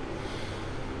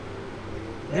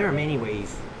 There are many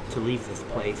ways to leave this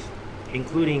place,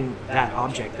 including that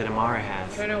object that Amara I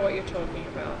has. don't know what you're talking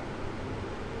about.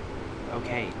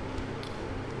 Okay.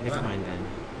 Never mind then.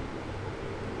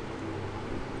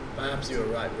 Perhaps you are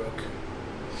right, Rook.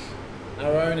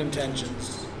 Our own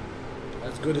intentions,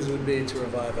 as good as it would be to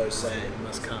revive Osei,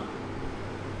 must come.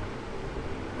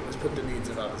 We must put the needs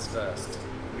of others first.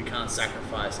 We can't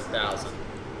sacrifice 1,000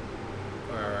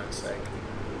 for our own sake.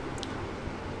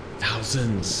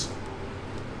 Thousands.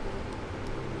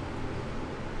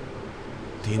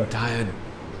 The entire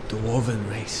dwarven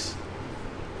race.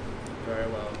 Very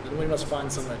well. Then we must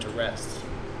find somewhere to rest.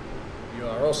 You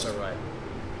are also right.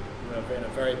 We are in a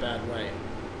very bad way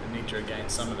and need to regain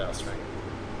some of our strength.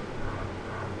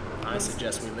 I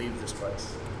suggest we leave this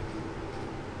place.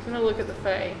 I'm going to look at the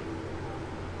Fae.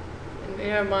 And in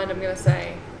her mind, I'm going to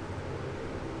say,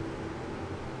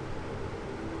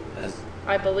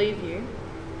 I believe you.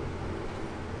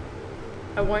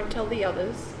 I won't tell the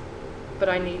others, but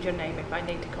I need your name if I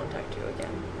need to contact you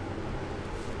again.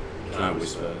 Can I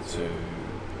whisper to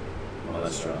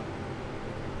Malestra?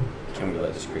 Can we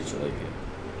let this creature leave here?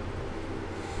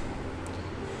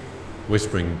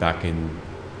 Whispering back in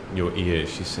your ear,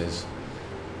 she says,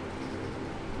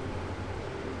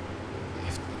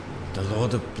 if the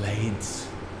Lord of Blades,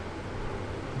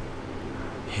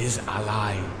 his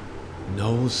ally,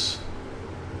 knows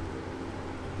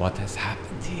what has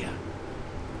happened here,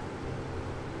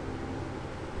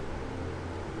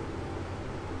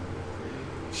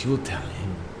 she will tell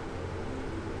him.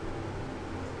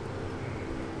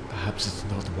 Perhaps it's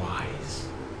not wise.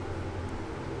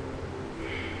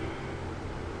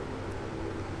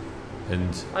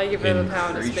 And I give her in- the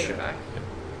power to speak creature. back.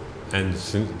 And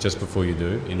just before you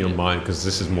do, in your mind, because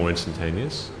this is more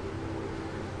instantaneous.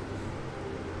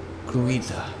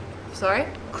 Cruita. Sorry?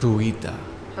 Cruita.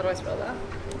 How do I spell that?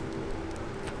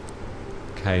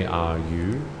 Kruita.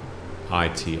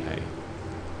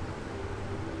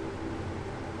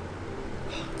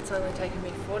 It's only taken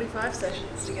me 45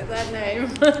 sessions to get that name.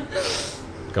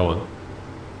 Go on.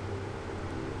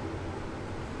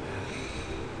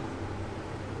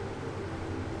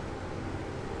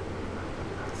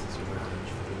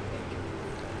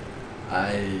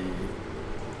 I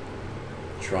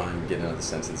try and get another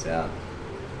sentence out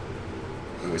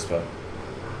and whisper.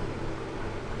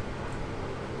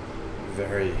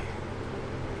 Very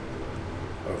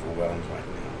overwhelmed right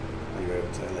now. Are you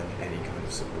able to lend any kind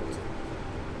of support?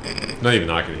 Not even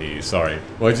I can hear you, sorry.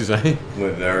 What did you say?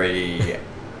 We're very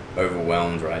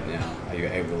overwhelmed right now. Are you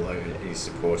able to load any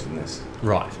support in this?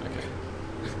 Right,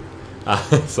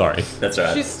 okay. Sorry. That's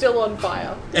right. She's still on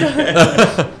fire.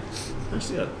 I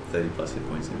actually got 30 plus hit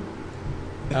points in.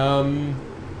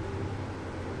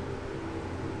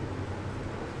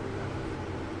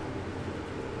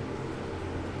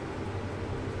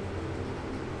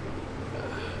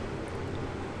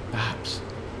 Perhaps.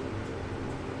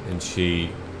 And she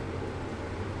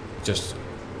just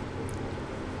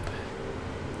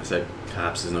I said,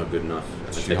 perhaps is not good enough.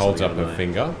 I she take holds up something out her of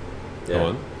finger. Yeah. Go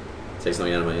on. Take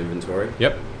something out of my inventory.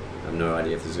 Yep. I have no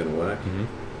idea if this is going to work. Mm-hmm.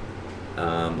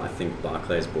 I think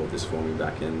Barclays bought this for me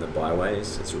back in the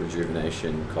byways. It's a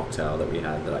rejuvenation cocktail that we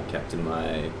had that I kept in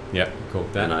my... Yep, cool.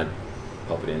 And I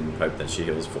pop it in, hope that she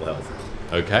heals full health.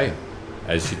 Okay.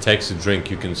 As she takes a drink,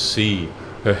 you can see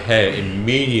her hair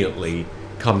immediately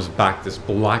comes back, this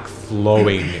black,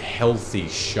 flowing, healthy,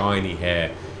 shiny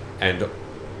hair. And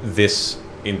this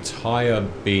entire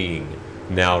being,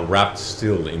 now wrapped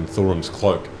still in Thorum's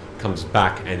cloak, comes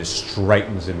back and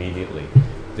straightens immediately.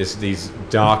 These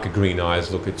dark green eyes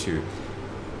look at you.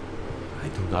 I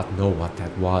do not know what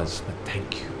that was, but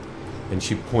thank you. And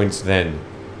she points then.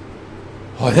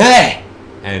 Oh, there!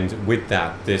 And with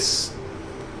that, this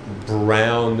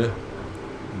brown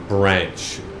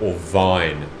branch or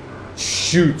vine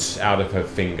shoots out of her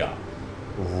finger,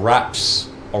 wraps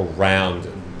around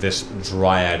this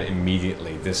dryad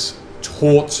immediately. This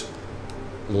taut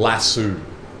lasso,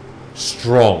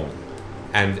 strong.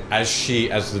 And as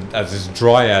this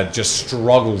dryad just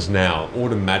struggles now,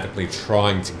 automatically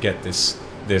trying to get this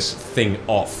thing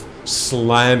off,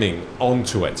 slamming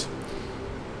onto it,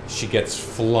 she gets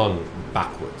flung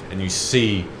backward, and you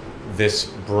see this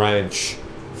branch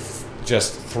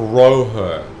just throw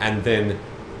her and then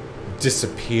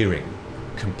disappearing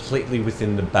completely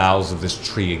within the boughs of this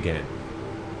tree again.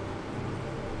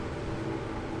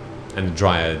 And the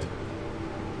dryad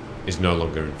is no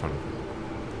longer in front of her.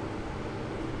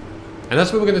 And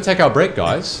that's where we're going to take our break,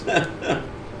 guys.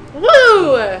 Woo!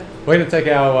 We're going to take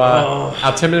our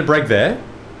 10-minute break there.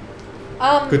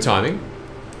 Good timing.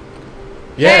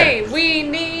 Yeah. Hey, we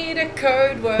need a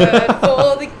code word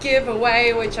for the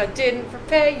giveaway, which I didn't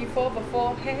prepare you for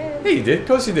beforehand. Yeah, you did. Of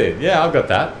course you did. Yeah, I've got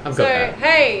that. I've got that.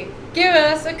 Hey, give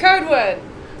us a code word.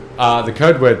 The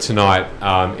code word tonight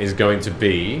is going to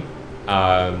be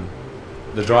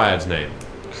the dryad's name,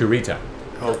 Kurita.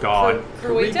 Oh God.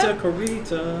 Kurita?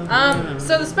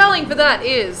 So the spelling for that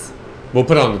is... We'll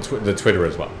put it on the Twitter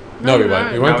as well. No, we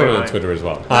won't. We won't put it on the Twitter as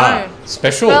well.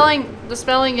 Special. The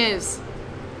spelling is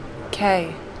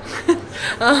K.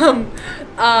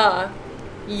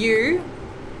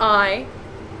 U-I-T-A.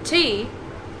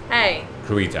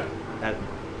 Kurita.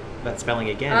 That spelling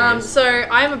again is... So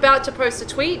I'm about to post a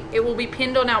tweet. It will be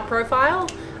pinned on our profile.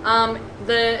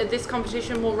 This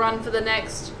competition will run for the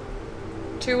next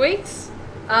 2 weeks.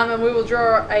 And we will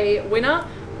draw a winner.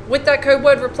 With that code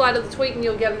word, reply to the tweet and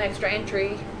you'll get an extra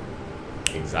entry.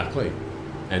 Exactly.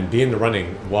 And be in the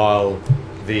running while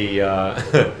the...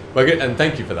 well, good, and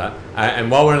thank you for that. And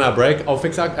while we're on our break, I'll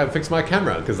fix my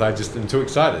camera because I just am too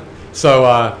excited. So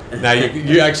now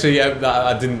you actually...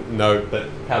 I didn't know, but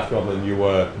House Goblin, you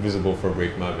were visible for a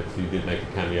brief moment. So you did make a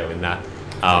cameo in that.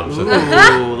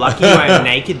 Ooh, lucky you weren't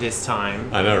naked this time.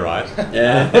 I know, right?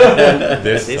 Yeah.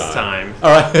 this time.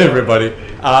 All right, everybody.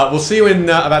 We'll see you in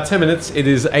about 10 minutes. It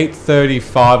is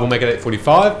 8:35. We'll make it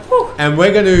 8:45. And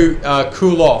we're going to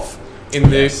cool off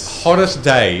in the hottest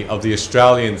day of the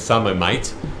Australian summer,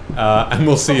 mate. And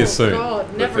we'll see you soon. God,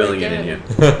 We're never filling again. it in here.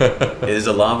 It is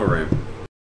a lava room.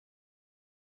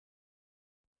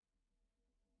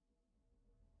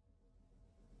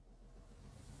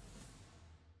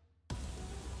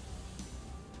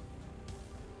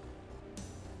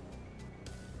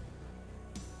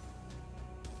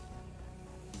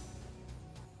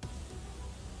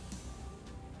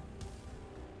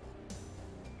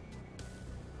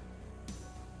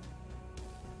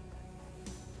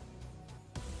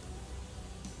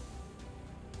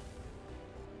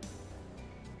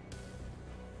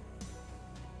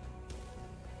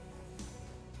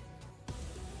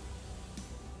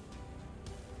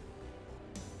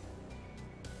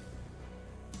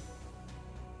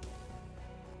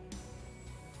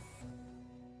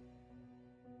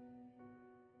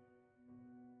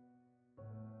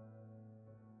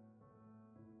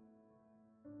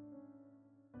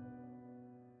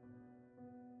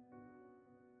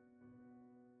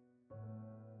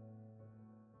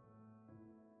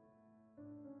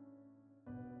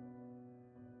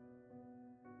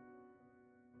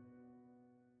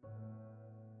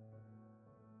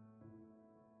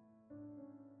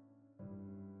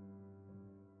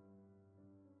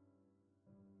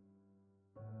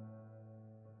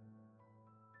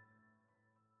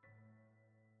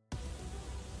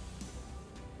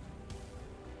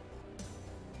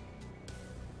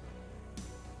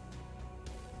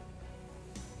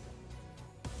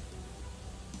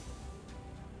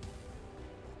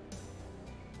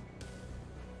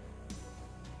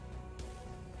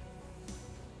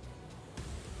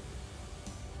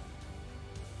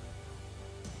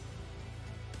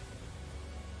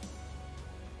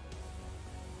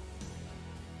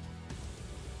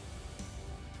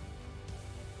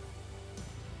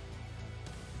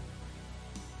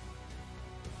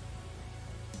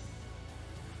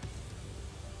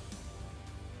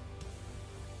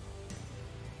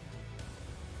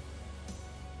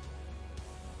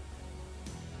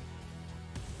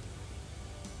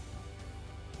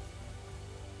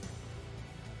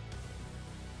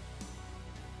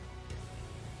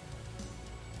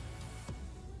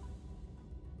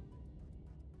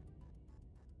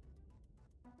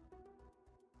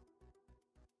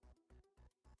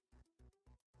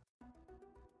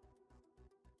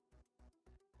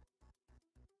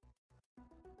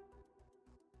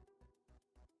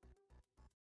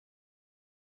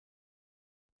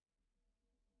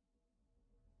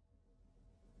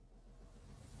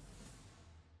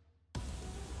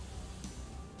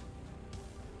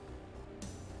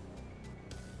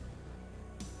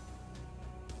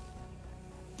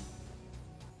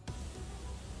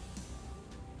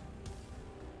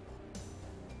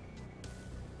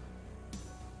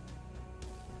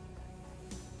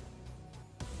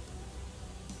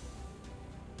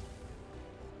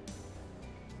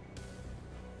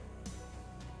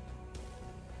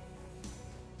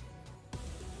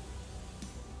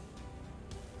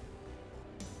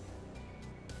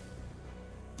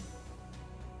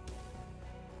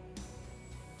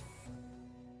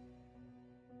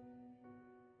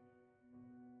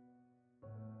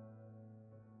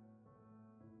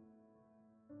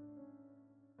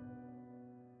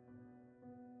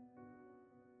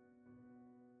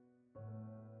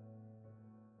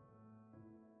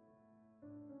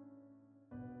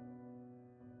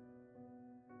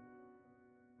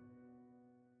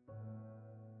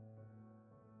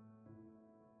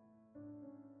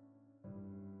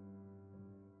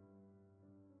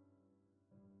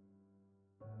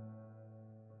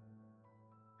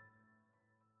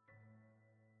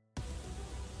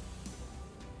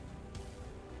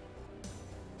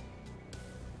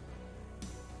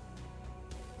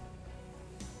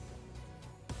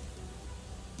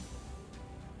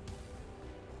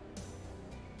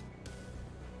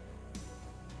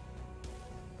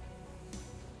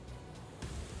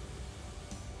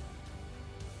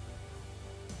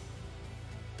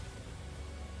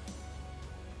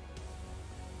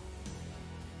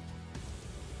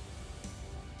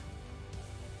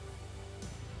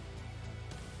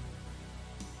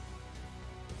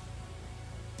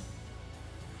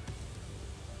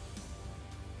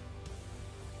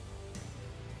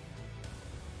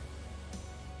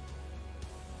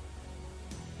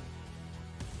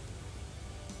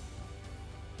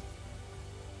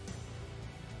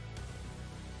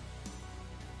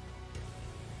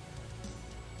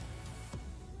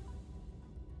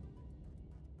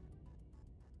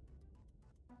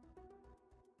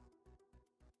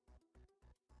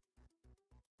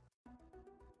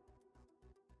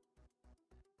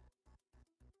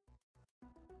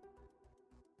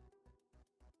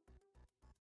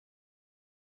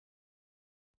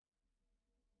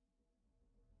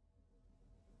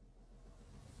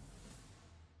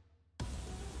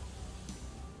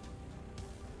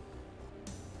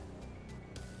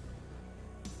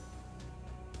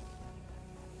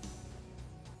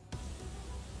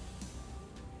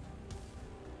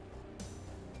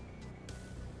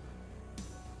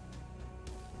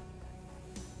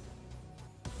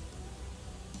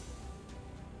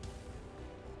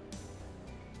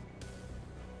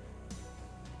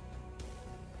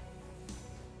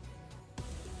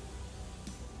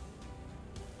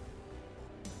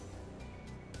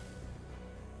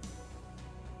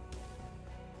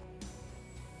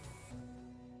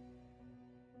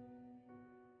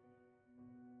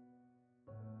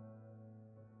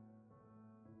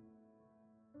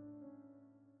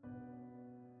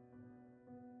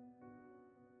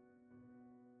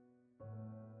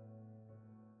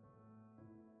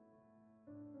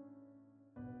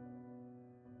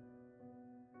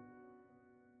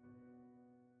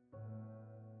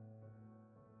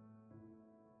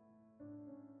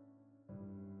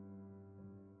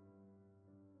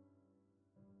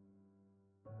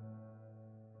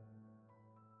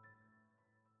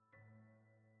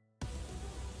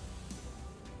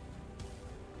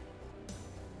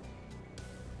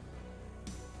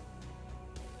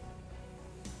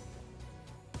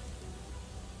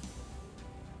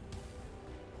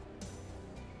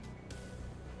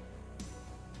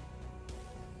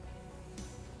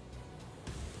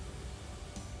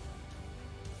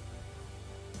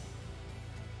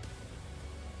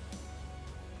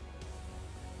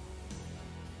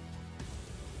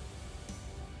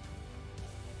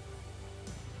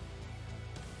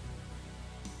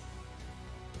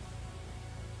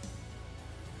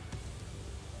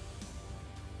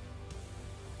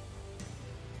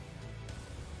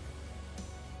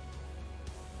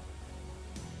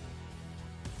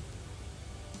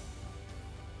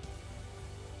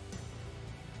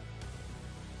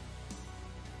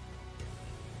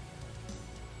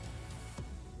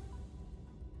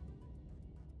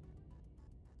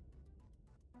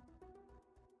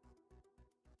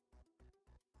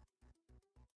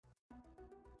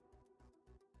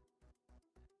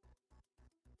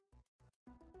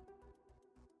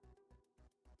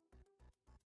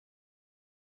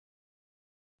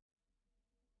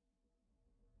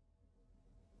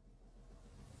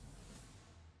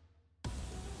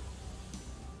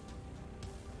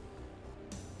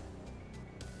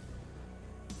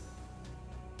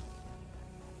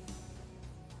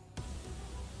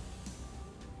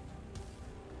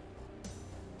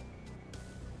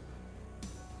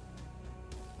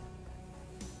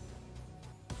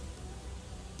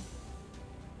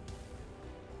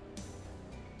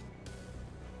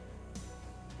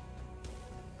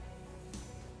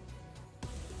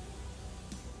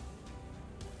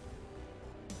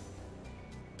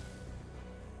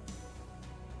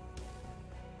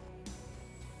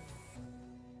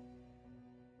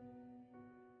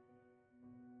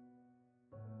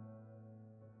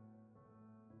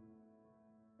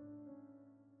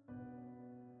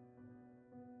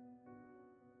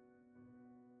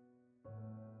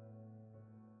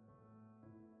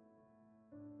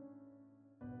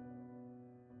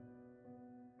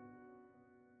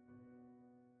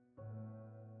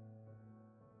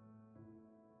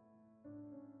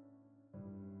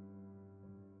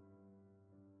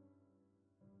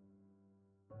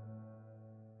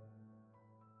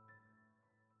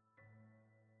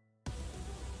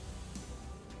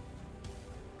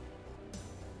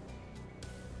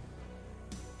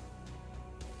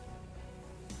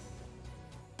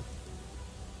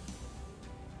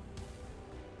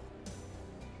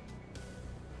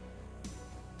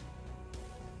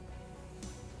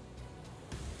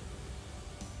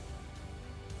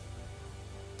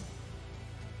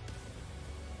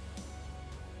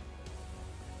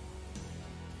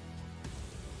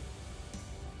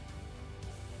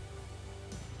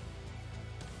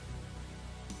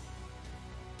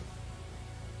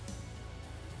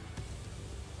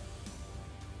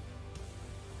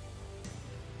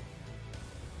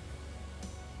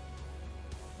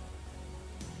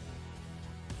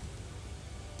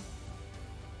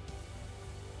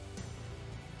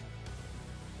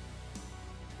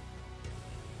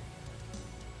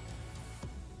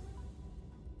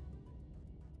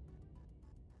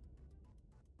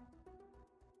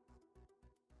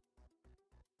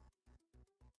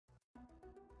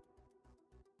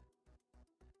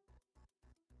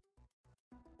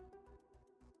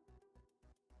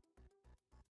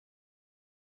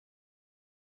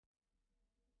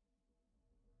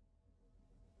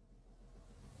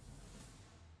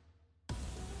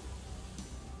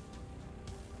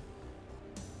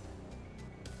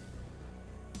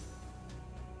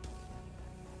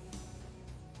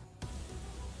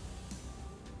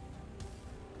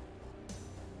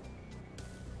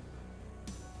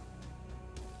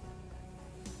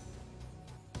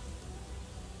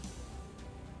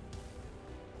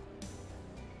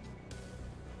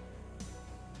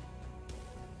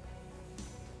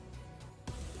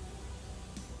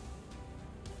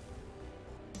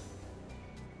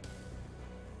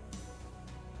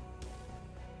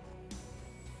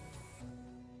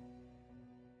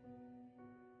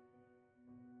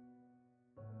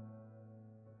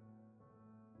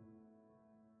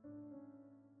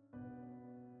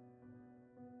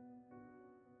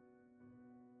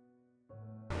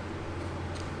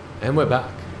 And we're back.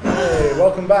 Hey,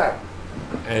 welcome back.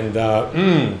 And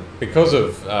because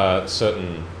of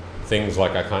certain things,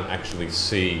 like I can't actually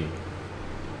see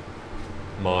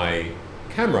my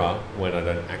camera when I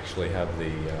don't actually have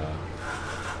the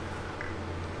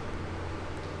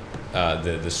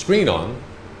screen on,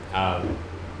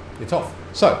 it's off.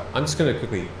 So I'm just going to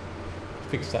quickly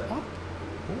fix that up.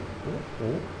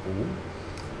 Ooh.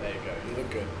 There you go. You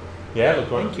look good. Yeah, look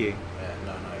great. Thank you. Yeah,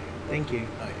 no, Thank you. no,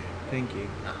 you. Thank you.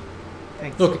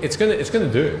 Thanks. Look, it's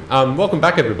gonna do. Welcome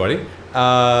back, everybody.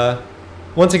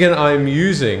 Once again, I'm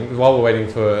using, while we're waiting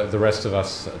for the rest of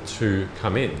us to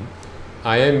come in,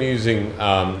 I am using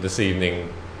this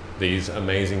evening these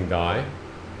amazing die.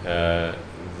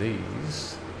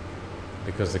 These,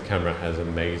 because the camera has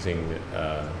amazing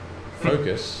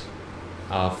focus,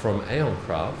 are from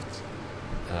Aeoncraft.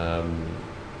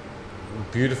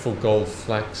 Beautiful gold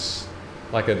flecks,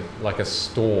 like a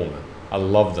storm. I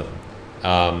love them.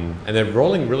 And they're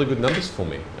rolling really good numbers for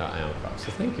me, Aeoncraft.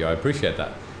 So thank you, I appreciate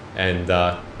that. And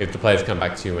if the players come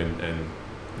back to you and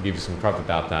give you some crap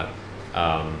about that,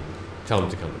 tell them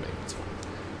to come to me. It's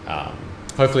fine.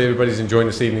 Hopefully everybody's enjoying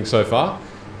this evening so far.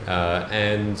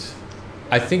 And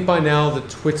I think by now the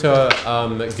Twitter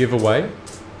giveaway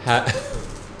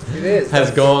It is.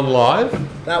 has gone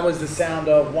live. That was the sound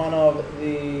of one of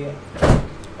the.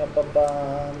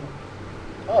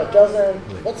 Oh, it doesn't.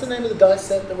 What's the name of the dice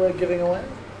set that we're giving away?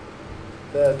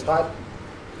 The type.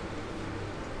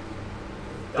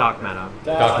 Dark matter.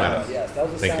 Dark matter. Yes, that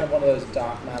was the Thank sound you. of one of those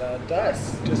dark matter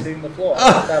dice just hitting the floor.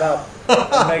 I'll pick that up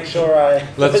and make sure I.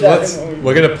 Let's put that in when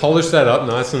we're gonna polish that up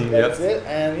nice and That's yep. it,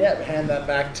 and hand that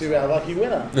back to our lucky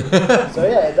winner. So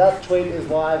yeah, that tweet is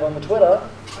live on the Twitter.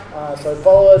 So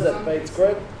follow us at Fates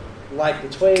Group, like the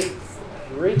tweet,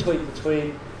 retweet the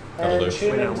tweet, That'll and do.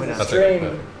 tune Winner, into winner. the That's it.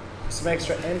 stream some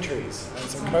extra entries and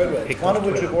some code words, Pick one off of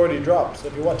which Twitter. we've already dropped. So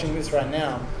if you're watching this right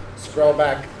now, scroll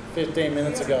back 15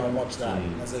 minutes ago and watch that,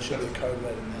 as there should be a code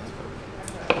word in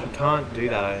there. You can't do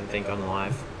that, I don't think, on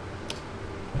live.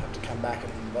 You have to come back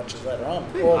and watch us later on,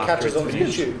 or After catch us it's on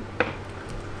finished. YouTube.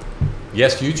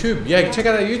 Yes, YouTube. Yeah, check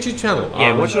out our YouTube channel.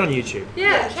 Yeah, watch it on YouTube.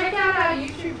 Yeah, check out our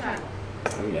YouTube channel.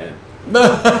 Oh yeah.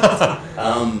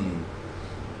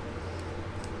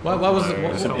 Why was it?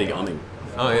 It's a big awning.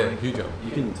 Oh yeah, huge on.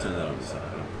 You can turn that on the side.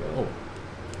 Oh.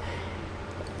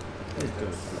 Yeah.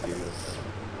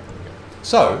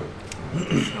 So, No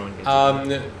one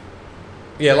gets it.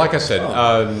 yeah, like I said,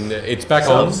 it's back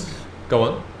Subs. on. Go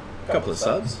on. A couple of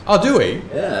subs. Oh, do we?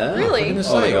 Yeah. Really? goodness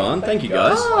Oh, sake. go on. Thank you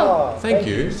guys. Oh, Thank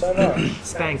you. so much.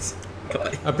 Spanks.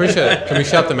 I appreciate it. Can we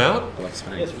shout them out? Yes,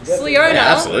 we definitely- Sleona.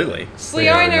 Yeah, absolutely.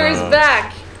 Sleona is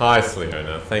back. Hi,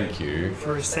 Sleona. Thank you.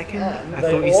 For a second, And I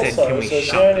they thought you said, also- can we so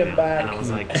shut Sleona them back- out? And I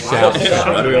was like, Shout. wow.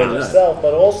 Shout. Shout. himself,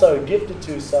 but also gifted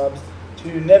 2 subs to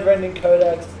Neverending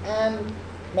Codex and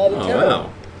Maddie Oh Terrell. wow.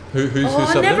 Who's Oh,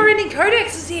 subbed in? Never Ending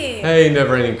Codex is here. Hey,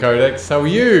 Never Ending Codex. How are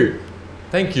you?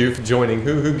 Thank you for joining.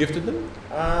 Who gifted them?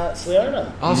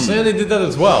 Sleona. Oh, Sleona did that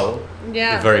as well.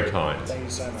 Yeah. You're very kind. Thank you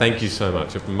so much. Thank you so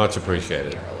much. Much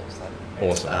appreciated.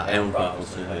 Awesome. Aaron Park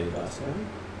wants to know how you guys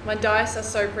are. My dice are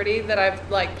so pretty that I've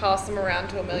like passed them around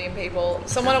to a million people.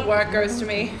 Someone at work goes to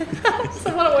me.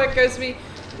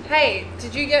 Hey,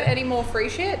 did you get any more free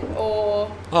shit? Or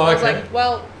Oh, I was okay. like,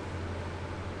 well,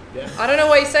 Yeah. I don't know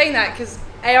why you're saying that because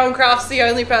Aeoncraft's the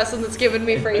only person that's given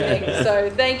me free things. So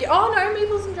thank you. Oh no,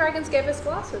 Meeples and Dragons gave us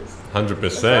glasses.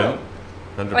 100%.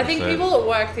 100%. I think people at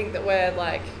work think that we're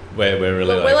like We're really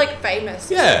we're like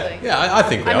famous. Or Yeah, something. yeah, I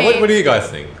think we I are. mean- What do you guys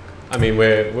think? I mean,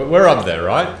 we're up there,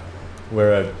 right?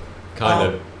 We're a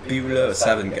kind of. Bueller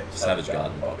Savage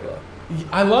Garden popular.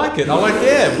 I like it.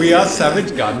 Yeah, we are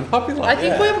Savage Garden popular. I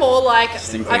think we're more like.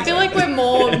 Distinctly I feel like we're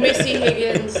more Missy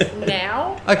Higgins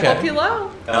now. Okay. Popular.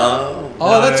 Oh.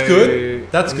 Oh, that's No.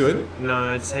 good. That's good. No,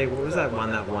 I'd say, what was that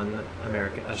one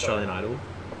American Australian Idol?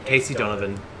 Casey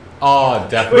Donovan. Oh,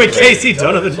 definitely. Wait, Casey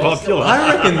Donovan popular.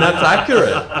 I reckon that's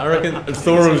accurate. I reckon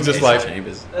Thora was just like,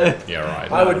 Chambers. yeah,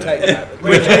 right. I would take that.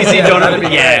 With Casey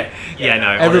Donovan. Yeah,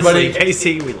 no. Everybody- Honestly,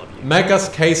 Casey, we love you. Make us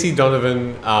Casey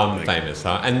Donovan famous,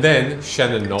 huh? And then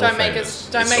Shannon Knoll Don't make famous. us.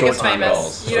 Don't It's make us short-time famous.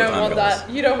 goals. You don't Short-time want goals. that.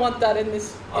 You don't want that in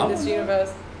this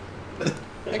universe.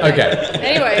 Okay.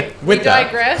 Anyway, With we that,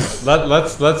 digress.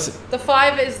 Let's The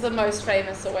 5 is the most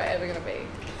famous that we're ever going to be.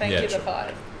 Thank Yeah, you, the true.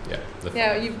 5. yeah.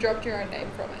 Yeah, you've dropped your own name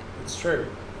from it. It's true.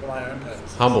 For my own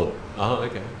purpose. Humble. Oh,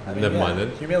 okay. Never mind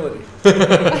then. Humility.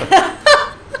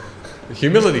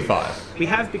 Humility 5. We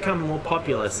have become more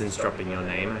popular since dropping your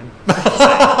name.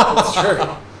 It's true.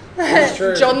 It's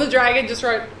true. John the Dragon just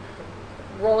wrote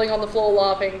rolling on the floor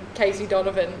laughing, Casey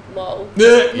Donovan, lol.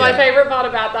 Yeah. My favourite part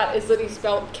about that is that he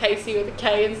spelled Casey with a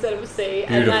K instead of a C.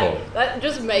 Beautiful. And that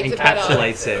just makes it better.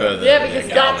 Encapsulates it. Further, Yeah, because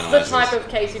that's the galvanizes. type of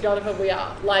Casey Donovan we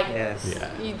are. Like, Yes.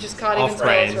 Yeah. you just can't even spell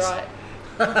Off-brand. us right.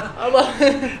 I love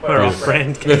it. We're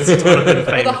off-brand Casey Donovan With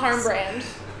a famous. home brand.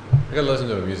 I gotta listen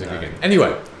to the music again.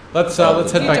 Anyway, let's head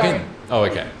You back don't. in. Oh,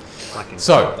 okay. Fucking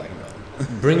So, Black and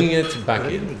gold. bringing it back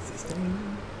Doesn't in, exist anymore.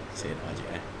 See it,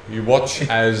 IGA. you watch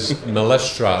as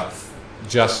Malestra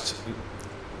just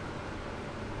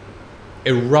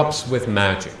erupts with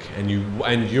magic, and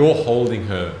you're holding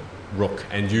her rook,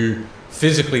 and you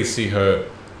physically see her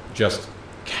just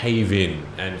cave in,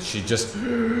 and she just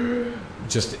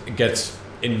gets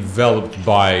enveloped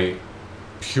by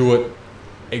pure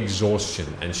exhaustion,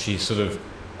 and she sort of,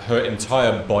 her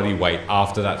entire body weight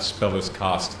after that spell is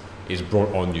cast is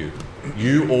brought on you.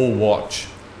 You all watch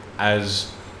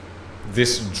as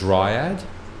this dryad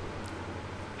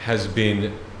has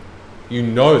been, you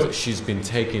know that she's been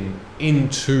taken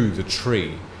into the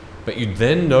tree, but you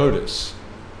then notice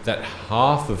that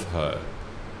half of her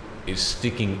is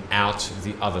sticking out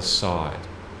the other side,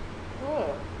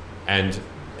 Oh. and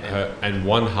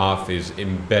one half is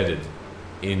embedded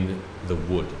in the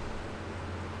wood,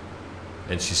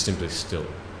 and she's simply still.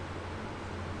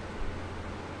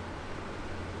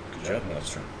 Good job,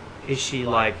 Maelstrom. Is she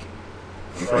like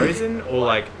frozen or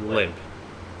like limp?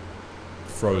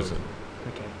 Frozen,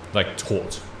 Okay. like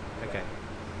taut. Okay.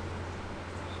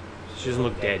 She doesn't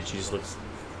look dead. She just looks.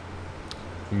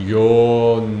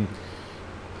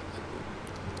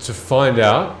 To find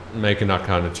out, make an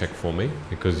Arcana check for me,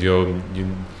 because you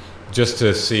just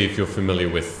to see if you're familiar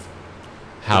with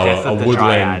how Death a of the woodland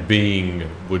dryad. being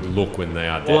would look when they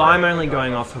are dead. Well, I'm only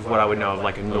going off of what I would know of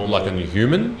like a normal. like a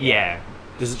human. Yeah.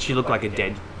 Does she look like a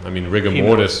dead? I mean, rigor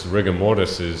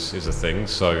mortis is a thing,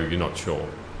 so you're not sure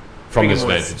from Rigor this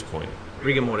mortis. vantage point.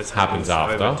 Rigor mortis Happens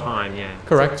after. over time. Yeah.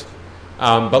 Correct.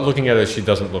 But looking at her, she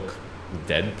doesn't look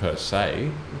dead per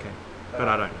se. Okay. But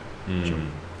I don't know. Mm.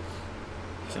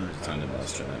 Similar to Tony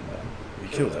Maelstrom, and we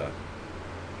killed her.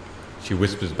 She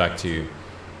whispers back to you.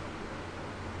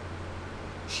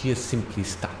 She is simply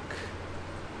stuck.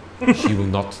 She will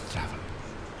not travel.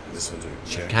 This will do.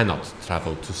 She Yeah. cannot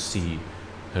travel to see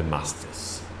her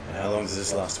masters. And how long does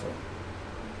this last for?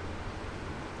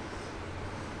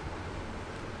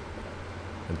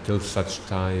 Until such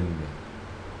time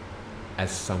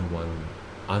as someone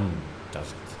undoes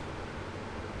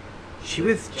it. She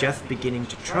was just beginning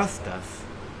to trust us.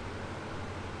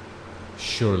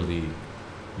 Surely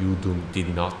you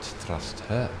did not trust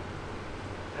her.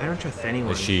 I don't trust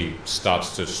anyone. As she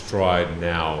starts to stride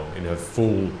now in her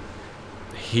full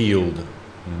healed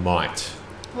might.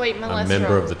 Wait, Malestra. A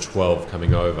member of the 12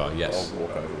 coming over, yes. I'll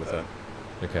walk over with her.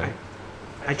 Okay.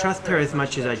 I trust her as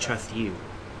much as I trust you.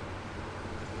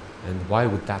 And why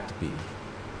would that be?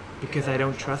 Because I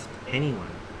don't trust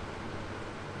anyone.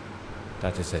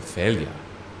 That is a failure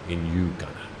in you,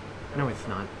 Gunnar. No, it's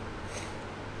not.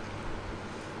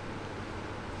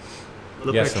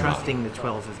 Look Yes, where Amar. trusting the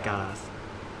 12 has got us.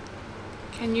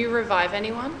 Can you revive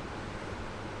anyone?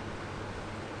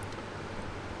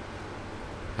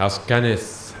 House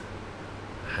Gannis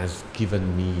has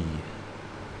given me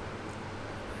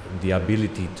the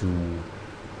ability to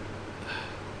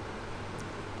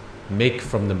make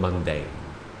from the mundane,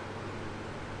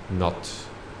 not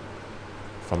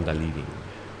from the living.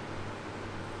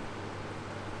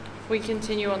 If we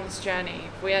continue on this journey,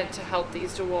 if we are to help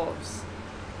these dwarves,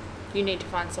 you need to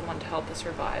find someone to help us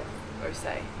revive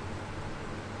Osei.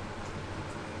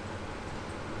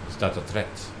 Is that a threat?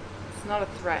 It's not a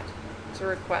threat, it's a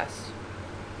request.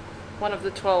 One of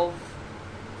the 12,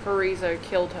 Farizo,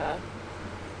 killed her.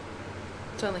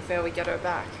 It's only fair we get her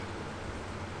back.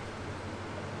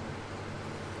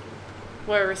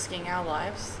 We're risking our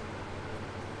lives.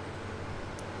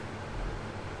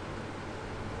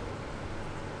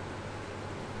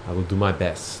 I will do my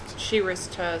best. She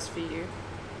risked hers for you.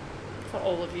 For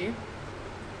all of you.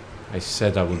 I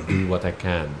said I will do what I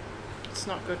can. It's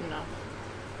not good enough.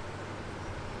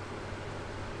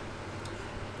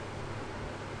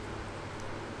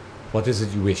 What is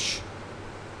it you wish?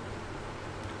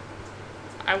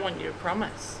 I want you to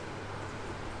promise.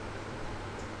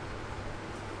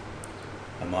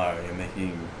 Amara, you're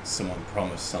making someone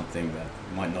promise something that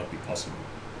might not be possible.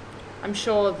 I'm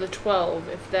sure the 12,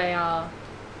 if they are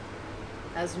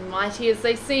as mighty as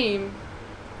they seem,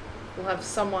 will have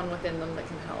someone within them that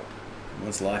can help.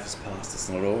 Once life has passed, it's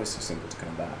not always so simple to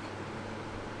come back.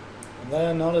 And they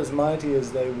are not as mighty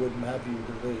as they would have you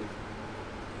believe.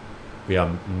 We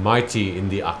are mighty in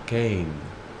the arcane,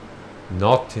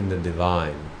 not in the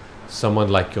divine. Someone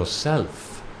like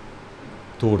yourself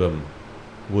Turum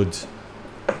would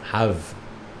have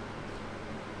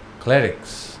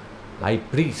clerics, high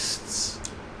priests.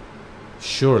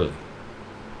 Surely.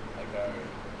 I go.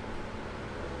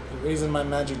 The reason my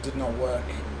magic did not work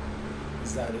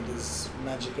is that it is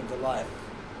magic of the life.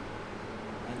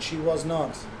 And she was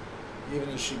not, even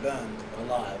if she burned,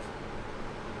 alive.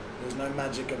 There's no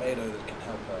magic of Ado that can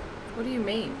help her. What do you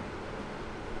mean?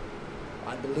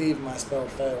 I believe my spell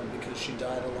failed because she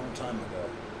died a long time ago.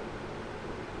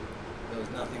 There was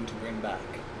nothing to bring back.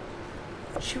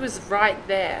 She was right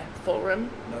there, Thorum.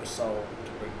 No soul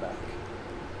to bring back.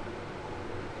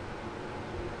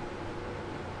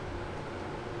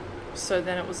 So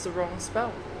then it was the wrong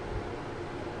spell.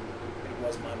 It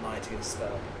was my mightiest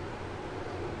spell.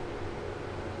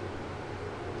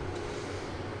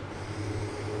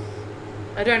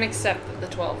 I don't accept that the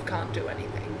 12 can't do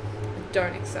anything. I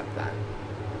don't accept that.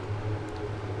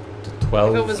 The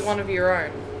 12. If it was one of your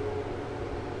own.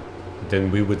 Then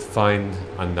we would find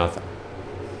another.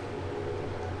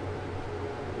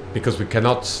 Because we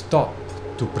cannot stop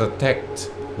to protect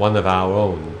one of our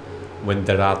own when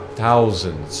there are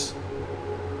thousands,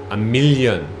 1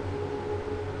 million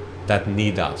that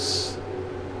need us,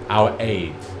 our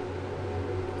aid.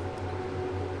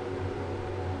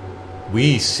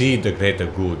 We see the greater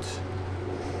good.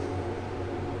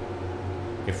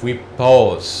 If we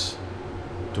pause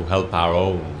to help our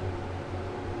own,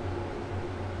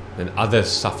 then others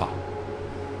suffer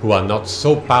who are not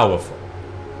so powerful.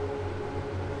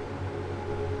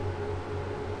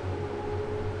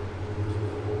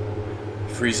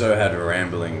 Friezo had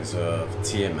ramblings of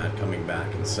Tiamat coming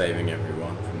back and saving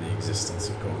everyone from the existence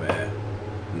of Corvair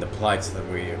and the plight that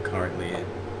we are currently in.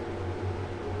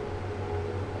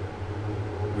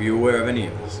 Were you aware of any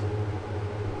of this?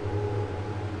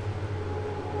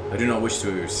 I do not wish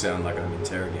to sound like I'm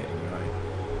interrogating you.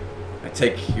 I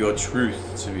take your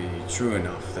truth to be true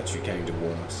enough that you came to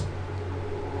warn us.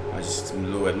 I just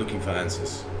am looking for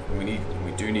answers. We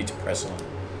do need to press on.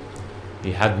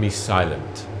 He had me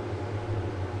silent.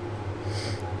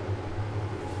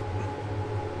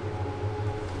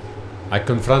 I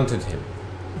confronted him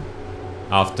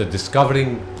after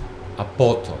discovering a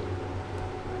portal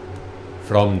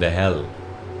from the hell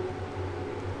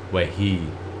where he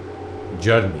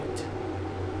journeyed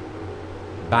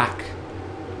back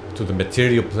to the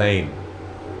material plane.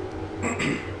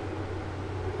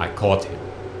 I caught him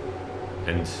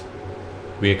and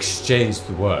we exchanged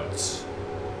words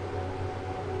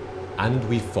and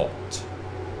we fought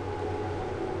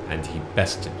and he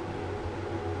bested me.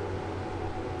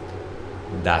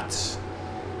 That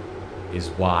is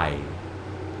why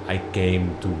I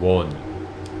came to warn you.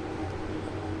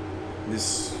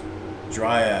 This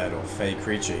dryad or fey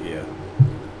creature here,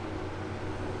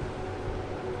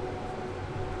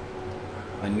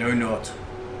 I know not,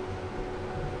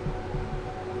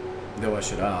 though I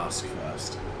should ask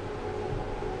first.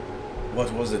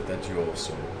 What was it that you all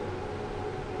saw?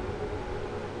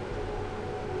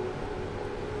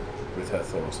 With her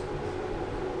thoughts.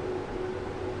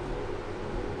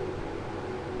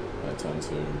 I turn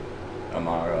to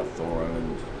Amara, Thorum,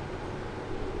 and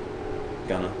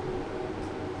Gunnar.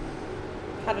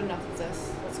 Had enough of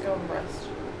this. Let's go and rest.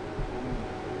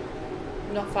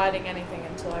 I'm not fighting anything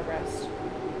until I rest.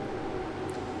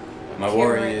 My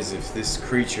worry is if this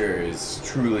creature is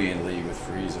truly in league with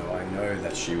Friezo, I know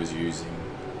that she was using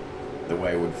the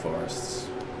Wayward Forests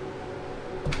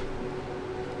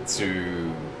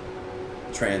to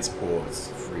transport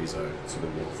Friezo to the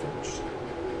Warforged.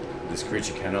 This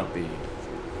creature cannot be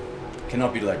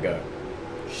let go.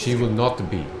 She will not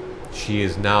be. She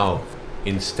is now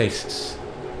in stasis.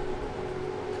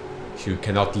 She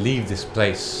cannot leave this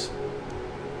place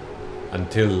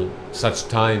until such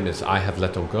time as I have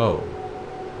let her go,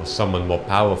 or someone more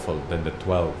powerful than the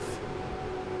 12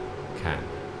 can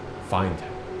find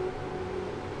her.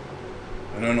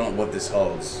 I know not what this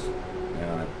holds.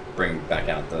 I bring back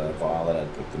out the vial that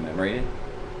I'd put the memory in.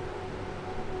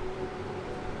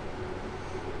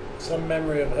 Some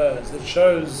memory of hers that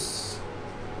shows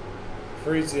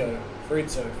Friezo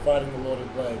fighting the Lord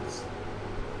of Blades.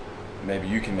 Maybe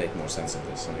you can make more sense of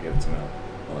this. I'm gonna give it to Mel.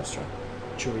 Well, let's try.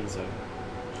 Chorizo.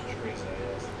 Chorizo,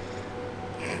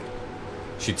 yes.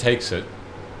 She takes it,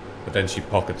 but then she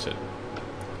pockets it.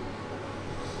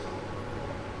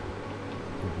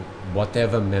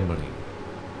 Whatever memory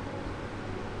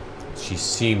she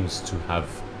seems to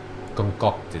have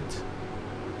concocted,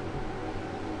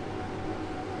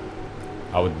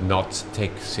 I would not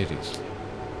take seriously.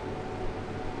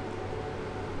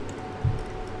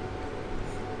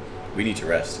 We need to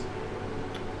rest.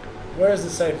 Where is the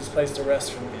safest place to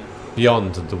rest from here?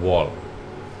 Beyond the wall.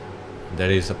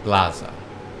 there is a plaza.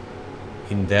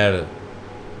 In there,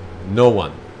 no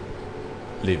one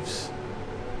lives.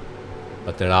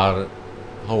 But there are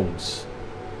homes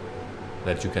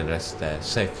that you can rest there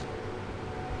safely.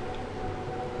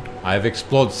 I have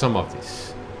explored some of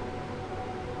this.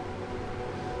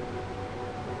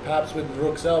 Perhaps with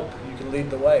Rook's help, you can lead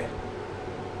the way.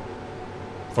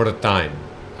 For a time,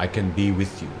 I can be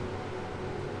with you.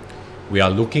 We are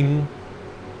looking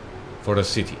for a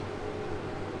city.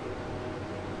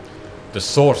 The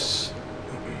source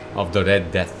of the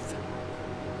Red Death.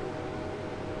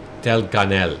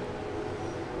 Tel'Narquel.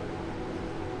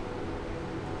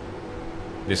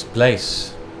 This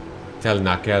place,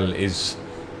 Tel'Narquel, is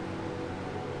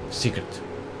secret.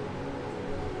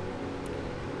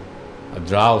 A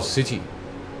drow city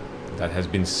that has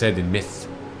been said in myth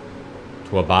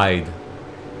to abide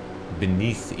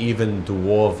beneath even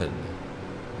dwarven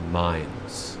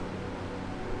mines.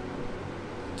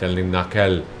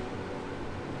 Tel'Narquel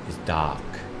is dark.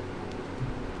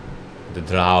 The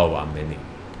drow are many,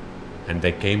 and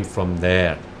they came from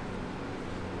there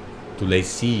to lay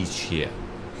siege here.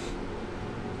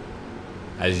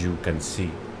 As you can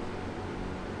see,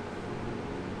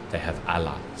 they have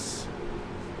allies.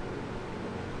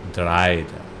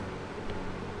 Dryder,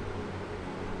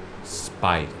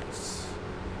 spiders,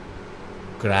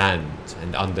 grand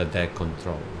and under their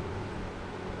control.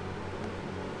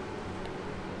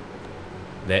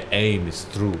 Their aim is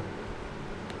true.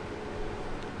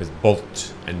 With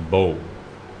bolt and bow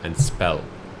and spell,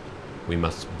 we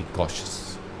must be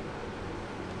cautious.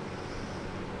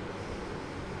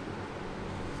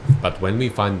 But when we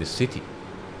find the city,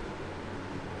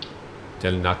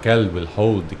 Tel'Narquel will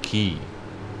hold the key,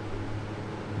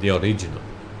 the original,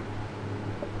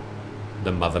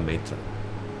 the Mother Matron.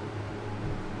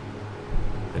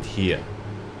 And here,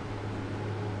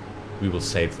 we will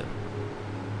save them,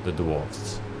 the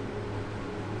dwarves,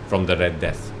 from the Red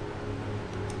Death.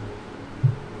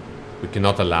 We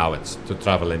cannot allow it to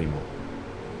travel anymore.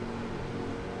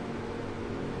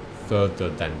 Further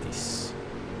than this.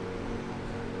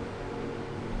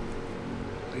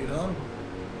 Lead on.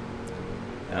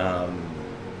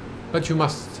 But you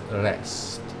must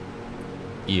rest.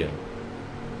 Here.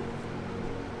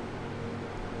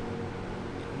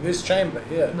 This chamber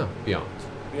here. No, beyond.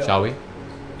 Beyond. Shall we?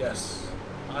 Yes.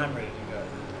 I'm ready to go.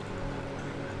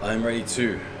 I'm ready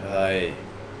too. I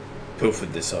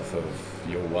pilfered this off of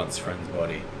your once friend's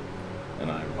body,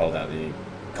 and I rolled out the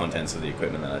contents of the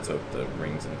equipment that I took, the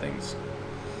rings and things.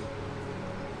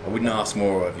 I wouldn't ask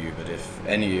more of you, but if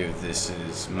any of this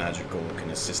is magical or can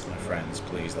assist my friends,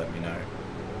 please let me know.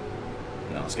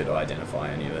 And ask her to identify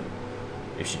any of it,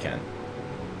 if she can.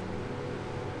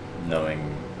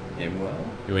 Knowing him well.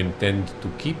 You intend to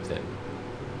keep them.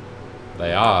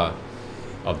 They are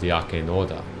of the Arcane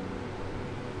Order.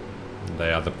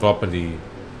 They are the property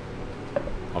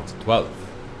of the 12th.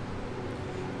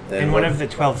 And one of the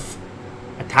 12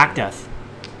 attacked us.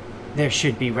 There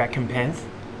should be recompense.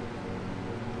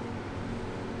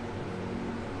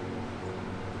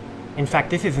 In fact,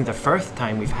 this isn't the first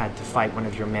time we've had to fight one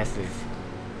of your messes.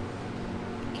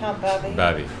 Count Babby.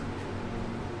 Babby.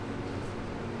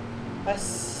 I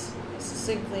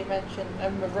succinctly mentioned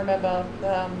and remember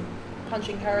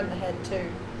punching her in the head too.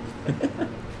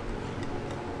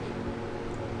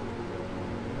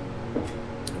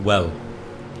 Well,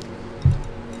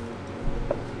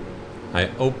 I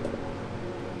hope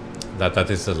that that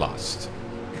is the last.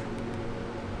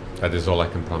 That is all I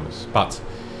can promise. But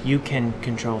You can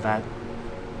control that.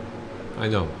 I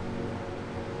know.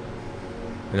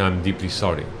 And I'm deeply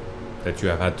sorry that you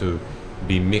have had to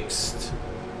be mixed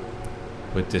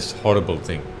with this horrible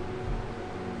thing.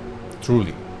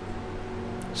 Truly.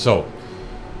 So,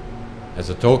 as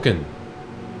a token,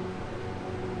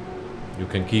 you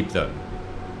can keep them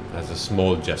as a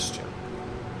small gesture.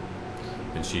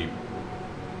 And she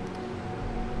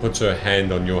puts her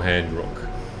hand on your hand, Rook,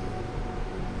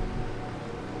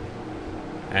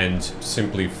 and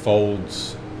simply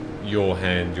folds your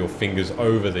hand, your fingers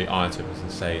over the items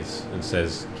and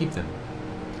says, keep them.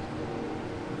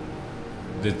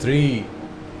 The 3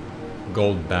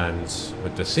 gold bands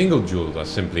with the single jewel are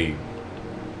simply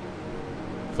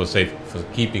for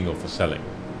keeping or for selling.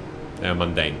 They are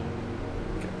mundane.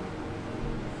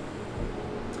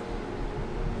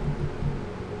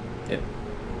 Yep.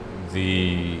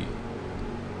 The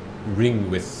ring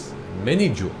with many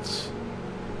jewels.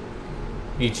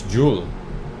 Each jewel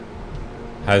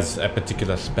has a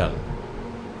particular spell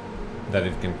that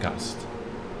it can cast.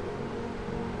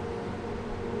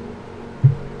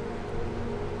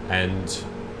 And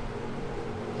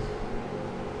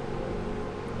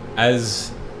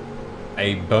as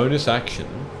a bonus action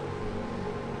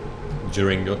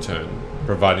during your turn,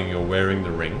 providing you're wearing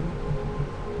the ring,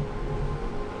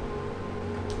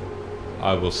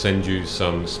 I will send you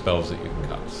some spells that you can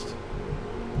cast.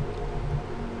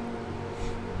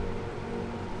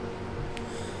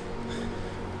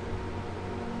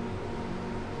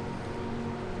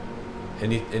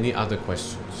 Any other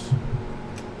questions?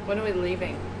 When are we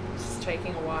leaving? It's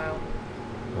taking a while.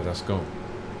 Let us go.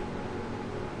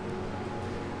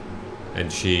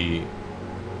 And she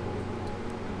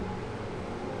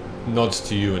nods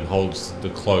to you and holds the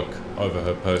cloak over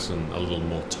her person a little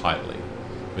more tightly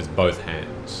with both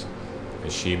hands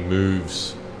as she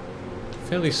moves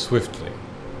fairly swiftly.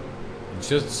 It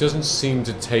just doesn't seem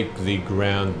to take the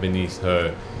ground beneath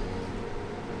her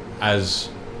as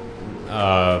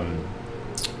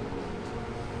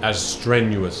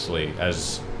strenuously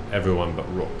as everyone but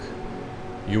Rook.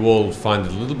 You all find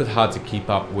it a little bit hard to keep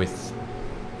up with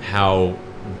how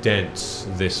dense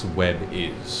this web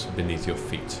is beneath your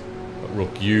feet. But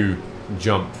Rook, you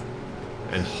jump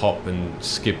and hop and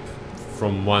skip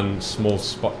from one small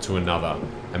spot to another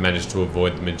and manage to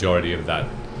avoid the majority of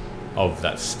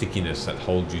that stickiness that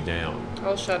holds you down.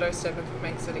 I'll shadow step if it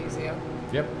makes it easier.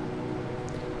 Yep.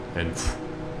 And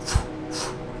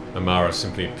Amara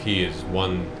simply appears,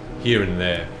 one here and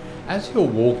there. As you're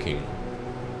walking,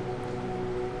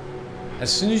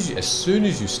 as soon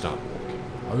as you start walking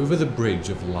over the bridge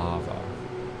of lava,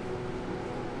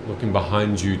 looking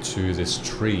behind you to this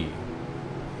tree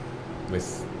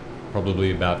with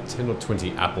probably about 10 or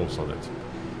 20 apples on it,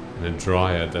 and a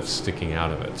dryad that's sticking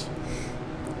out of it.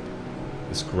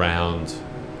 This ground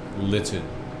littered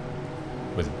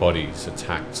with bodies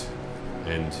attacked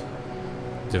and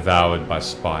devoured by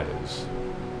spiders.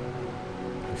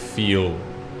 You feel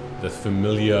the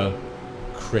familiar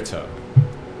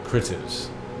critters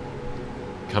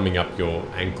coming up your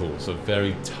ankles of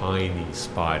very tiny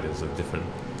spiders of different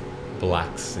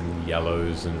blacks and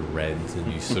yellows and reds,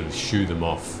 and you sort of shoo them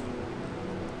off.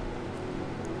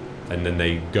 And then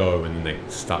they go and then they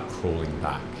start crawling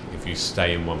back if you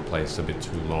stay in one place a bit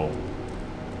too long.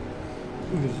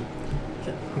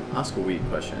 Can I ask a weird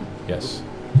question? Yes.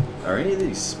 Are any of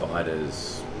these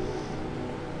spiders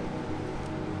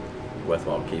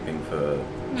worthwhile keeping for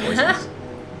poisons?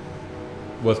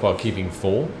 Worthwhile keeping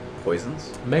for?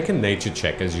 Poisons? Make a nature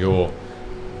check as you're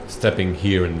stepping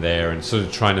here and there and sort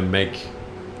of trying to make...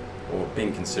 Or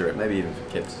being considerate, maybe even for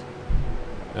kips.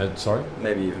 Sorry?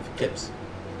 Maybe even for kips.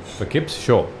 For kips?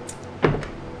 Sure. Ooh,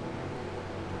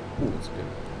 that's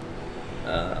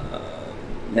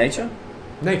good. Nature?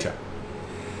 Nature.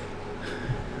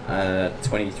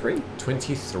 23.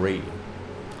 23.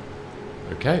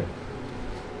 Okay.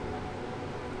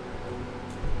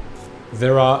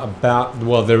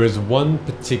 There is one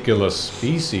particular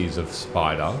species of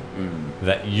spider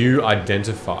that you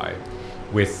identify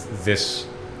with this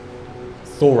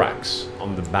thorax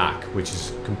on the back, which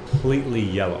is completely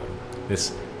yellow.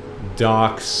 This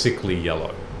dark, sickly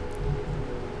yellow.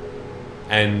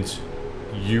 And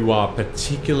you are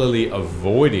particularly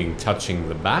avoiding touching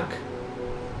the back,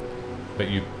 but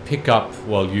you pick up,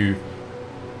 you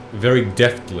very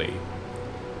deftly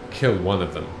kill one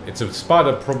of them. It's a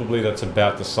spider probably that's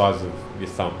about the size of your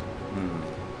thumb.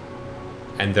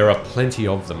 And there are plenty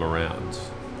of them around.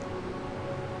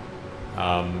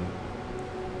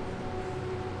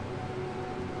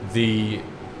 The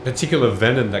particular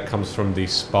venom that comes from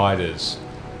these spiders,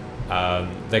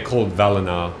 they're called the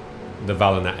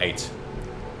Valina 8.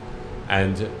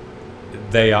 And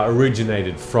they are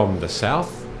originated from the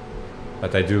south,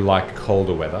 but they do like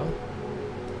colder weather.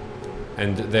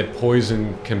 And their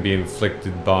poison can be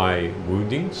inflicted by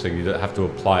wounding, so you don't have to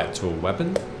apply it to a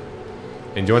weapon.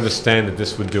 And you understand that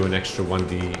this would do an extra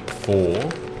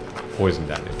 1d4 poison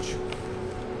damage.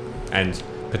 And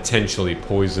potentially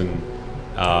poison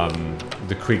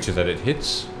the creature that it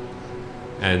hits.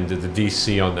 And the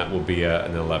DC on that will be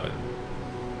an 11.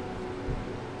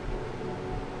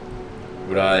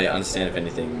 Would I understand if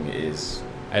anything is...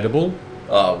 Edible?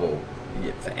 Oh, well,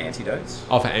 yeah, for antidotes?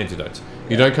 Oh, for antidotes.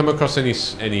 You don't come across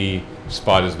any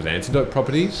spiders with antidote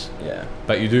properties. Yeah.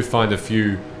 But you do find a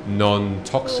few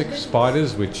non-toxic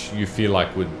spiders, which you feel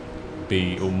like would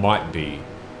be, or might be,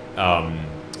 a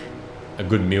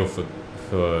good meal for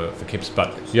Kips.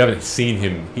 But you haven't seen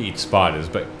him eat spiders,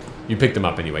 but you picked them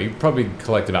up anyway. You probably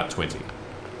collect about 20.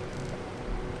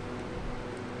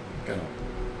 Go on.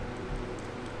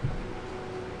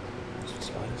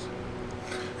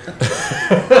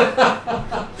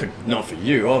 Not for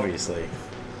you, obviously.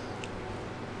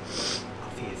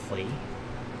 Obviously.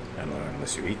 I don't know,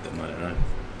 unless you eat them, I don't know.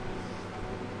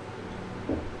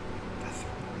 That's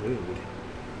rude.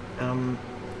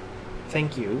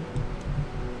 Thank you.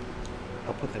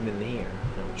 I'll put them in here.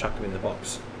 I'll chuck them in the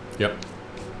box. Yep.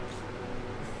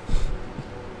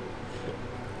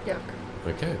 Yuck.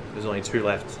 Okay. There's only 2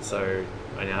 left, so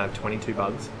I now have 22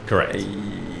 bugs. Correct. Hey.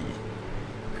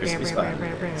 Crispy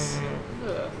spiders.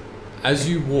 As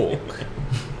you walk,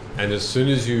 and as soon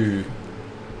as you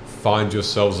find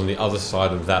yourselves on the other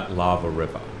side of that lava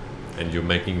river, and you're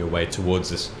making your way towards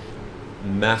this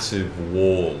massive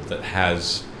wall that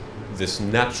has this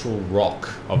natural rock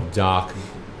of dark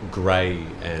grey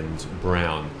and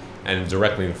brown, and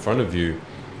directly in front of you,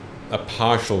 a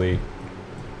partially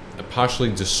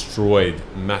destroyed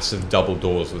massive double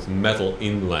doors with metal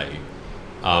inlay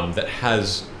that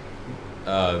has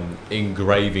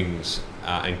engravings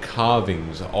and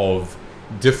carvings of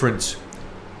different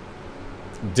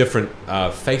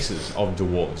faces of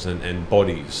dwarves and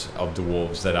bodies of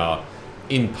dwarves that are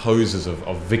in poses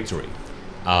of victory,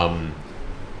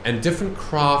 and different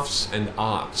crafts and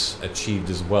arts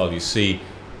achieved as well. You see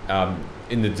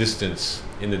in the distance,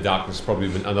 in the darkness,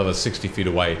 probably another 60 feet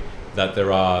away, that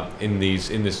there are in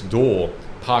this door,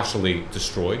 partially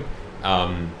destroyed,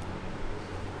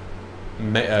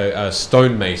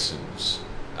 stonemasons,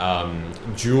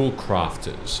 jewel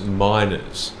crafters,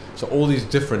 miners. So all these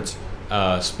different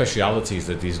specialities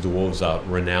that these dwarves are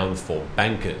renowned for,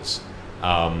 bankers,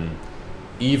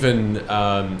 even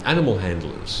animal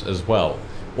handlers as well,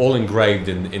 all engraved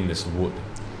in this wood.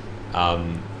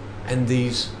 And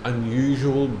these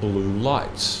unusual blue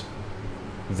lights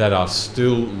that are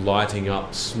still lighting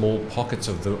up small pockets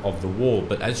of the wall,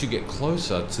 but as you get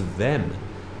closer to them,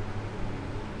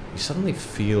 you suddenly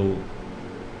feel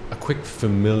a quick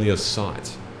familiar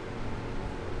sight.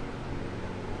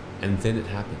 And then it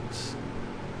happens.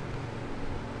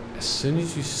 As soon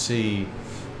as you see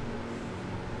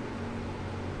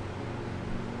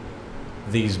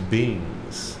these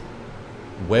beings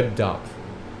webbed up,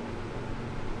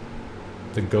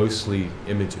 the ghostly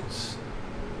images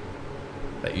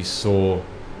that you saw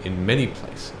in many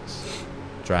places,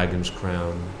 Dragon's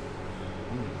Crown,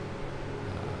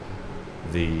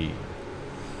 the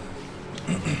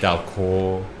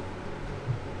Dalcor,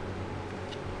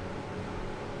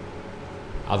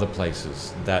 other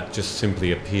places that just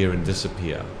simply appear and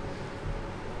disappear.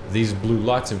 These blue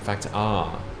lights, in fact,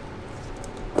 are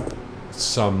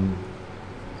some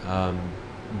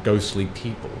ghostly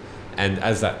people, and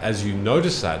as you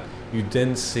notice that, you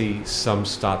then see some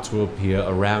start to appear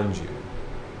around you.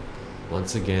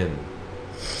 Once again,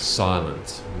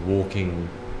 silent, walking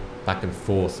back and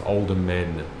forth, older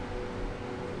men,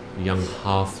 young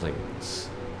halflings,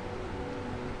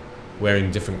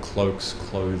 wearing different cloaks,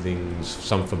 clothings,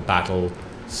 some for battle,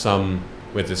 some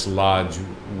with this large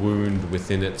wound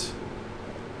within it,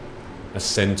 a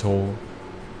centaur,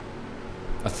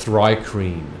 a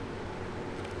thri-kreen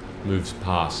moves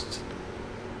past,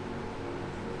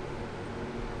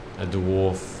 a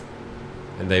dwarf,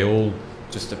 and they all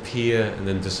just appear and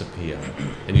then disappear.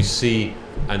 And you see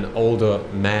an older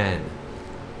man,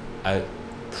 a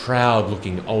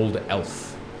proud-looking old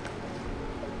elf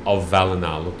of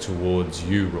Valinor, look towards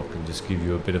you, Rook, and just give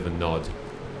you a bit of a nod,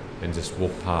 and just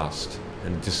walk past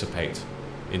and dissipate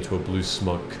into a blue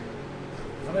smoke.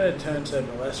 I'm going to turn to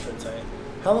Molestra and say,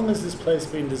 how long has this place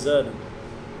been deserted?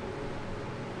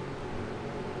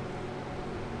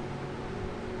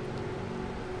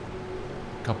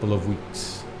 A couple of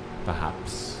weeks,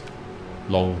 perhaps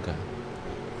longer,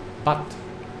 but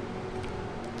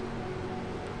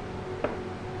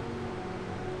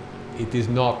it is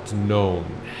not known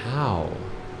how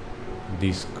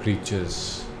these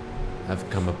creatures have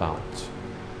come about.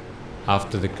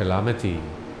 After the calamity,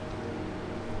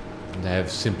 they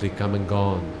have simply come and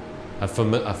gone. A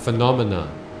phenomena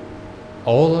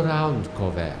all around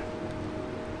Covert.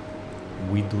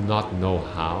 We do not know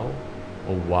how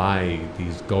or why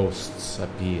these ghosts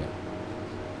appear.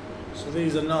 So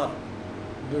these are not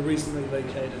the recently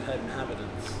vacated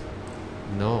inhabitants?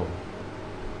 No.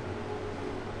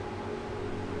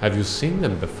 Have you seen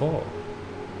them before?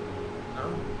 No.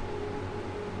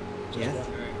 Just Yeah.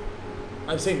 wondering.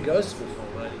 I've seen ghosts before,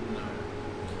 but I didn't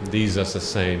know. These are the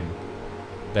same.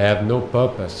 They have no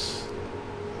purpose.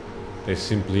 They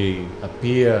simply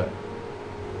appear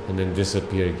and then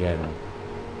disappear again.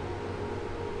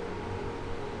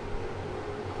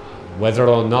 Whether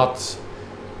or not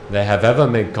they have ever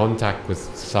made contact with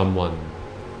someone,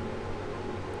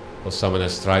 or someone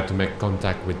has tried to make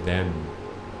contact with them.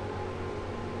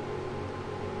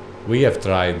 We have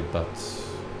tried, but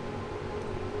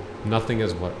nothing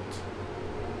has worked.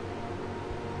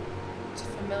 It's a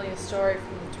familiar story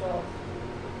from the 12.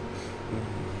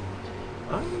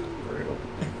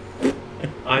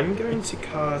 I'm going to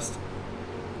cast.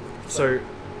 So,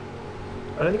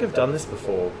 I don't think I've done this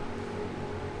before.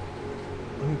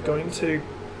 I'm going to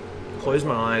close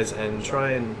my eyes and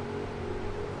try and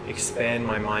expand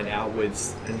my mind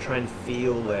outwards and try and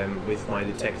feel them with my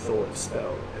detect thoughts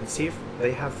spell and see if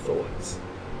they have thoughts.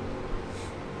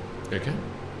 Okay.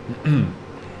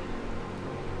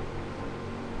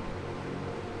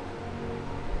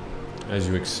 As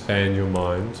you expand your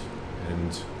mind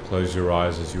and close your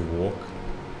eyes as you walk,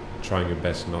 trying your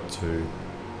best not to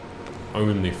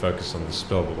only focus on the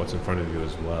spell but what's in front of you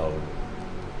as well.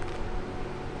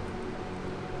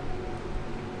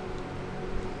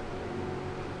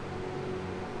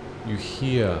 You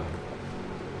hear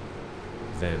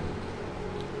them.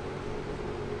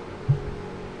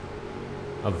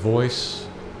 A voice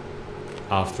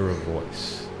after a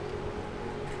voice.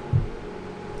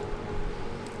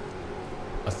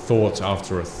 A thought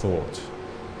after a thought.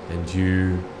 And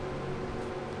you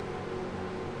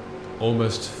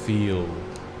almost feel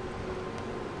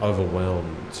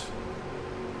overwhelmed.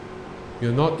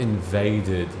 You're not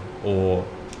invaded or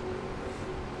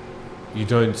you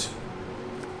don't.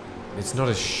 It's not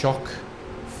a shock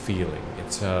feeling.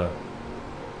 It's a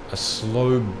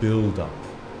slow build-up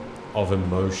of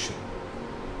emotion.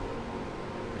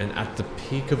 And at the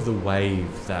peak of the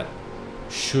wave that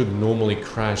should normally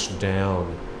crash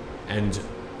down and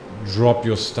drop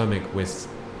your stomach with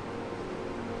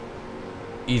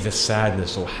either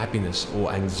sadness or happiness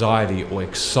or anxiety or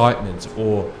excitement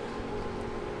or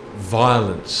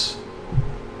violence,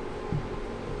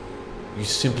 you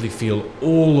simply feel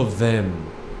all of them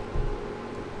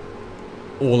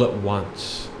all at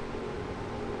once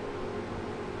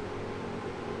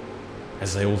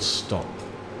as they all stop.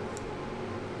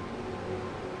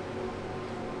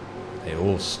 They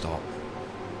all stop.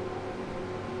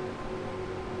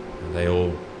 And they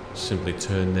all simply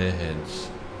turn their heads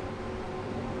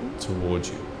towards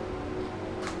you.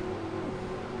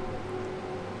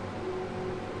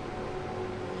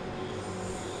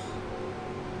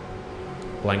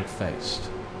 Blank-faced.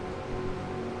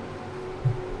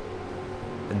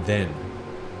 And then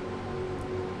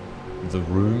the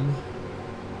room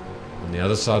on the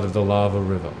other side of the lava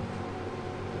river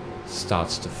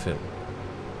starts to fill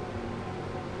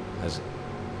as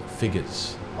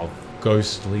figures of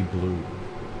ghostly blue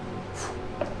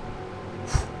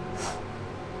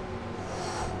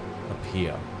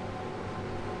appear.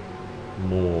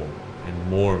 More and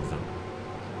more of them.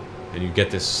 And you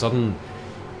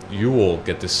all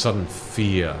get this sudden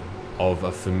fear of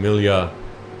a familiar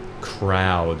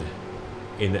crowd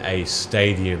in a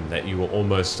stadium that you were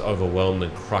almost overwhelmed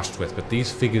and crushed with. But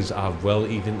these figures are well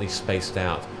evenly spaced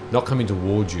out, not coming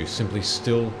towards you, simply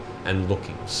still and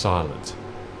looking, silent.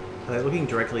 Are they looking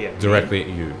directly at me? Directly at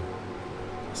you.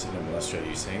 Are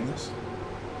you seeing this?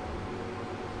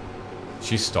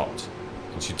 She stopped,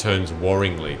 and she turns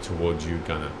worryingly towards you,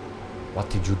 Gunnar. What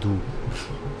did you do?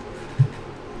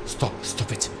 Stop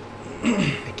it.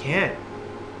 I can't.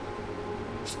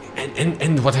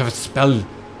 And whatever spell.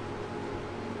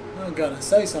 I'm gonna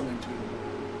say something to you.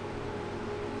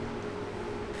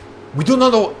 We do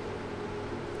not know.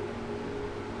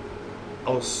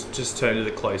 I'll just turn to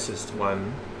the closest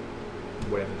one,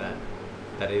 whatever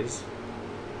that is.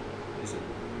 Is it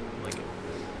like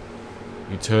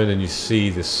You turn and you see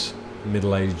this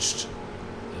middle-aged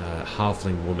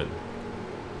halfling woman.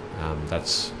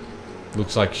 That's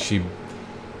looks like she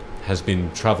has been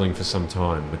traveling for some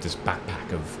time with this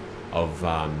backpack of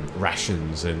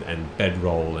rations and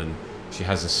bedroll, and she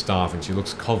has a staff and she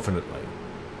looks confident,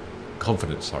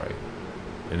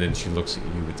 and then she looks at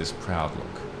you with this proud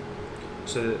look.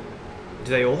 So,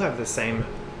 do they all have the same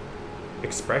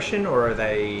expression, or are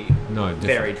they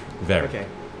varied? Varied. Okay.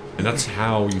 And that's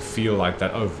how you feel like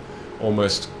that of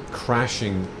almost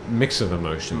crashing mix of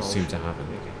emotions seem to happen.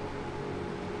 Okay.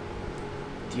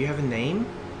 Do you have a name?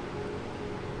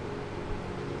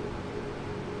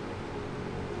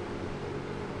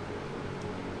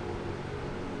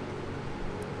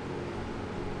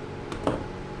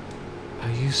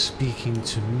 Are you speaking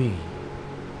to me?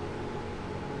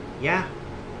 Yeah.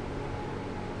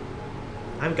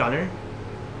 I'm Gunnar.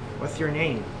 What's your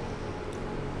name?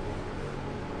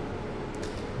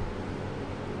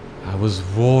 I was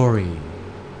Rory.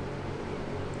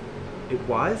 It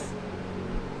was?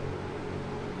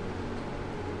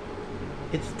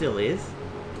 It still is?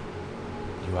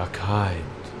 You are kind.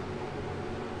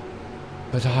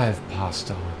 But I have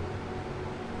passed on.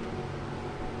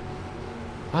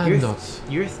 I'm not...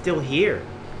 You're still here.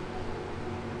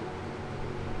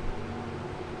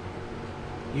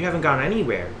 You haven't gone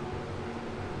anywhere.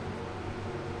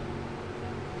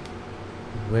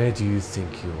 Where do you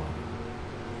think you are?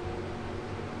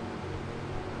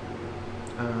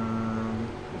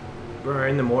 We're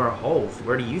in the Mror Holds.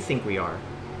 Where do you think we are?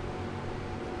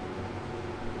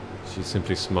 She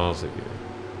simply smiles at you.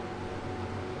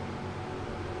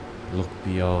 Look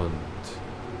beyond,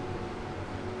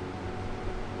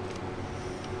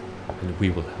 and we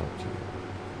will help you.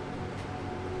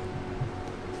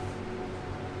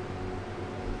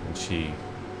 And she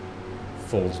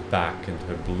falls back, and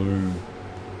her blue,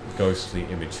 ghostly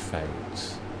image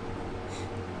fades.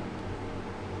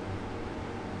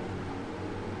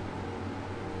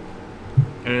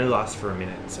 And it lasts for a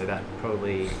minute, so that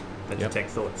probably the Yep. detect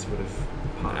thoughts would have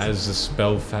passed. As the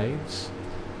spell fades,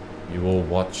 you all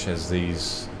watch as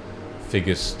these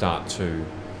figures start to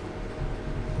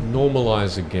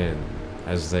normalize again,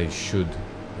 as they should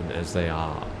and as they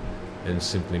are, and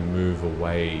simply move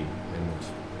away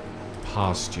and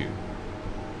past you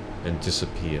and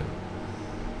disappear.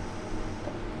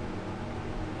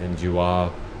 And you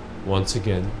are once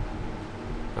again,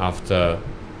 after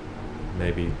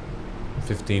maybe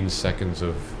 15 seconds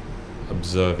of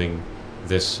observing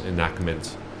this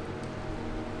enactment,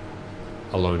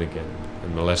 alone again.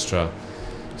 And Malestra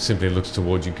simply looks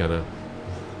towards you, gonna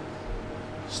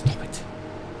stop it.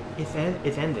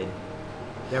 It's ended.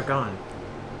 They're gone.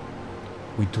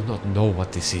 We do not know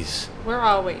what this is. Where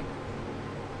are we?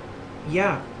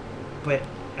 Yeah, but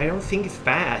I don't think it's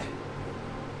bad.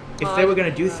 If Oh, they I were gonna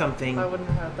didn't do know that. something, I wouldn't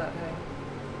have heard that, hey.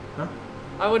 Huh?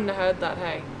 I wouldn't have heard that,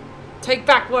 hey. Take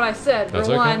back what I said. That's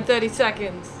Rewind okay. 30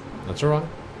 seconds. That's alright.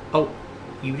 oh,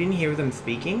 you didn't hear them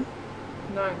speaking?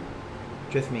 No.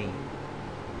 Just me.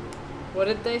 What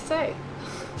did they say?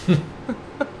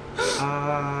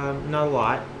 Not a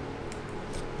lot.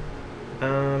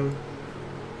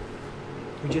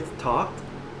 We just talked.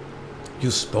 You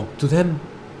spoke to them?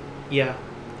 Yeah.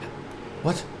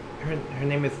 What? Her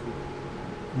name is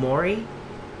Mori.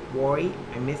 Wori.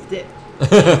 I missed it. She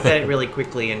said it really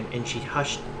quickly, and she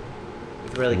hushed. It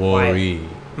was really quiet. Worry.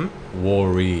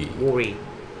 Worry. Wori.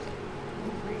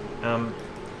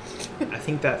 I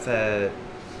think that's a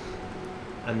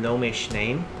gnomish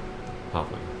name.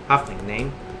 Halfling. Halfling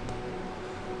name.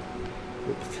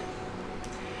 Oops.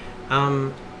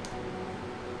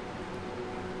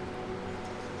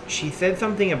 She said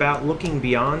something about looking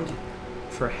beyond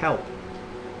for help,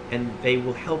 and they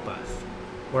will help us,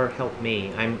 or help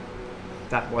me.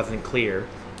 That wasn't clear.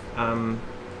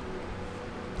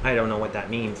 I don't know what that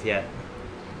means yet.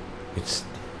 It's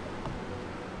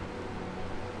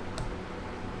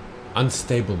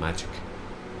unstable magic.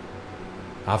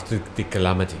 After the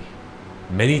calamity,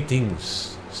 many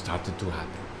things started to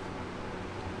happen.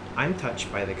 I'm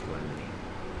touched by the calamity.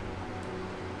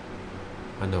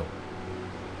 I know.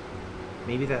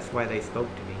 Maybe that's why they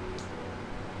spoke to me.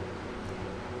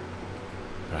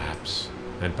 Perhaps,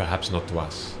 and perhaps not to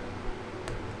us.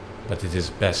 But it is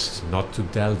best not to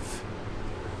delve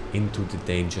into the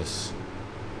dangers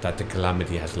that the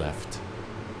calamity has left.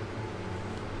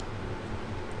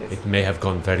 It may have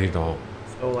gone very wrong.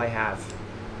 That's all I have.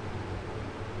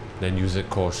 Then use it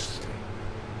cautiously.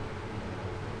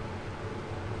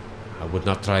 I would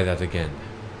not try that again.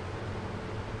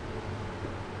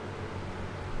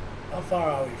 How far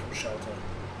are we from shelter?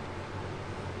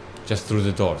 Just through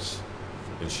the doors.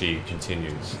 And she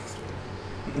continues.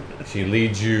 She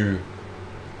leads you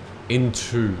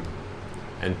into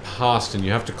and past, and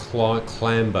you have to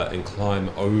clamber and climb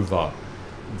over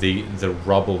the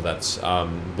rubble that's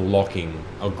blocking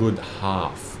a good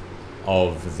half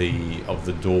of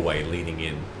the doorway leading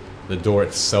in. The door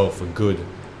itself a good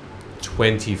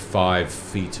 25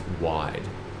 feet wide,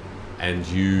 and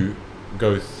you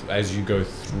go as you go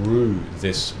through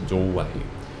this doorway,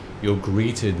 you're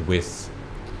greeted with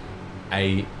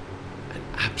an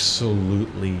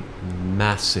absolutely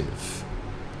massive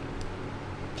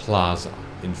plaza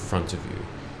in front of you.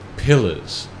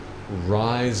 Pillars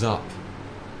rise up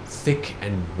thick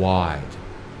and wide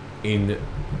in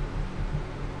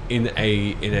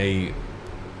a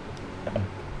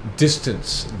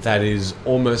distance that is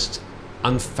almost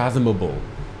unfathomable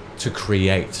to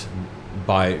create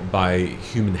by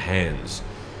human hands.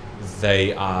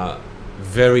 They are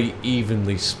very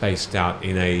evenly spaced out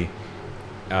in a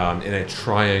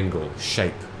triangle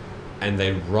shape, and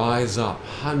they rise up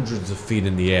hundreds of feet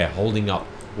in the air, holding up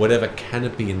whatever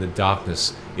canopy in the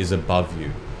darkness is above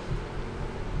you.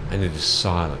 And it is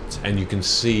silent, and you can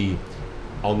see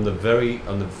on the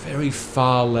very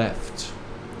far left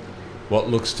what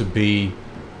looks to be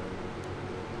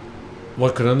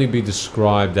what could only be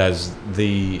described as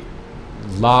the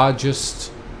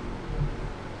largest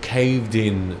caved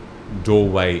in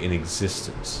doorway in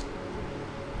existence.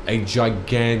 a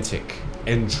gigantic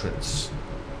entrance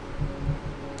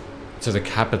to the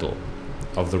capital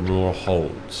of the Mror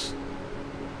Holds,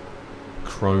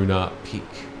 Krona Peak.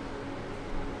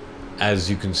 As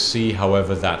you can see,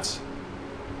 however, that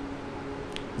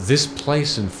this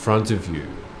place in front of you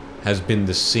has been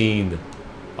the scene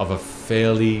of a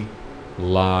fairly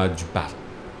large battle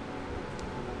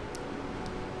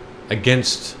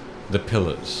against the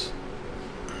pillars.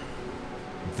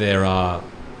 There are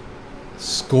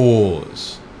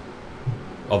scores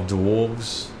of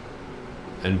dwarves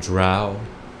and drow,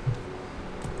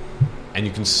 and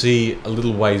you can see a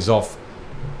little ways off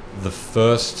the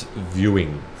first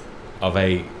viewing of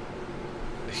a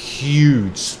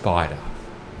huge spider.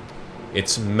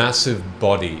 Its massive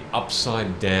body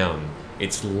upside down,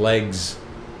 its legs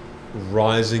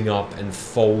rising up and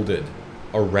folded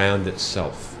around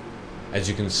itself. As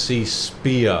you can see,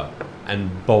 spear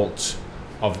and bolt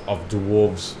of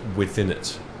dwarves within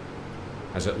it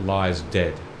as it lies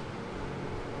dead.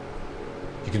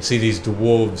 You can see these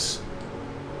dwarves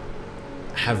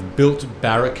have built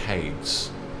barricades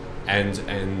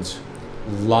and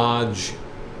large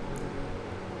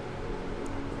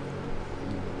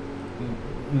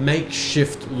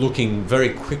makeshift looking, very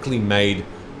quickly made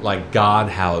like guard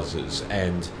houses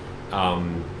and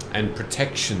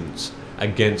protections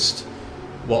against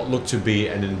what looked to be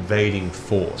an invading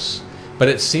force. But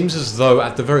it seems as though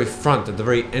at the very front, at the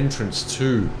very entrance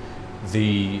to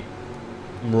the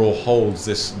Mror Holds,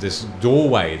 this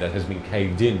doorway that has been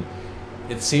caved in,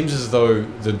 it seems as though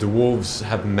the dwarves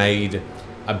have made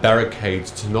a barricade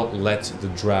to not let the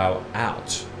drow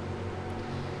out.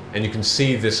 And you can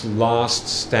see this last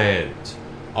stand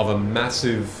of a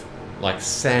massive, like,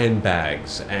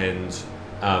 sandbags and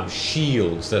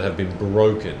shields that have been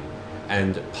broken,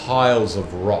 and piles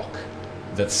of rock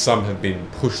that some have been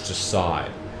pushed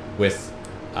aside, with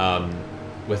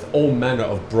all manner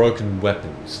of broken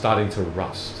weapons starting to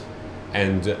rust,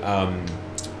 and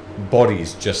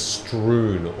bodies just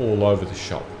strewn all over the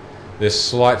shop. There's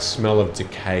slight smell of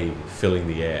decay filling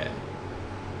the air.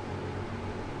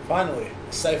 Finally,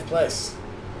 a safe place.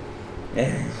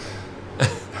 There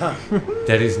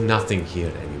is nothing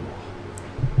here anymore.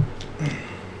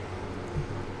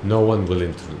 No one will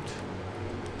intrude.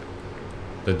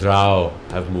 The drow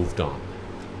have moved on,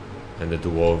 and the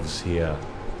dwarves here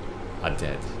are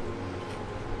dead.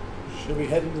 Should we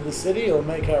head into the city or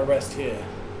make our rest here?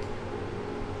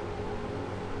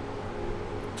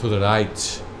 To the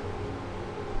right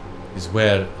is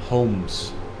where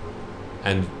homes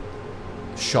and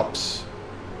shops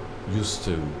used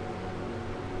to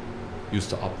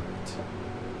operate.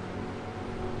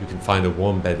 You can find a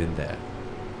warm bed in there.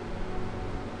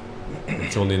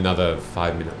 It's only another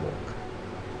 5-minute walk.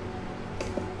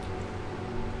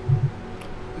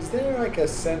 Is there like a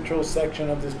central section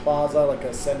of this plaza, like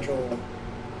a central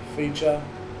feature?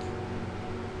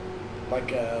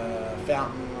 Like a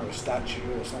fountain or a statue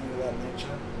or something of that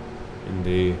nature?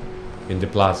 In the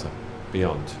plaza,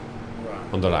 beyond,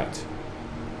 Right. on the right.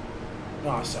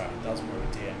 No, sorry, that was more of a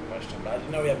DM question, but I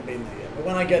didn't know we haven't been there yet. But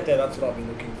when I get there, that's what I'll be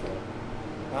looking for.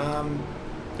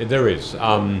 There is.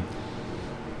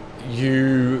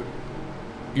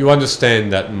 You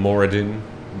understand that Moradin,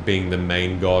 being the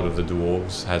main god of the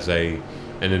dwarves, has an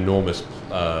enormous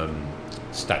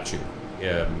statue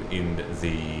in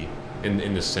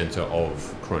the center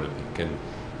of Krona Peak,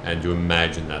 and you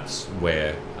imagine that's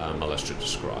where Malestra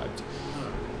described.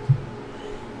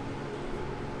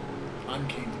 I'm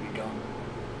keen to be gone.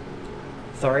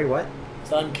 Sorry, what?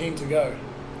 So I'm keen to go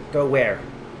Go where?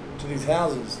 to these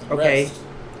houses. and Okay. rest.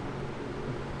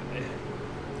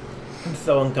 I'm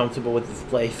so uncomfortable with this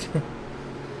place.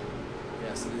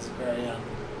 Yes, it is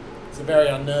it's a very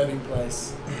unnerving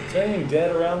place. Is there anything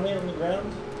dead around me on the ground?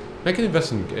 Make an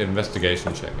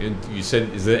investigation check. You said,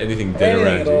 is there anything dead Anything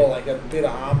around at you? all, like a bit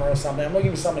of armor or something. I'm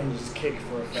looking for something to just kick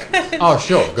for effect. Oh,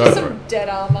 sure, go Just for some it. dead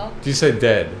armor. Did you say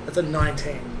dead? That's a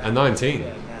 19. A 19? Yeah,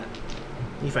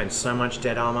 nah. You find so much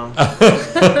dead armor.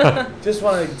 Just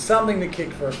wanted something to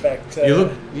kick for effect.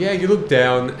 You look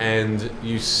down and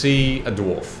you see a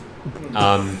dwarf.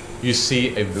 You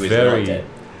see a Who is very not dead.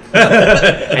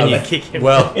 And you kick him.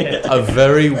 well, a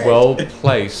very well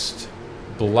placed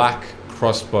black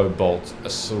crossbow bolt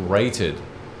serrated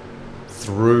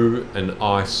through an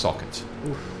eye socket.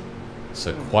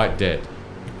 So quite dead.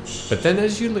 But then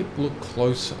as you look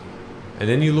closer, and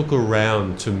then you look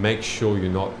around to make sure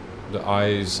the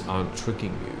eyes aren't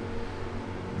tricking you,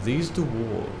 these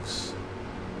dwarves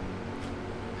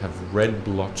have red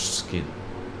blotched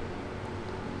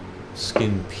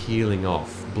skin peeling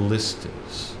off,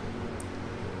 blisters,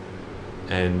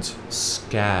 and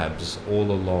scabs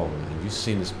all along. And you've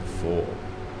seen this before.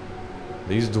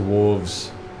 These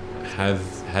dwarves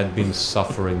had been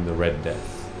suffering the Red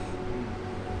Death.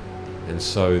 And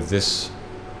so this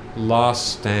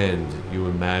last stand, you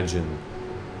imagine,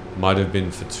 might have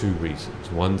been for two reasons.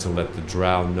 One, to let the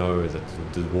drow know that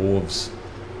the dwarves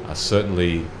are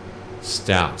certainly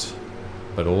stout,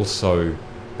 but also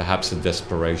perhaps a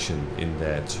desperation in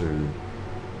there to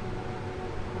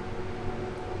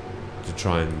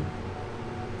try and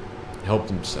help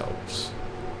themselves.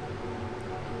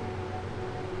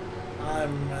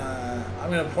 I'm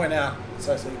going to point out,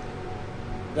 Cersei,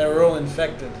 they were all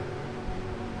infected,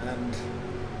 and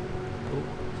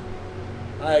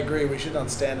I agree we should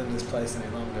not stand in this place any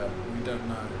longer. We don't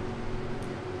know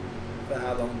for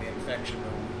how long the infection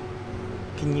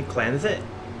will. Can you cleanse it?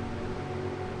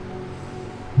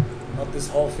 Not this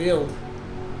whole field.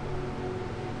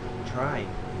 Try.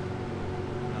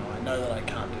 No, I know that I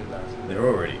can't do that. They're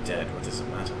already dead. What does it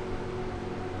matter?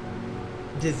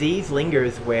 Disease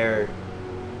lingers where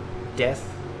death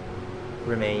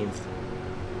remains.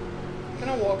 I'm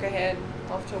gonna walk ahead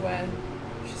off to where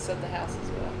she said the house as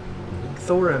well.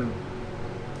 Thorum,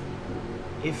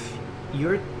 if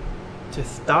you're to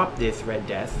stop this Red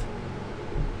Death,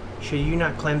 should you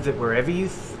not cleanse it wherever you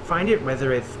find it,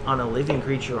 whether it's on a living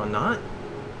creature or not?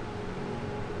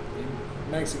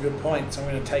 He makes a good point, so I'm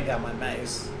going to take out my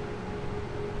mace.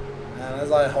 And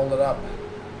as I hold it up,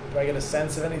 do I get a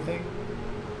sense of anything?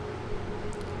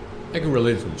 Make a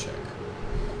religion check.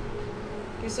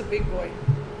 He's a big boy.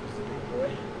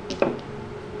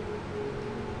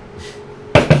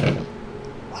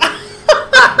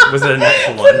 Was it a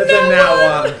natural one? It's a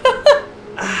now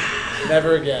one.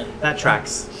 Never again. That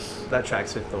tracks. That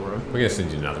tracks with Thorum. We're gonna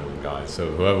send you another one, guys.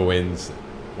 So whoever wins,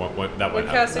 that We're one.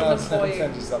 cursing them for you.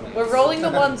 Send you something. We're rolling the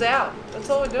ones out. That's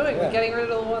all we're doing. Yeah. We're getting rid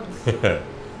of the ones.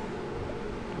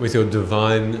 With your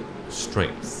divine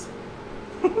strength,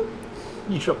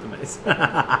 You dropped the mace.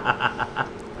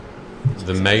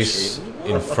 the mace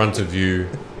in front of you,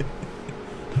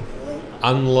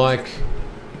 unlike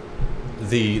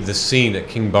the scene at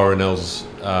King Boronel's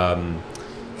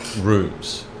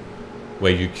rooms,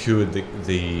 where you cured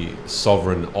the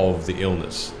sovereign of the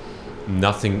illness,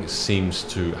 nothing seems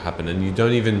to happen, and you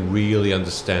don't even really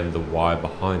understand the why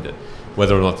behind it.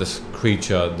 Whether or not this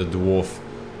creature, the dwarf,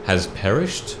 has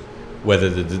perished, whether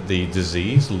the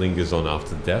disease lingers on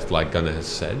after death, like Gunnar has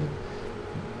said.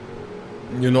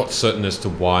 You're not certain as to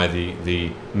why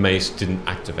the mace didn't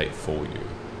activate for you.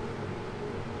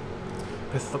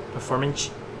 Performance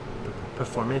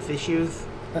issues?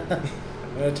 I'm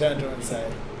going to turn to her and say,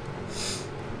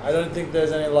 I don't think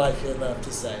there's any life here left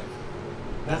to save.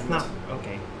 That's not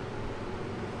okay.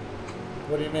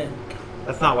 What do you mean?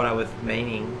 That's not what I was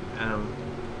meaning.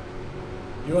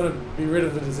 You want to be rid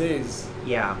of the disease?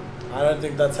 Yeah. I don't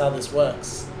think that's how this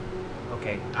works.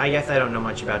 Okay. I guess I don't know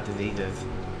much about diseases.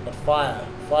 But fire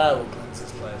will cleanse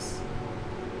this place.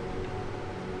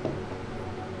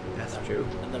 That's true.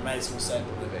 And the mace will save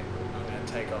the living. I'm going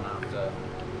to take on after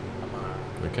Amara.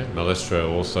 Okay, Malestra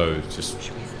also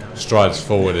just strides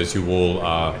forward as you all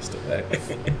are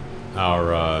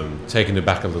taken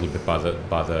aback a little bit by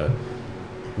the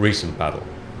recent battle,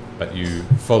 but you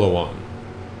follow on.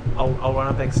 I'll run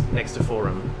up next to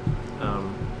Thorum.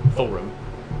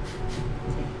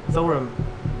 Thorum,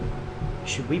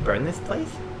 should we burn this place?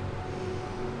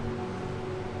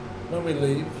 When we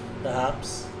leave,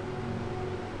 perhaps.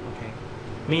 Okay.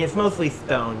 I mean, it's mostly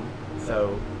stone,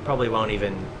 so probably won't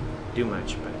even do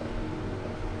much, but...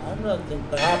 I don't think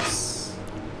perhaps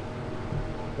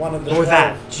one of the What was 12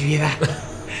 that? Did you hear that?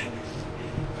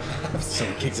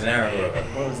 Someone kicked an arrow over.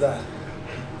 What was that?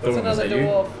 That's another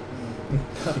dwarf.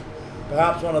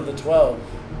 Perhaps one of the 12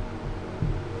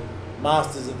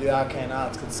 masters of the arcane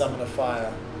arts could summon a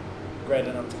fire great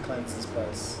enough to cleanse this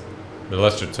place.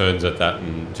 Malestra turns at that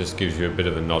and just gives you a bit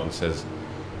of a nod and says,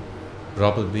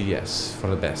 probably yes, for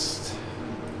the best.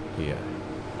 Yeah.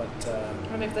 But,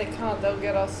 And if they can't, they'll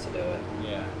get us to do it.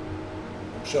 yeah.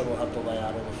 I'm sure we'll have to lay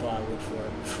out all the firewood for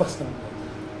it before something.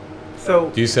 So,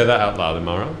 Do you say that out loud,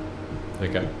 Amara?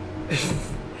 Okay.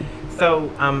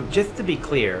 just to be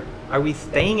clear, are we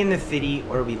staying in the city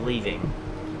or are we leaving?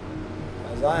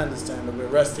 As I understand it, we're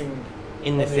resting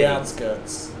In on the the city.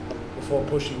 outskirts before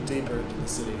pushing deeper into the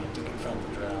city to confront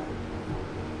the drow.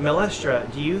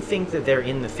 Malestra, do you think that they're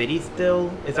in the city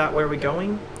still? Is that where we're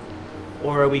going?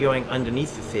 Or are we going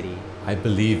underneath the city? I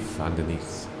believe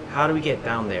underneath. How do we get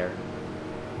down there?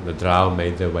 The drow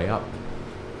made their way up.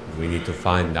 We need to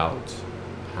find out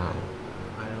how.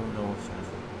 I don't know if that's...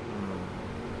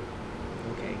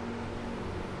 Okay.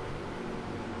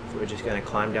 So we're just gonna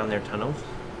climb down their tunnels.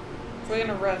 We're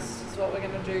gonna rest. Is what we're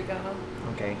gonna do, Gunnar.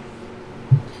 Okay.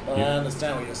 Well, I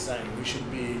understand what you're saying. We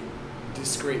should be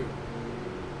discreet.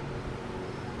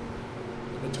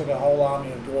 We took a whole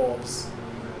army of dwarves,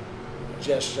 a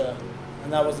gesture,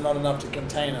 and that was not enough to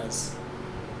contain us.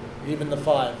 Even the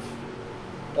 5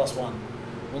 plus 1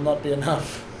 will not be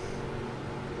enough.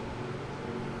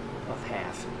 Of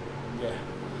half. Yeah.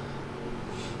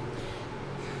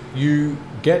 You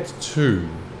get to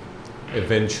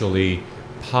eventually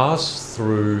pass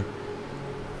through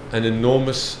an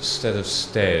enormous set of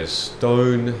stairs,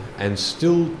 stone and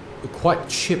still quite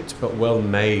chipped but well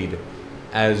made,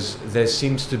 as there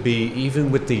seems to be, even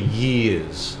with the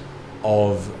years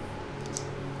of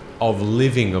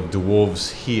living of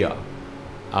dwarves here,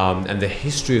 and the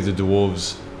history of the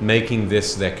dwarves making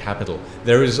this their capital,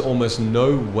 there is almost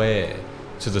no wear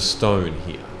to the stone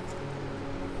here.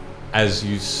 As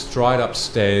you stride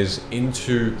upstairs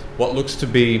into what looks to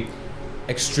be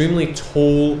extremely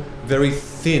tall, very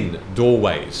thin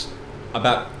doorways,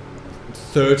 about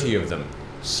 30 of them,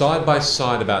 side by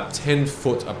side, about 10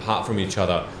 foot apart from each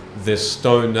other. There's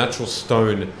stone, natural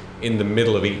stone in the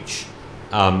middle of each,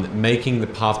 making the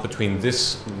path between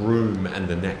this room and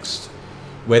the next,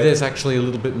 where there's actually a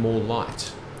little bit more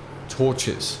light,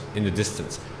 torches in the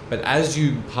distance. But as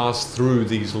you pass through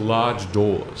these large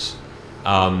doors,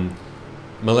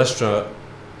 Malestra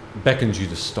beckons you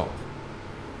to stop.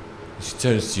 She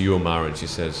turns to you, Amara, and she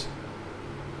says,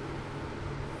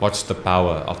 "Watch the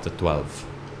power of the 12.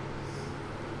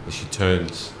 As she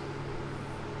turns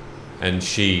and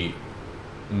she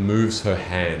moves her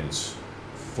hands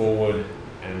forward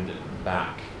and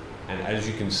back. And as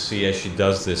you can see, as she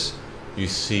does this, you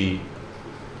see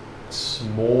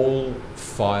small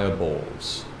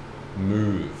fireballs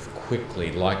move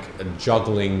quickly, like a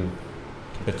juggling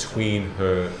between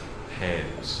her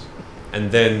hands. And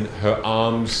then her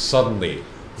arms suddenly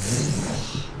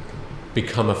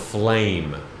become a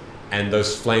flame, and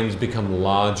those flames become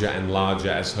larger and larger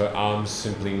as her arms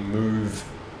simply move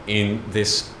in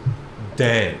this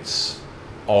dance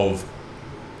of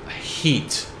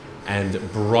heat and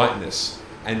brightness,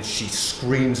 and she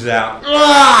screams out,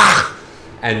 "Ah!"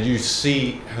 And you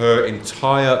see her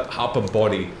entire upper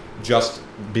body just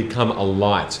become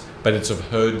alight, but it's of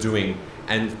her doing,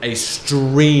 and a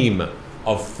stream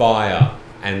of fire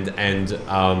and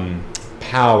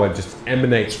power just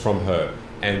emanates from her,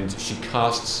 and she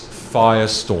casts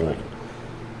Firestorm,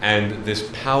 and this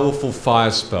powerful fire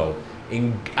spell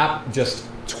just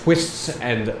twists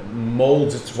and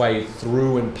molds its way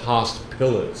through and past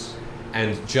pillars,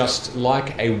 and just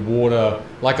like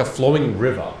a flowing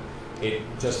river, it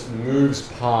just moves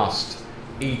past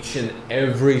each and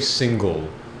every single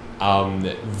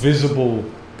visible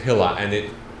pillar, and it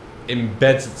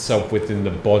embeds itself within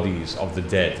the bodies of the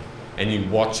dead, and you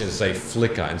watch as they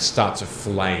flicker and start to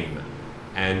flame,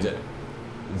 and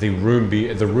the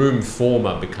room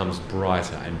former becomes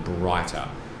brighter and brighter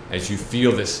as you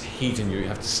feel this heat, and you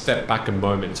have to step back a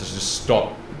moment to just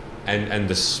stop, and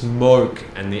the smoke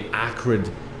and the acrid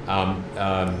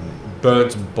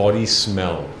burnt body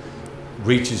smell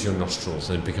reaches your nostrils,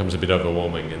 and it becomes a bit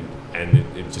overwhelming, and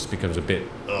it just becomes a bit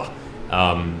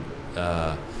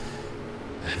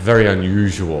very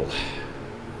unusual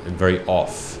and very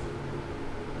off.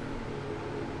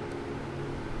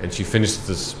 And she finishes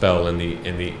the spell, and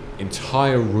the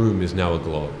entire room is now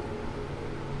aglow.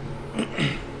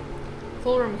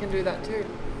 Full room can do that too.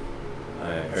 I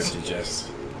heard you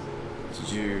just.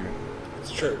 Did you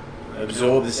It's true.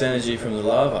 absorb this energy from the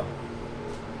lava?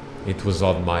 It was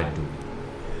of my doing.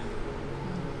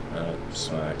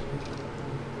 Smoke.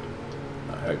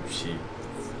 I hope she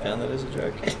found that as a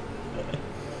joke.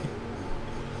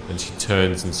 And she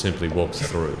turns and simply walks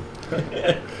through.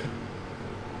 I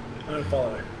don't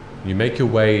follow. You make your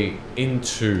way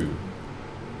into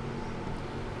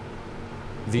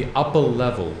the upper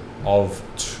level of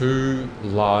 2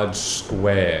 large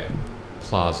square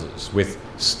plazas with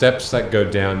steps that go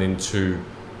down into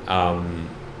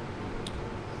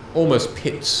almost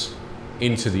pits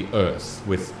into the earth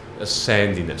with a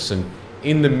sandiness. And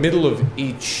in the middle of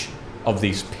each of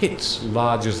these pits,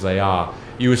 large as they are,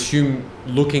 you assume,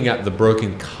 looking at the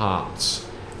broken carts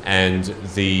and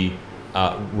the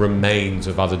remains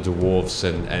of other dwarfs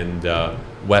and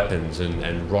weapons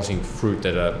and rotting fruit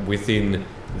that are within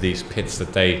these pits,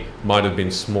 that they might have been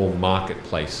small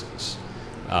marketplaces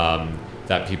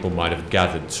that people might have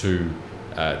gathered to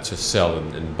sell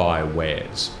and buy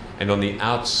wares. And on the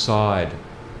outside,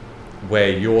 where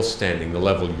you're standing, the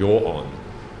level you're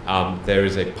on, there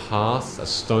is a path, a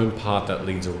stone path that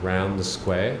leads around the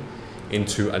square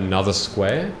into another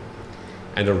square,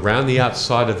 And around the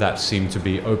outside of that seem to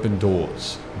be open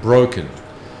doors, broken,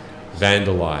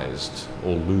 vandalized,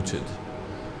 or looted.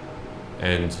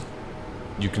 And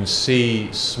you can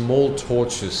see small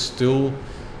torches still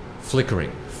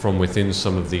flickering from within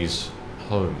some of these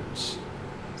homes.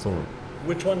 Thorum.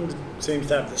 Which one seems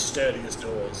to have the sturdiest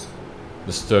doors?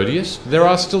 The sturdiest. There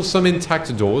are still some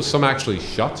intact doors, some actually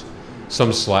shut,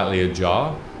 some slightly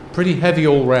ajar. Pretty heavy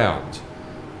all round.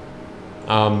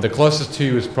 The closest to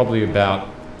you is probably about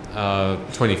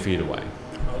 20 feet away.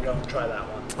 I'll go and try that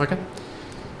one. Okay.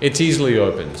 It's easily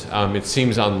opened. It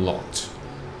seems unlocked,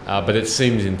 but it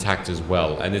seems intact as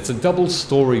well. And it's a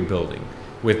double-story building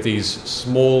with these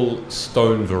small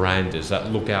stone verandas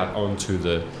that look out onto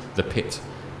the pit.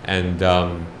 And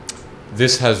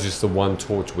this has just the one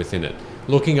torch within it.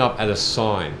 Looking up at a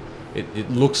sign, it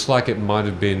looks like it might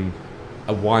have been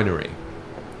a winery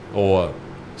or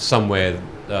somewhere,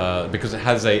 because it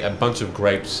has a bunch of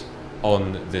grapes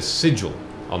on this sigil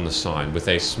on the sign with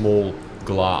a small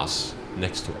glass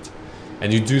next to it.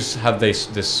 And you do have this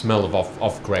smell of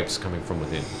off grapes coming from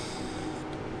within.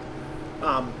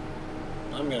 I'm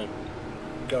going to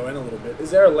go in a little bit.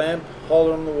 Is there a lamp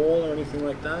holder on the wall or anything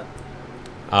like that?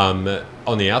 On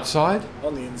the outside?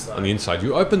 On the inside. On the inside.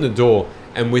 You open the door,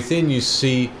 and within you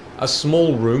see a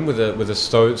small room with a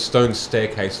stone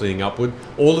staircase leading upward.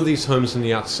 All of these homes on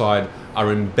the outside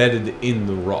are embedded in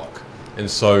the rock, and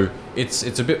so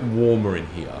it's a bit warmer in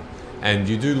here. And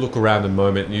you do look around a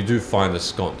moment, and you do find a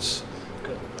sconce.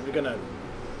 Good. I'm going to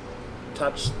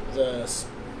touch the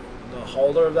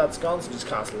holder of that sconce and just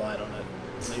cast light on it,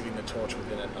 leaving the torch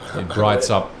within it. It brights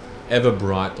up ever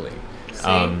brightly.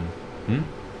 See?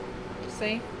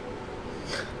 See?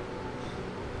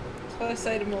 That's what I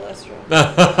say to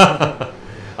Molestra.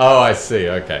 Oh, I see.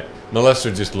 Okay.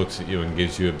 Molestra just looks at you and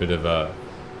gives you a bit of a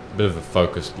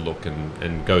focused look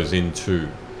and goes into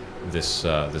this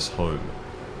home.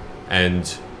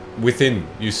 And within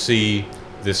you see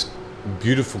this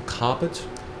beautiful carpet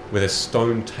with a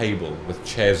stone table with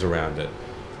chairs around it.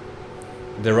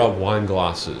 There are wine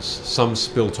glasses, some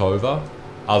spilt over,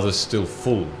 others still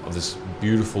full of this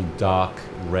beautiful dark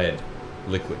red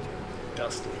liquid.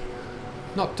 Dusty.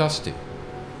 Not dusty.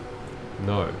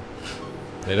 No.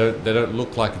 They don't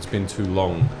look like it's been too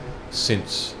long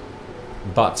since.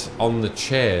 But on the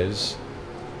chairs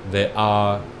there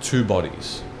are two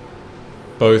bodies,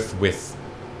 both with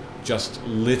just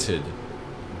littered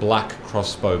black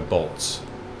crossbow bolts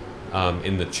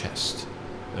in the chest.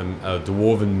 A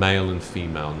dwarven male and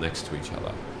female next to each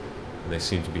other. And they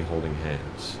seem to be holding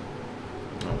hands.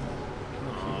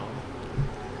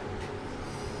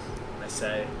 I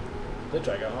say, the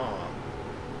dragon.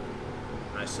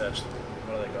 I search them.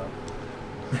 What do they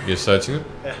got? You're searching them?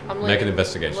 Yeah. I'm Make an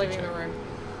investigation leaving check. the room.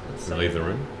 You leave the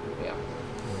room? Yeah.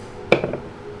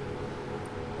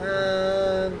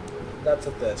 That's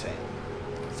a 13.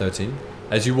 13.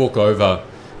 As you walk over,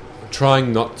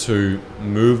 trying not to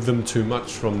move them too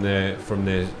much from their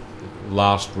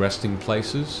last resting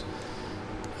places,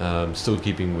 still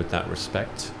keeping with that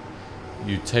respect,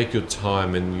 you take your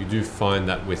time and you do find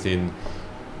that within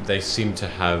they seem to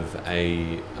have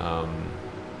a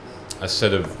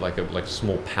set of like a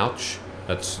small pouch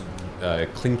that's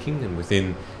clinking, and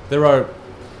within there are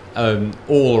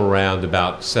all around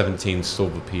about 17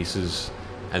 silver pieces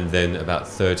and then about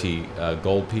 30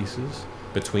 gold pieces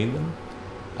between them.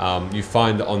 You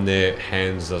find on their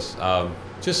hands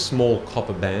just small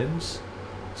copper bands,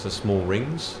 so small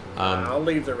rings. I'll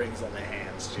leave the rings on their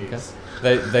hands. Jeez.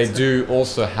 Okay. They do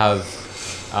also have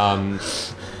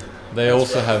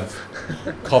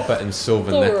copper and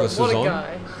silver necklaces what a on.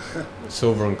 guy.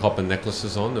 Silver and copper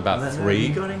necklaces on, about Well, 3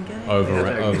 you got engaged. over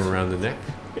Yeah. around the neck.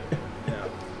 Yeah.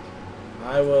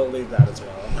 I will leave that as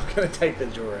well. I'm not going to take the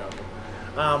jewelry off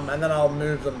them. And then I'll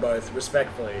move them both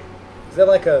respectfully. Is there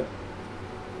like a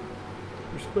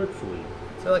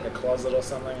closet or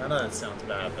something? I know it sounds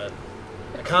bad, but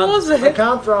I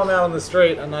can't throw them out on the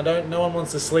street, and no one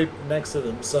wants to sleep next to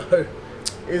them. So,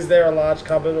 is there a large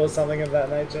cupboard or something of that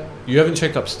nature? You haven't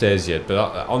checked upstairs yet, but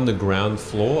on the ground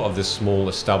floor of this small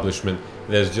establishment,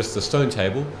 there's just a stone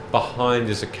table. Behind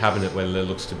is a cabinet where there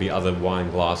looks to be other wine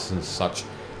glasses and such.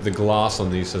 The glass on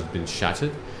these has been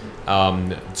shattered.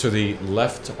 To the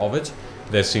left of it,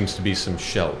 there seems to be some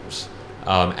shelves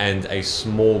and a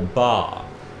small bar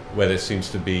where there seems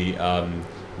to be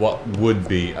what would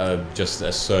be just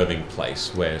a serving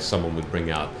place where someone would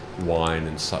bring out wine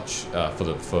and such for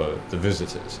the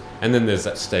visitors. And then there's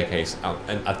that staircase out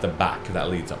and at the back that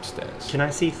leads upstairs. Can I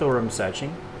see Thorum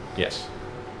searching? Yes.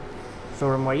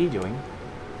 Thorum, what are you doing?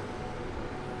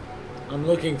 I'm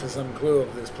looking for some clue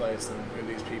of this place and who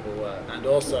these people were, and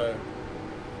also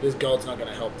This gold's not going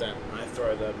to help them. I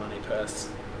throw the money purse.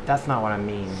 That's not what I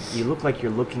mean. You look like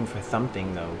you're looking for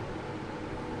something, though.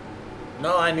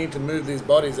 No, I need to move these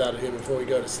bodies out of here before we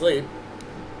go to sleep.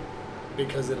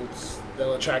 Because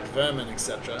they'll attract vermin,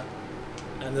 etc.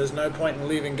 And there's no point in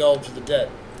leaving gold for the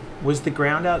dead. Was the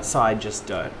ground outside just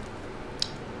dirt?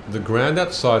 The ground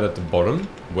outside at the bottom,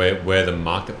 where the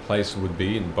marketplace would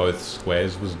be in both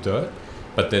squares, was dirt,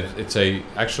 but it's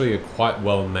actually a quite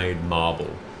well made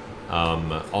marble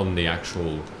on the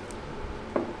actual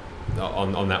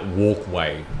on that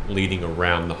walkway leading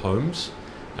around the homes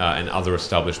and other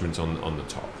establishments on the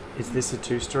top. Is this a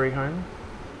 2-story home?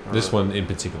 This one in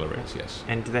particular is, yes.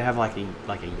 And do they have like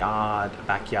a yard, a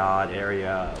backyard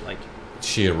area, like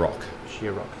Sheer rock.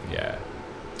 sheer rock? Yeah.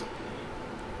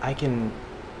 I can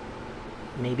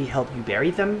maybe help you bury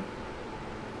them.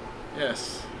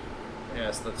 Yes.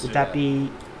 Yes, let's Would do that be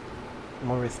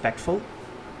more respectful?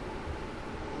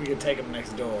 We could take them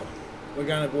next door. We're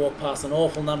going to walk past an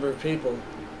awful number of people.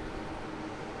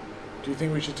 Do you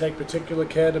think we should take particular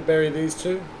care to bury these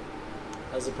two?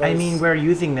 As opposed... I mean, we're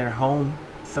using their home,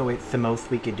 so it's the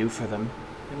most we could do for them.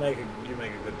 You make a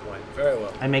good point. Very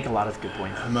well. I make a lot of good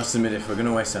points. I must admit, if we're going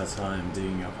to waste our time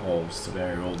digging up holes to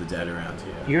bury all the dead around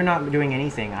here... You're not doing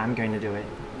anything. I'm going to do it.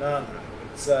 No.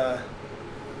 It's,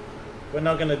 we're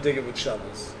not going to dig it with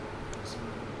shovels. So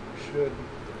we should,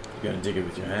 You're going to dig it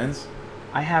with your hands?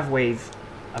 I have ways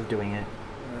of doing it.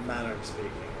 in a manner of speaking,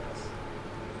 yes.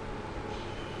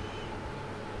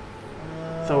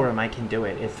 Thorem, I can do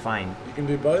it. It's fine. You can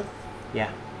do both?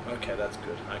 Yeah. Okay, that's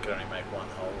good. I could only make one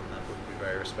hole, and that wouldn't be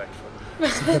very respectful.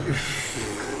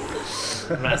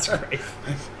 That's great.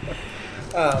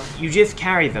 Um, You just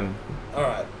carry them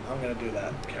Alright, I'm going to do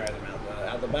that. Carry them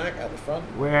out the back, out the front.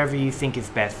 wherever you think is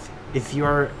best. If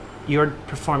you're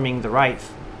performing the rites,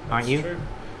 aren't you? True.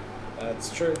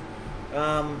 That's true.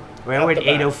 Where out would the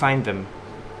back, Ado find them?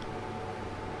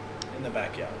 In the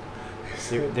backyard.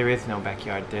 There is no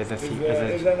backyard. There's a Is few.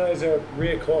 there a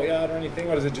rear courtyard or anything,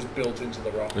 or is it just built into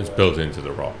the rock? It's wall? built into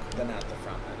the rock. Then out the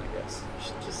front, then I guess.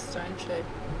 Just stone shape.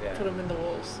 Yeah. Put them in the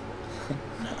walls.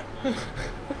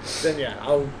 Then yeah,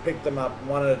 I'll pick them up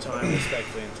one at a time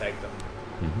respectfully and take them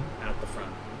Mm-hmm. out the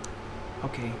front.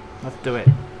 Okay, let's do it.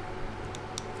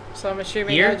 So I'm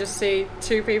assuming Here? I just see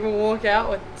two people walk out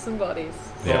with some bodies.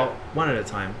 Yeah. Well, one at a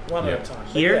time. One Yeah. at a time.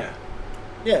 But Here?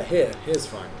 Yeah, here's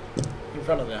fine. In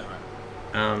front of their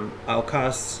home. I'll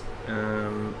cast.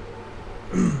 I'll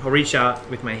reach out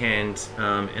with my hand,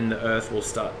 and the earth will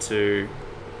start to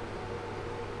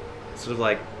sort of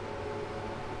like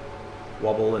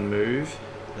wobble and move.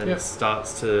 Then Yep. it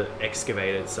starts to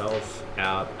excavate itself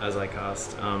out as I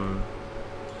cast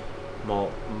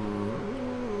mold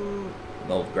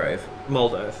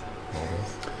earth.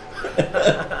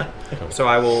 So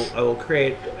I will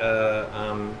create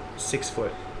a 6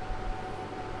 foot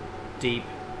deep,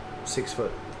 4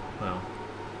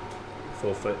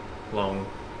 foot long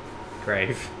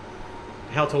grave.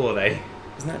 How tall are they?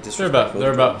 Isn't that They're disrespectful?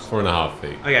 about 4.5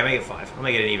 feet. Okay, I'll make it 5. I'll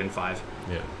make it an even 5.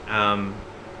 Yeah.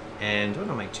 And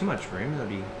don't make too much room. That'll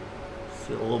be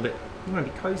feel a little bit. You want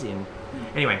to be cozy and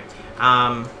anyway.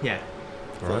 Yeah.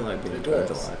 I feel like being It bird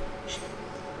does. alive.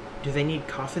 Do they need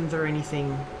coffins or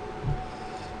anything?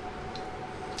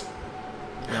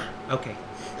 No. Okay.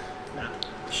 No.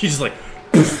 She's just like.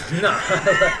 No.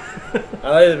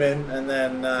 I'll lay them in, and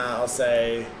then I'll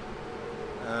say,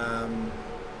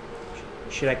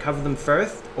 Should I cover them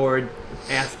first, or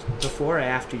before or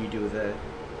after you do the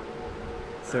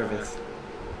service?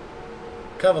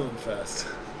 cover them first.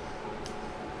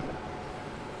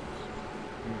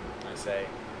 I say,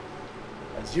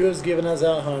 as you have given us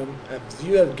our home, as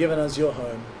you have given us your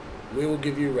home, we will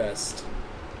give you rest.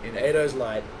 In Ado's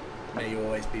light, may you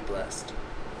always be blessed.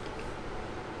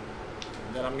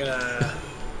 And then I'm gonna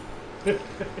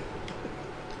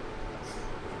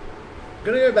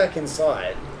go back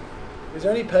inside. Is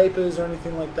there any papers or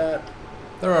anything like that?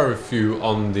 There are a few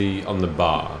on the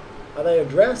bar. Are they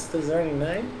addressed? Is there any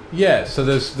name? Yeah, so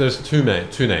there's two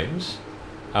names.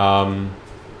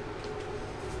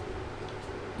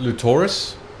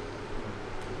 Lutoris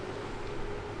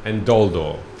and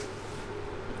Doldor.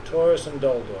 Taurus and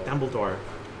Doldor. Dumbledore.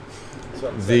 That's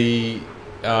what I'm saying.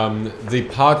 The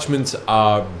parchments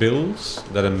are bills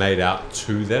that are made out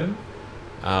to them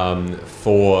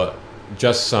for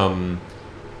just some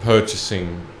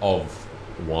purchasing of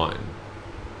wine.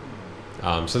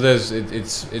 So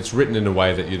it's written in a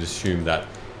way that you'd assume that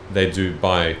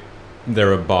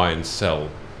they're a buy and sell,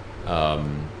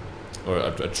 or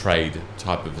a trade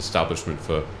type of establishment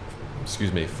for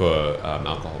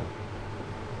alcohol.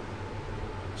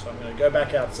 So I'm going to go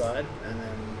back outside and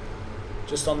then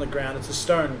just on the ground. It's a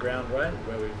stone ground, right?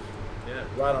 Where we've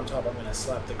right on top. I'm going to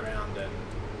slap the ground and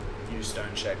use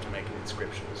stone check to make an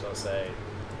inscription. So I'll say,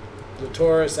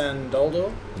 Latoris and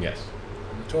Doldor. Yes.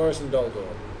 Latoris and Doldor.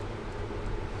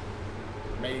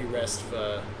 May you rest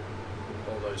for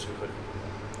all those who could.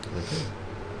 Okay.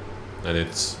 And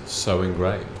it's so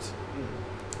engraved.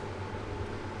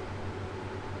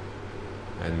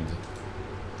 And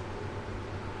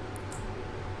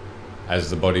as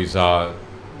the bodies are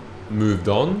moved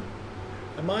on,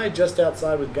 Am I just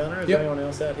outside with Gunnar? Is Yep. anyone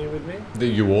else out here with me?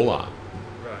 you all are.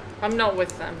 Right. I'm not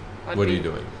with them. What are you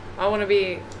doing? I want to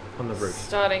be On the roof.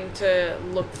 starting to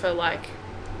look for like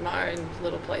my own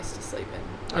little place to sleep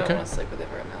in. I Okay. don't want to sleep with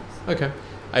everyone else. Okay.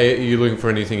 Are you looking for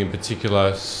anything in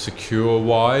particular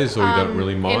secure-wise, or you don't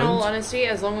really mind? In all honesty,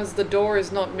 as long as the door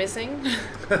is not missing,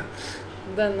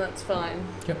 then that's fine.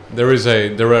 Yep.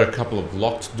 There are a couple of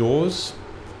locked doors.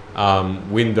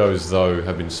 Windows, though,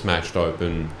 have been smashed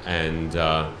open, and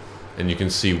you can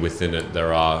see within it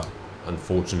there are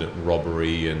unfortunate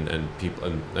robbery and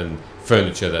people and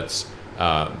furniture that's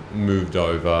moved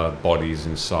over, bodies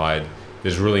inside.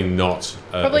 There's really not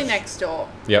Probably next door,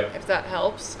 Yep. if that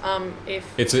helps. If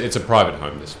It's a private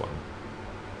home, this one.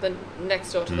 the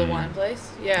next door to the wine place,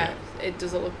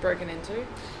 does it look broken into?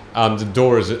 The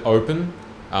door is open.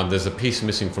 There's a piece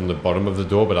missing from the bottom of the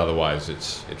door, but otherwise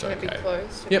it's Can it be okay.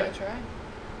 closed if Yep. I try?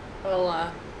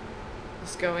 I'll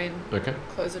just go in, Okay.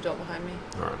 close the door behind me.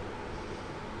 All right.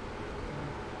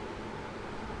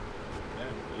 Yeah,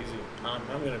 easy. I'm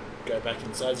going to go back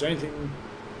inside. Is there anything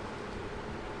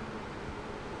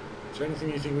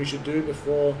you think we should do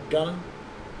before Gunnar?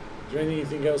 Is there anything you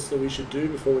think else that we should do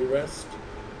before we rest?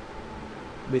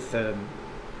 With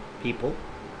people.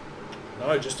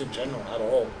 No, just in general, at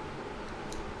all.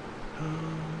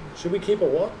 Should we keep a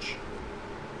watch?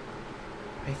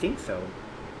 I think so.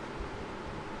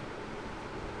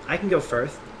 I can go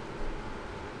first.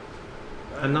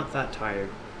 I'm not that tired.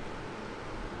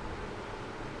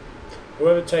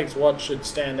 Whoever takes watch should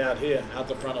stand out here, out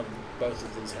the front of both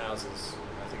of these houses.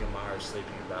 I think Amara's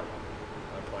sleeping in that one.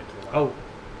 I point to the one. Oh.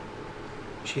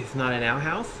 She's not in our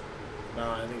house? No,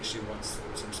 I think she wants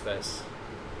some space.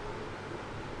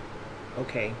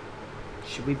 Okay.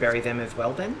 Should we bury them as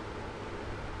well then?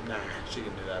 Nah, she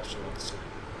can do that if she wants to.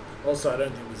 Also, I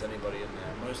don't think there's anybody in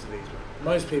there.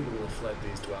 Most people will have fled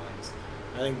these dwellings.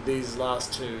 I think these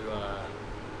last two,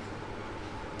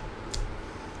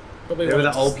 probably They were the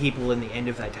wanted to old people in the end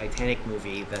of that Titanic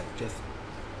movie that just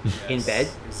in Yes, bed?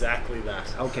 Exactly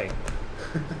that. Okay.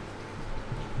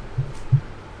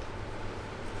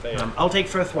 Fair. I'll take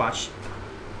first watch.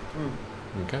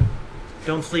 Okay.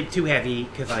 Don't sleep too heavy,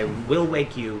 because I will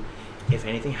wake you if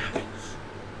anything happens.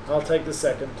 I'll take the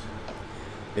second.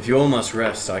 If you all must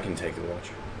rest, I can take the watch.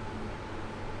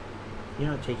 You're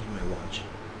not taking my watch.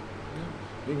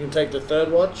 You can take the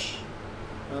third watch.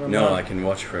 No, I can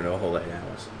watch for a whole 8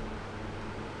 hours.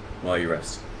 While you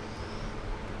rest.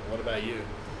 What about you?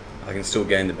 I can still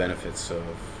gain the benefits of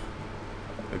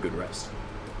a good rest.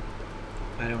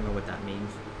 I don't know what that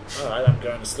means. Alright, I'm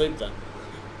going to sleep then.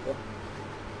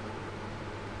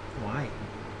 Why?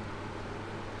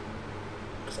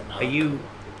 'Cause I'm Are you...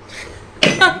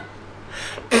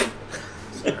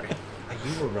 Sorry. Are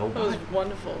you a That was robot?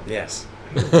 wonderful. Yes.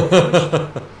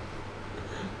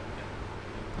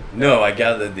 No, I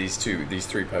gathered these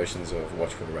 3 potions of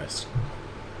watchful rest.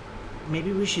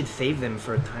 Maybe we should save them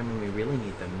for a time when we really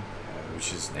need them.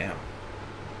 Which is now.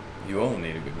 You all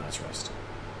need a good night's rest.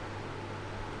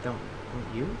 Don't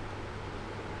you?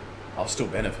 I'll still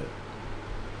benefit.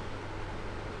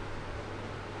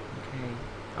 Okay.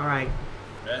 Alright.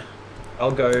 Yeah.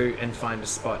 I'll go and find a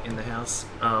spot in the house,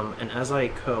 and as I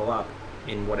curl up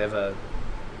in whatever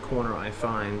corner I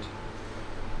find,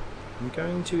 I'm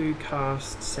going to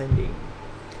cast Sending.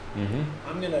 Mm-hmm.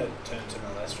 I'm going to turn to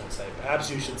Malestra and say, perhaps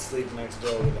you should sleep next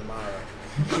door with Amara.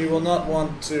 She will not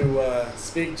want to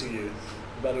speak to you,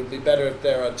 but it would be better if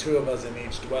there are 2 of us in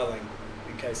each dwelling,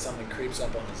 in case something creeps up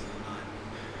on us in the night.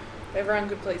 Everyone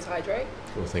could please hydrate.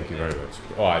 Well, thank you very much.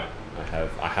 Oh, I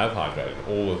have hydrated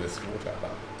all of this water.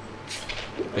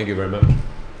 Thank you very much.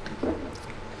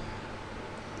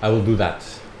 I will do that.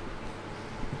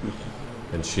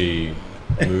 And she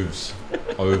moves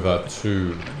over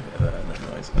to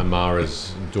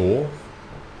Amara's door.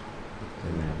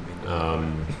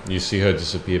 And, you see her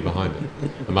disappear behind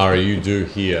it. Amara, you do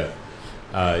hear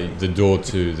the door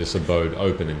to this abode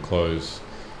open and close.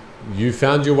 You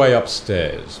found your way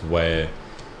upstairs where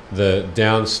the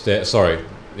downstairs... Sorry,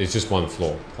 it's just one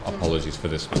floor. Apologies for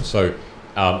this one. So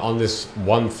on this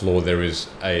one floor there is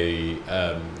a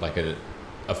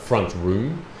front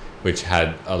room which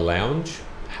had a lounge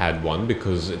had one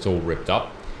because it's all ripped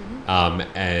up,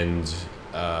 and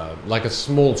like a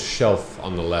small shelf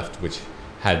on the left which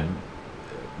had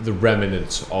the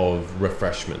remnants of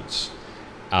refreshments,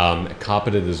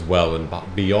 carpeted as well, and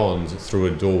beyond, through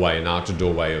a doorway, an arched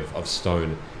doorway of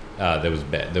stone, there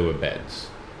were beds.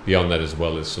 Beyond that as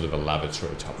well as sort of a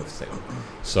lavatory type of thing.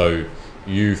 So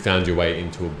you found your way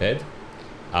into a bed.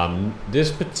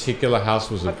 This particular house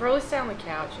was I'd probably stay on the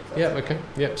couch. If that's okay.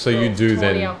 Yep. So you do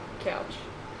then. Couch.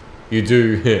 You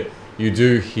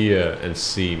do hear and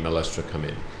see Malestra come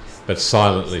in, but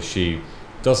silently. She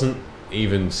doesn't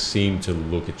even seem to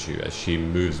look at you as she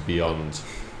moves beyond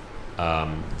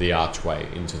the archway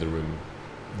into the room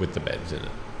with the beds in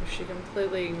it. If she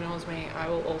completely ignores me, I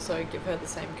will also give her the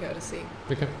same courtesy.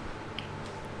 Okay.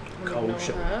 Ignore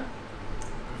her.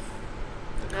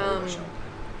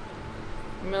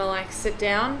 I'm gonna like sit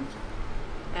down,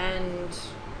 and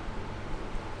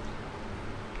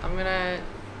I'm gonna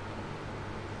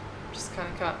just kind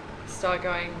of start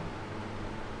going.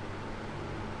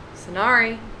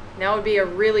 Sonari, now would be a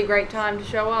really great time to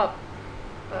show up.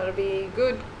 That'd be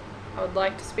good. I would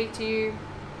like to speak to you.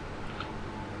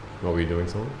 What were you doing,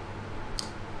 Solomon?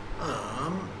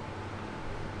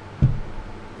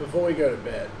 Before we go to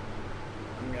bed,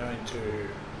 I'm going to...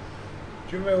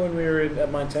 Do you remember when we were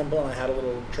at my temple and I had a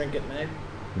little trinket made?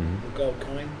 A gold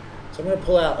coin? So I'm going to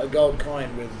pull out a gold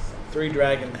coin with 3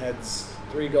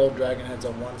 gold dragon heads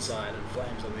on one side and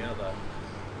flames on the other.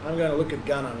 I'm going to look at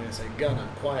Gunnar. I'm going to say, Gunnar,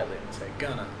 quietly. I'm going to say,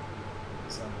 Gunnar.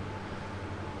 So,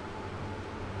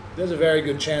 there's a very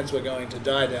good chance we're going to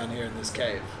die down here in this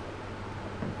cave.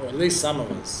 Or at least some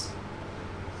of us.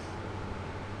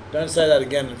 Don't say that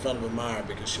again in front of Amara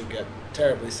because she'll get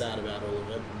terribly sad about all of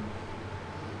it.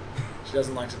 She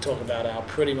doesn't like to talk about our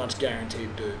pretty much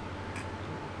guaranteed doom.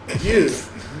 You.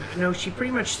 No, she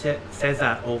pretty much says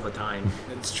that all the time.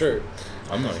 It's true.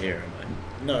 I'm not here, am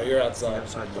I? No, you're I'm outside.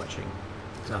 outside watching.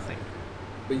 Nothing.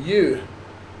 But you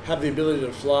have the ability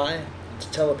to fly and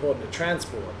to teleport and to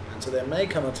transport. And so there may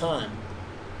come a time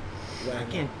when... I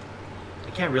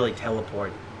can't really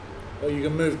teleport. Well, you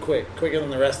can move quicker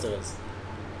than the rest of us.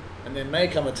 And there may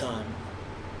come a time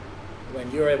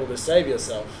when you're able to save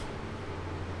yourself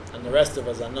and the rest of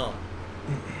us are not.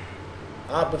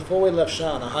 Before we left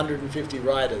Shan, 150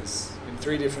 riders in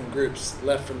 3 different groups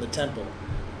left from the temple.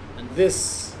 And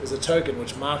this is a token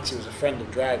which marks you as a friend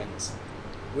of dragons,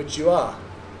 which you are.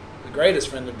 The greatest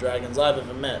friend of dragons I've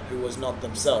ever met, who was not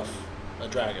themselves a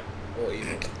dragon or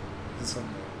evil.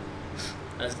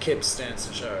 As Kip stands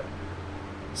to show.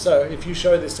 So, if you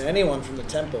show this to anyone from the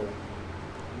temple,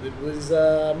 it was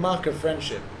a mark of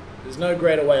friendship. There's no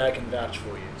greater way I can vouch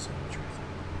for you.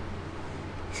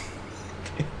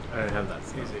 I don't have that.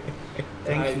 Easy.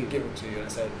 Thank I you. give it to you and I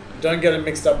said, don't get it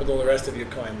mixed up with all the rest of your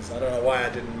coins. I don't know why I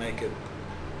didn't make it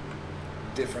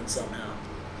different somehow.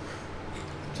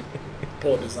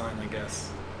 Poor design, I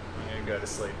guess. I'm going to go to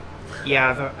sleep.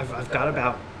 Yeah, I've got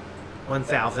about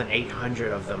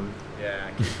 1,800 of them. Yeah,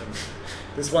 keep them.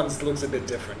 This one looks a bit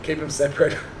different. Keep them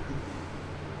separate.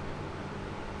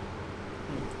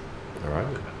 All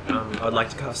right. I'd like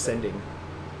to cast Sending.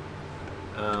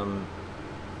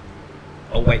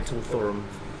 I'll wait till Thorum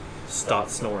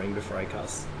starts snoring before I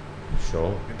cast.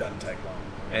 Sure. It doesn't take long.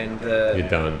 And You're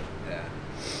done. Yeah.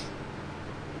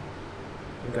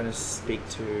 I'm going to speak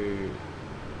to...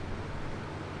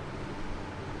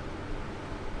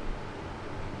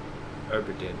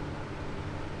 Oberdin.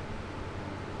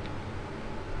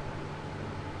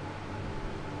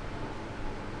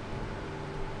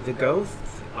 The ghost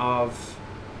of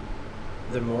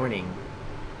the morning.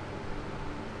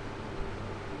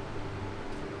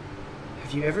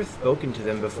 Have you ever spoken to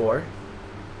them before?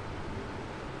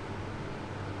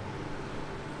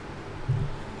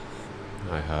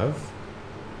 I have.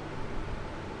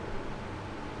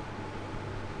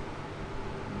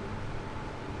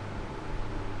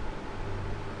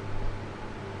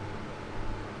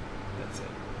 That's it.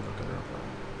 I'm not gonna reply.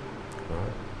 All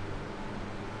right.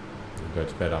 You'll go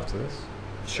to bed after this.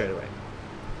 Straight away.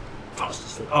 Fast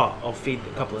asleep. Oh, I'll feed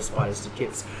a couple of spiders to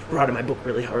kids. Writing my book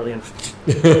really early and...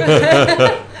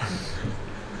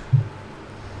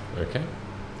 Okay.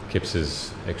 Kips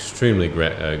is extremely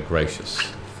gracious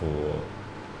for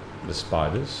the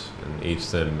spiders and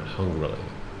eats them hungrily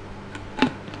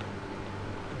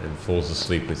and falls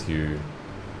asleep with you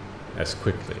as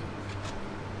quickly.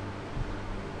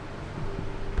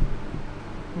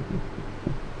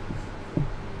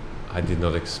 I did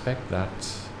not expect that.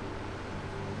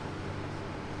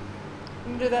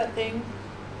 You can do that thing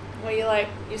where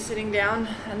you're sitting down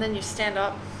and then you stand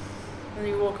up and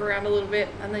you walk around a little bit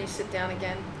and then you sit down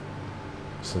again.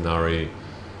 Sonari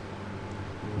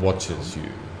watches you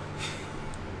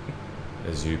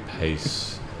as you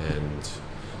pace and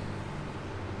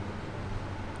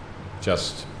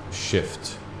just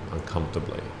shift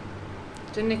uncomfortably.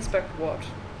 Didn't expect what?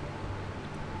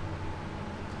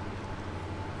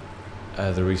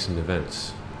 The recent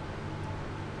events.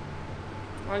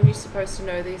 Aren't you supposed to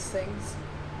know these things?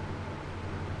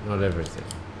 Not everything.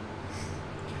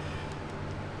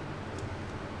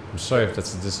 I'm sorry if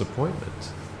that's a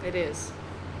disappointment. It is.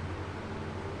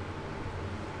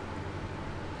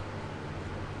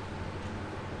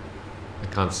 I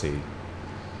can't see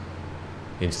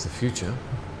into the future.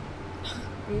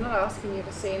 I'm not asking you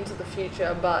to see into the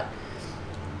future, but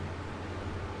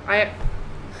I'm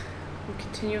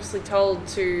continuously told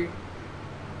to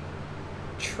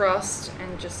trust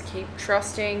and just keep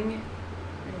trusting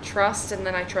and trust, and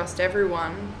then I trust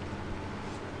everyone,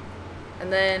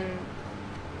 and then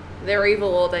they're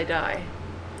evil or they die.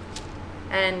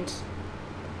 And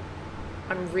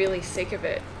I'm really sick of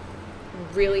it.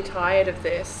 I'm really tired of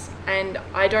this, and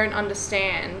I don't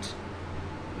understand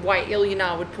why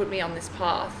Ilyana would put me on this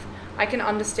path. I can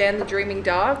understand the dreaming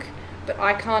dark, but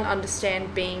I can't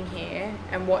understand being here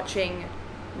and watching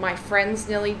my friends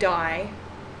nearly die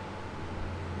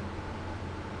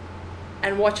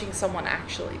and watching someone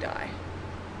actually die.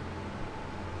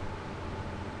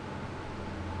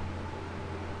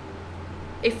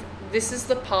 If this is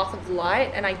the path of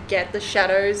light, and I get the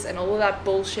shadows and all of that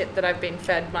bullshit that I've been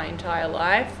fed my entire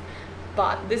life,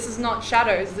 but this is not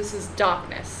shadows, this is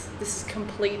darkness. This is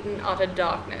complete and utter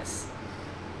darkness.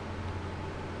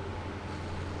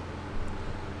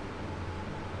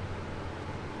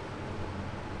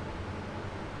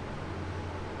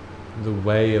 The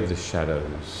way of the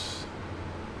shadows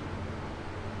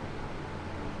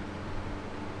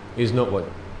is not what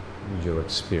you're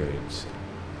experiencing.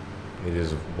 It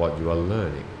is what you are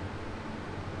learning.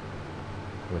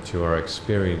 What you are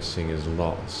experiencing is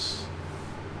loss.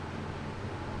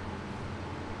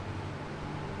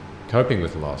 Coping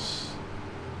with loss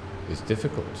is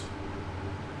difficult.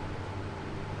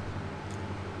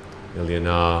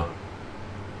 Ilyana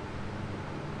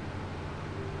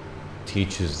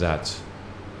teaches that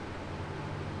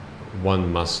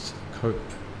one must cope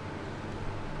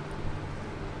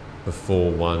before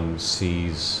one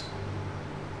sees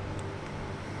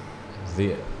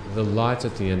the light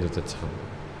at the end of the tunnel,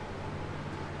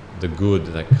 the good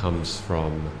that comes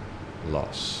from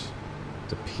loss,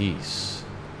 the peace.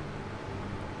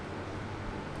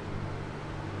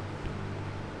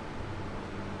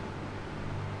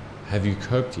 Have you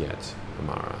coped yet,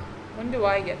 Amara? When do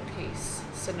I get peace,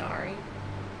 Sonari?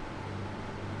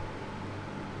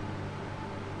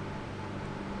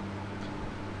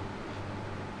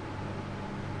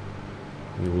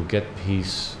 You will get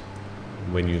peace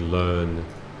when you learn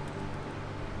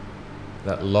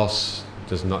that loss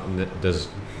does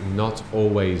not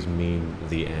always mean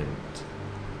the end.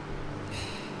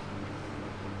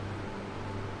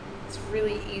 It's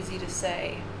really easy to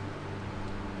say.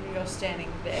 You're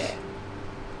standing there.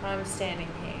 I'm standing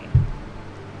here.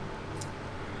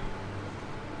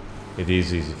 It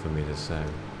is easy for me to say.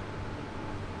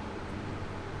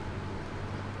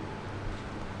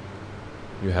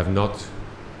 You have not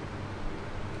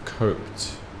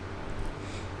coped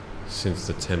since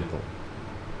the temple.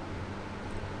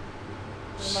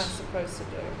 What am I supposed to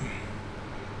do?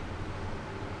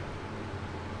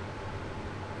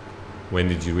 When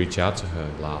did you reach out to her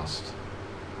last?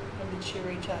 When did she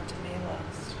reach out to me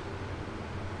last?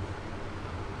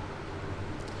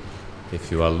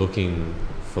 If you are looking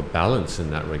for balance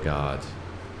in that regard,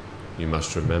 you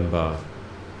must remember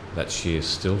that she is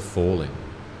still falling.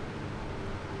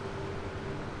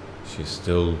 She's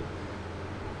still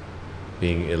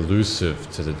being elusive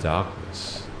to the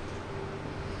darkness.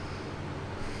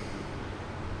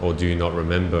 Or do you not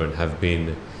remember and have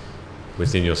been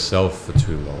within yourself for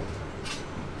too long?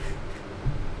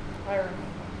 I remember.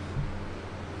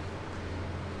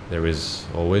 There is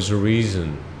always a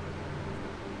reason.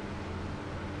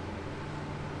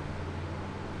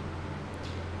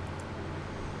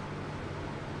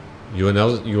 You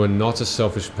are not a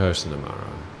selfish person, Amara.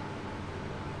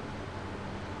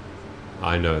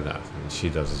 I know that, and she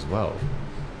does as well.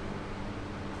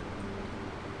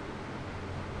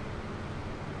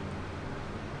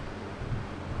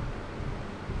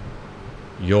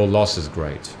 Your loss is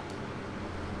great.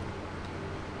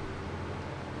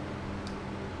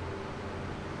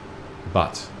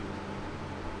 But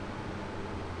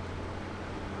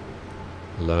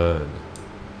learn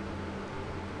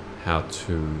how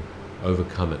to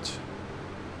overcome it.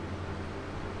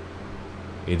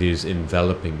 It is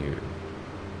enveloping you.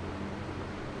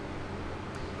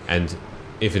 And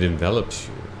if it envelops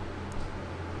you,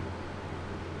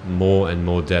 more and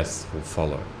more death will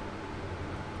follow.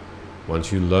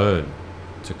 Once you learn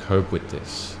to cope with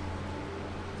this,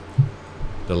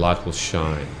 the light will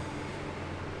shine.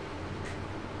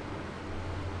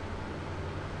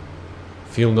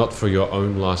 Feel not for your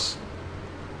own loss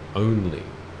only,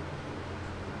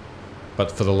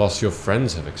 but for the loss your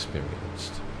friends have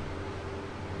experienced.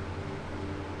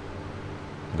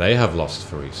 They have lost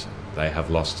Farisa. They have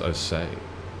lost Osei.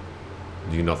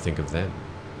 Do you not think of them?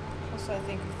 Of course I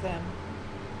think of them.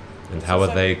 And how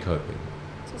are they coping?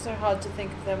 It's also hard to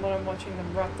think of them when I'm watching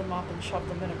them wrap them up and shove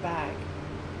them in a bag.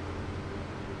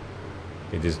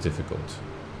 It is difficult.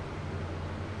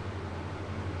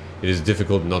 It is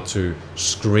difficult not to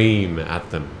scream at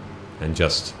them and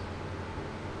just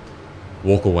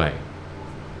walk away.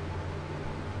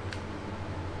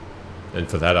 And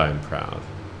for that I am proud,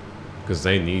 because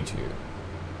they need you.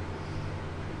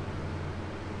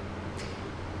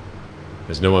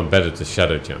 There's no one better to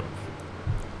shadow jump,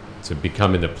 to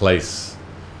become in a place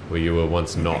where you were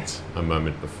once not a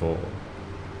moment before.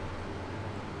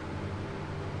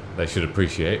 They should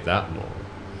appreciate that more.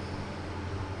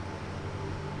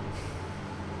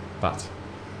 But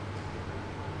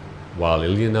while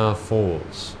Ilyanar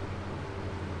falls,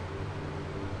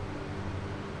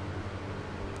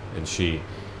 and she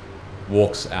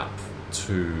walks up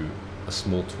to a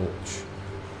small torch,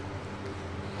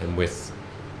 and with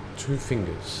 2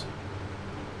 fingers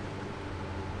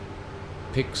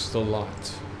picks the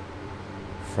light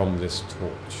from this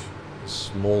torch, a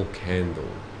small candle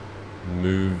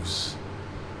moves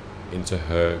into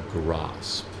her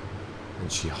grasp,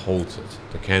 and she holds it.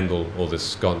 The candle, or this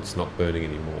sconce, not burning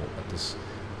anymore, but this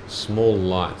small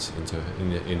light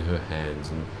in her hands,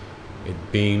 and it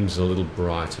beams a little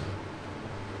brighter.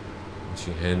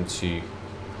 And she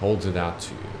holds it out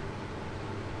to you.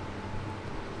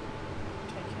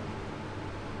 Take it.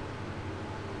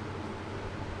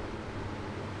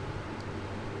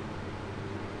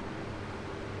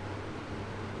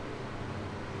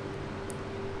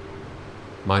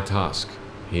 My task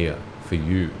here for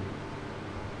you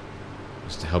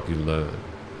is to help you learn.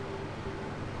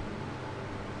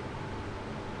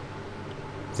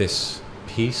 This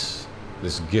piece,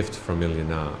 this gift from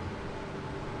Ilyanar,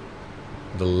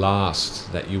 the last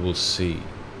that you will see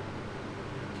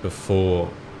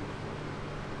before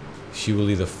she will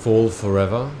either fall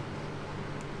forever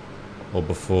or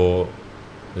before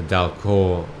the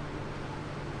Dal'Kor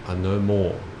are no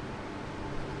more,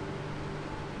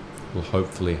 will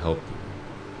hopefully help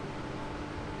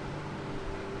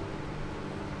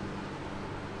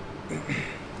you. Do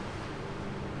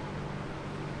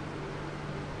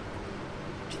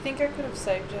you think I could have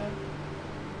saved her?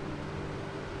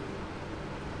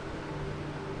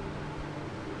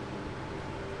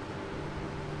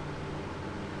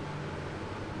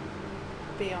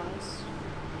 Be honest.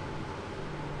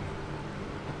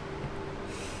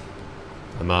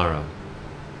 Amara.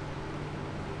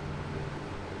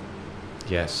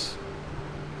 Yes.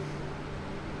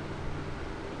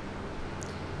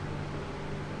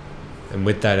 And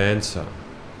with that answer,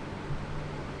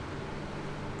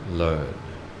 learn.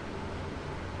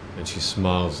 And she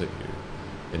smiles at you,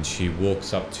 and she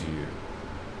walks up to you,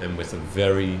 and with a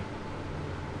very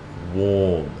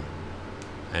warm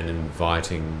and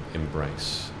inviting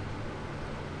embrace,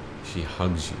 she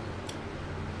hugs you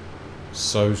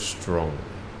so strongly.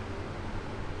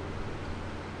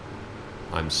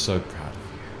 I'm so proud of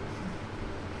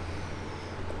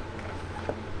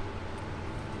you.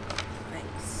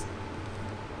 Thanks.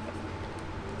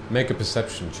 Make a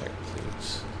perception check,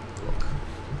 please.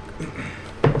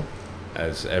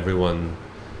 As everyone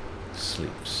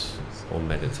sleeps or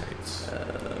meditates.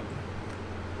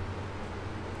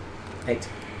 8.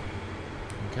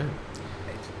 Okay.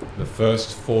 The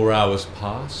first 4 hours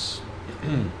pass,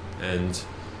 and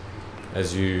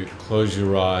as you close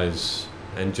your eyes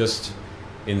and just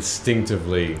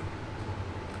instinctively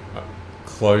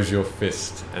close your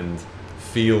fist and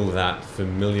feel that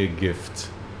familiar gift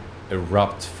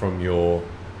erupt from your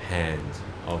hand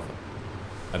of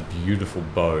a beautiful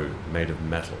bow made of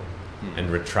metal,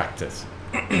 and retract it.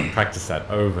 Practice that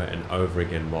over and over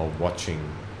again while watching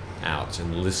out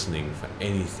and listening for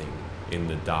anything in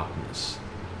the darkness.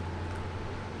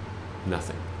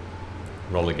 Nothing.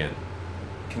 Roll again.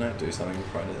 Can I do something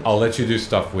before I do this? I'll let you do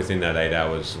stuff within that 8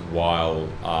 hours while,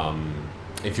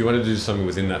 if you want to do something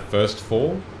within that first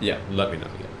 4, Yeah. let me know.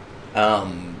 Yeah.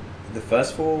 The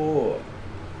first 4,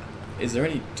 is there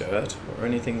any dirt or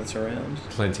anything that's around?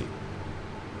 Plenty.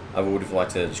 I would have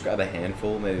liked to just grab a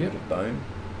handful, maybe Yep. a bit of bone.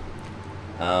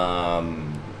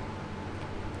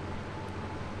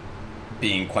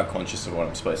 being quite conscious of what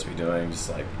I'm supposed to be doing, just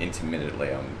like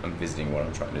intermittently, I'm visiting what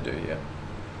I'm trying to do here.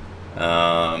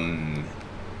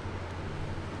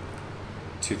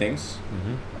 Two things.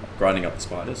 Grinding up the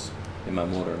spiders in my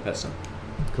mortar and pestle.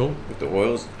 Cool. With the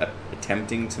oils,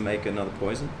 attempting to make another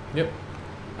poison. Yep.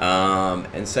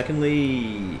 And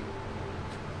secondly,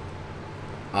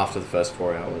 after the first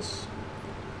 4 hours,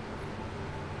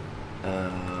 I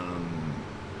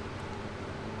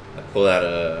pull out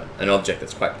an object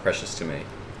that's quite precious to me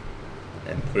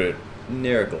and put it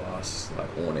near a glass, like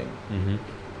awning.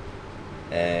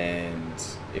 And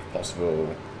if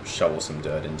possible, shovel some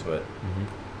dirt into it.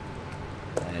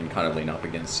 And kind of lean up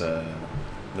against the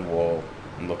wall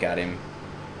and look at him.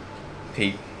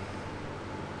 Pete,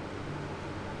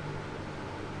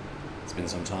 it's been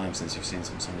some time since you've seen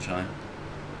some sunshine.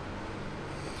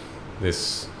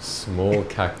 This small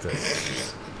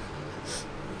cactus,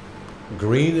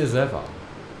 green as ever,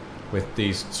 with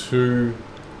these two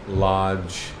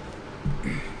large,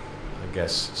 I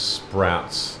guess,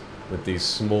 sprouts with these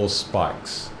small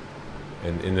spikes,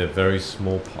 and in a very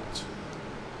small pot.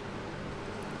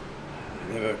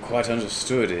 I never quite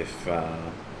understood if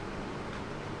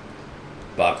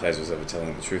Barclays was ever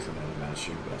telling the truth about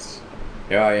you, but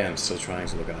here I am, still trying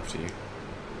to look after you.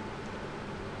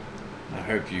 I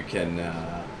hope you can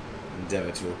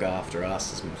endeavour to look after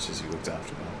us as much as you looked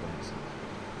after Barclays.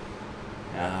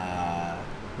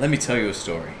 Let me tell you a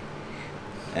story.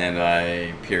 And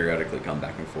I periodically come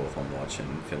back and forth on watch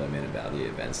and fill him in about the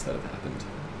events that have happened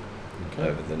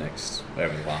over the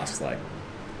last, like,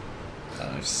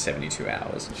 72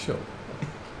 hours. Sure.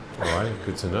 Alright,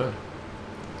 good to know.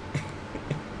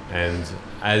 And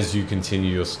as you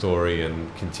continue your story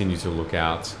and continue to look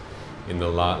out in the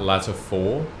latter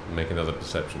four, make another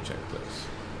perception check, please.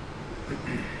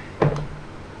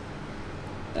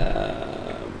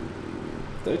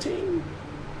 13?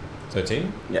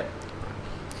 13? Yep.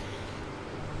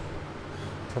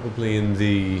 Probably in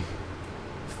the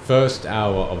first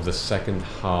hour of the second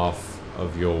half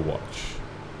of your watch,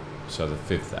 so the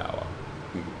 5th hour.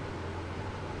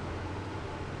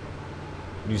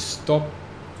 You stop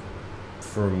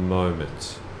for a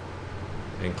moment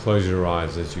and close your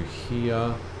eyes as you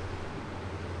hear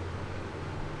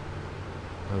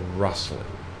a rustling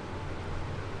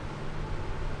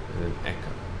and an echo.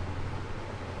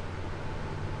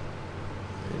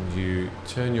 And you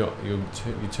turn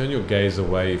your gaze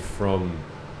away from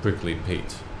Prickly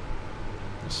Pete,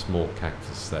 the small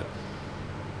cactus that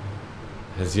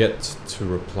has yet to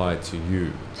reply to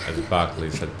you as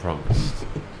Barclays had promised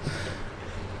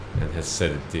and has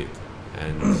said it did,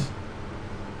 and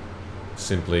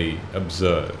simply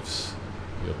observes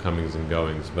your comings and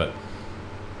goings. But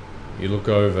you look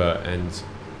over, and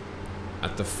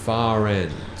at the far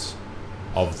end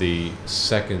of the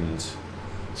second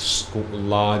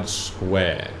large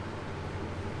square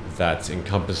that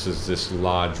encompasses this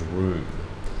large room,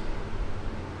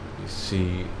 you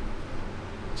see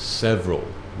several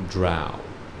drow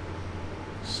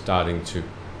starting to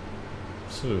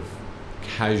sort of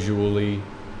casually,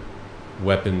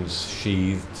 weapons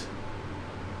sheathed,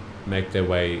 make their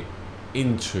way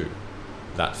into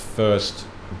that first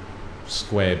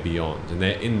square beyond, and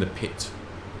they're in the pit.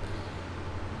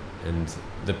 And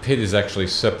the pit is actually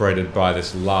separated by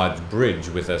this large bridge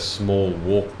with a small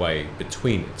walkway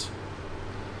between it.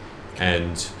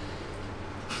 And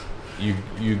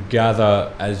you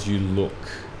gather as you look,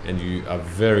 and you are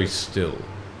very still.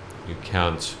 You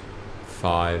count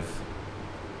 5,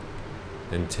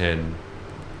 then 10,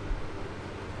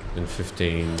 then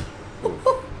 15,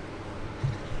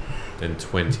 then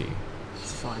 20.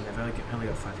 It's fine. They've only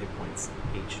got 5 hit points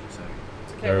each, so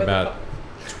It's okay, There are we're about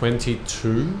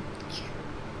 22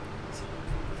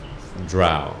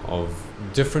 drow of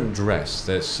different dress.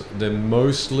 They're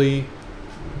mostly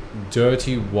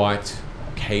dirty white,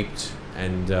 caped,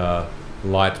 and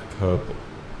light purple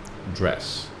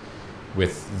dress,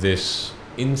 with this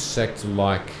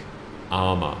insect-like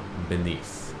armor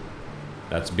beneath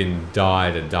that's been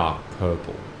dyed a dark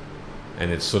purple,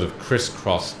 and it's sort of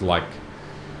crisscrossed like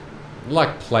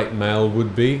plate mail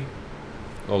would be,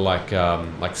 or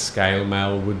like scale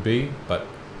mail would be, but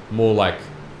more like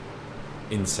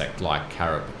insect-like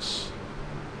carapace.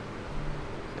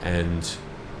 And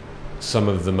some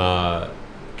of them are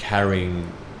carrying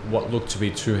what look to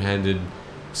be two-handed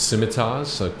scimitars,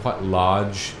 so quite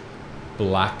large,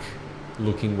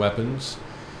 black-looking weapons.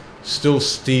 Still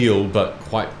steel, but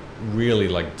quite really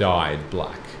like dyed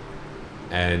black.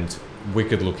 And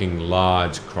wicked-looking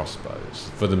large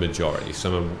crossbows for the majority.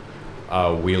 Some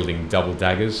are wielding double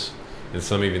daggers, and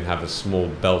some even have a small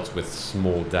belt with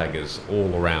small daggers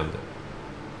all around it.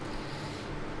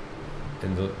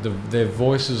 and their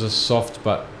voices are soft,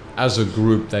 but as a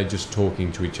group, they're just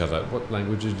talking to each other. What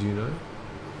languages do you know?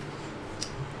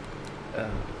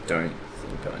 Don't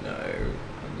think I know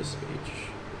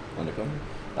Undercommon.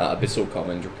 Abyssal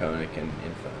Common, Draconic, and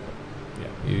Infernal.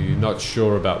 Yeah, you're not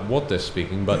sure about what they're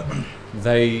speaking, but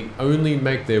they only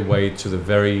make their way to the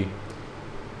very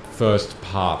first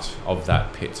part of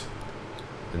that pit.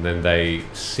 And then they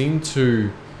seem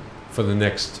to, for the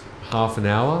next half an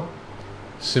hour,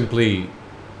 simply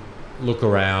look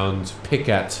around, pick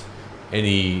at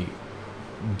any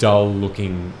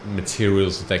dull-looking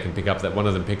materials that they can pick up. That one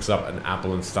of them picks up an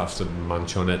apple and starts to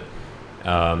munch on it.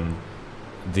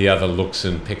 The other looks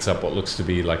and picks up what looks to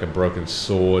be like a broken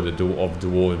sword of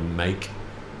dwarven make,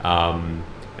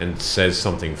 and says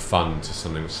something fun to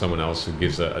someone else who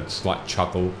gives a slight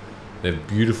chuckle. They have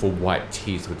beautiful white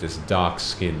teeth with this dark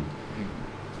skin.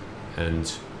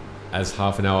 And as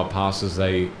half an hour passes,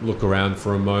 they look around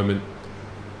for a moment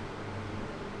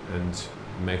and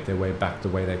make their way back the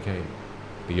way they came,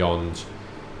 beyond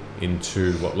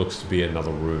into what looks to be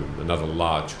another room, another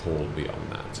large hall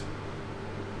beyond that.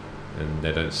 And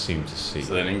they don't seem to see.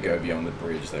 So they didn't go beyond the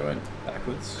bridge, they went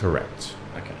backwards? Correct.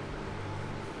 Okay.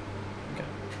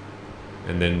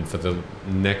 And then for the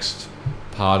next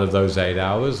part of those 8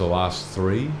 hours, the last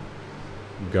 3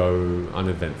 go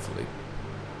uneventfully.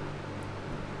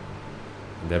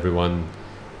 And everyone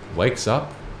wakes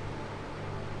up,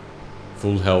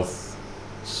 full health,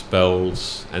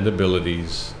 spells, and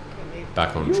abilities,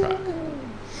 back on track.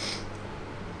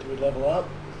 Do we level up?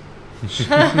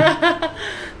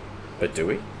 But do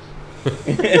we?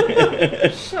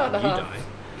 Shut up.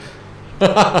 You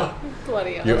die.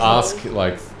 Bloody You arsehole. ask,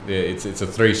 like, it's a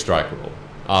 3-strike roll.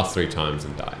 Ask 3 times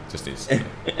and die. Just instantly.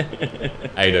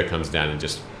 Ada comes down and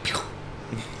just...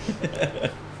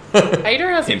 Ada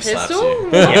has a Him slaps pistol? you.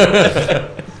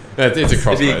 It's a It'd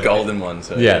crossbow. be a golden one,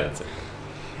 so... Yeah, that's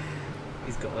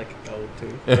He's got like a gold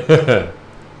tooth. it.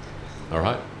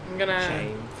 Alright. I'm gonna,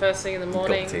 Shame. first thing in the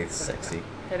morning, Gold teeth, sexy.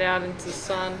 head out into the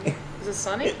sun. Is it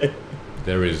sunny?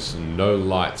 There is no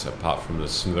light apart from the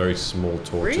very small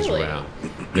torches Really? around.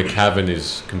 The cavern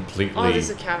is completely... Oh, there's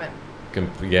a cabin.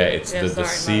 yeah, it's Yeah, the sorry,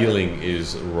 my ceiling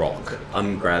is rock.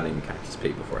 I'm grabbing Cactus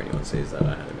Pete before anyone sees that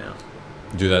I had him out.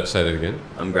 Do that. Say that again.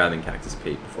 I'm grabbing Cactus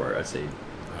Pete before I see...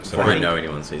 So Before I know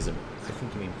anyone sees him. I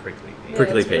think you mean prickly. Yeah,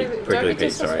 Prickly it's Pete. really- Prickly don't be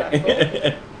Pete, sorry.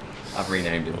 disrespectful. I've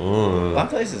renamed him. Oh.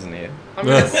 Barclays isn't here. I'm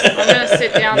gonna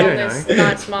sit down You on don't this know.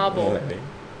 nice marble Maybe.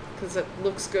 because it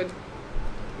looks good.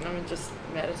 I'm gonna just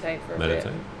meditate for a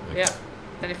Meditate. bit. Yeah.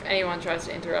 And if anyone tries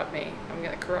to interrupt me, I'm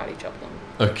gonna karate chop them.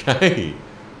 Okay.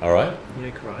 All right. You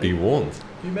know karate? Be warned.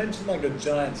 You mentioned like a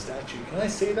giant statue. Can I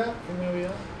see that from where we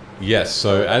are? Yes.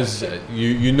 So as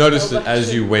you noticed it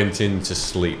as you went in to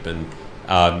sleep, and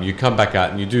you come back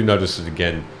out and you do notice it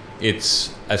again.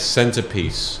 It's a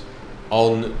centerpiece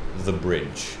on the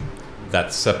bridge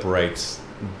that separates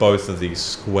both of these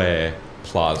square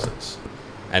plazas,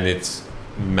 and it's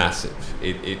massive.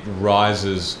 It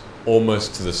rises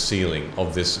almost to the ceiling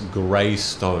of this grey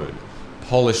stone,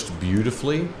 polished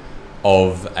beautifully,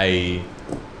 of a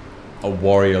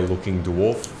warrior-looking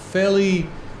dwarf, fairly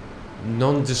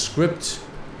nondescript,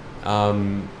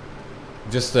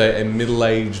 just a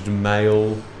middle-aged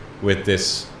male with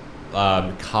this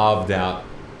carved-out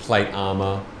plate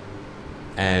armor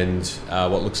and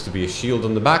what looks to be a shield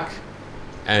on the back,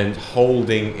 and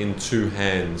holding in 2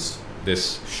 hands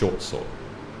this short sword.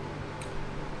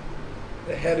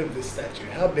 The head of this statue.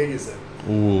 How big is it?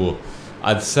 Ooh,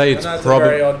 I'd say it's I know it's a probably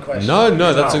very odd question. no.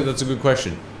 That's No. a good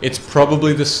question. It's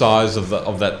probably the size of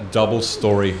that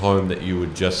double-story home that you were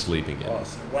just sleeping in. Oh,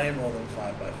 so way more than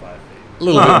 5 by 5 feet. A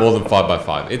little bit more than 5 by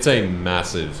 5. It's a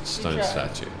massive stone tried.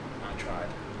 statue. I tried.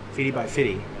 Fitty by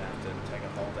fitty. I'm gonna have to take a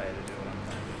whole day to do what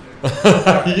I'm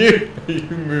planning to do.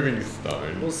 you moving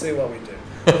stone. We'll see what we do.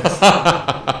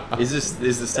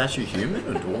 Is the statue human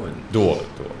or dwarven? Door.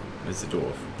 It's a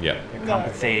dwarf. Yeah. You're No.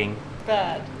 compensating.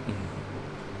 Bad.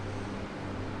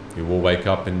 You will wake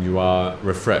up and you are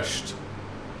refreshed.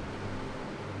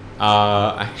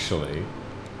 Actually,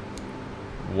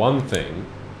 one thing.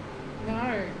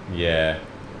 No. Yeah.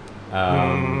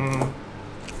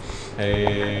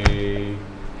 Hey,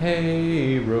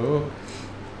 Rook.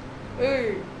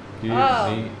 Ooh. Give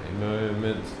Oh. me a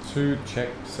moment to check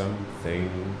something.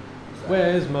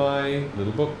 Where's my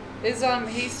little book? Is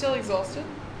he still exhausted?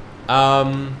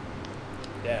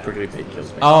 Yeah. Prickly Pete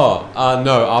kills me. No.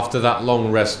 After that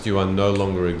long rest, you are no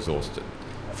longer exhausted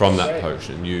from that Great.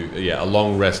 potion. A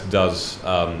long rest does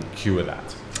cure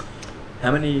that.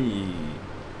 How many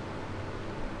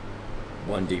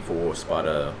 1d4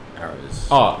 spider arrows.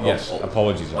 Oh, yes.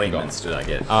 Apologies, I forgot. Ointments did I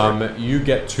get? You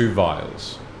get 2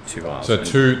 vials. 2 vials. So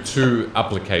two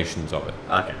applications of it.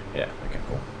 Okay, yeah, okay,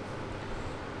 cool.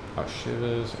 Oh,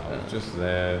 shivers. I was just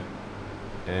there.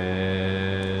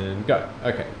 And go.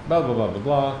 Okay. Blah, blah, blah, blah,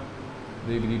 blah.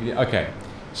 Okay.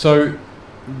 So,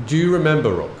 do you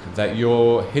remember, Rook, that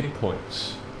your hit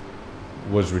points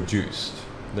was reduced?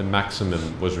 The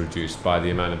maximum was reduced by the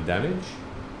amount of damage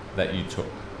that you took.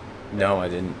 No, I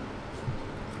didn't.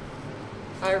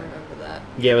 I remember that.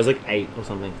 Yeah, it was like 8 or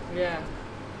something. Yeah.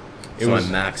 It So was-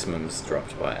 my maximum's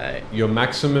dropped by 8. Your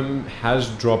maximum has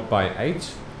dropped by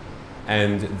 8,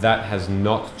 and that has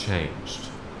not changed.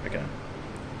 Okay.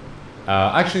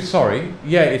 Actually, sorry.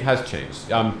 Yeah, it has changed.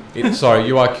 Sorry,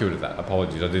 you are cured of that.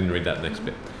 Apologies, I didn't read that next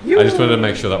bit. I just wanted to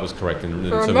make sure that was correct in For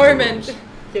terms a of moment, rules.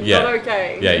 you're Yeah. not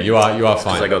okay. Yeah, you are Because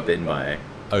fine. I got bitten by a...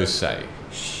 Oh, say.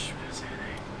 Shh, what is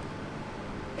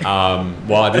it?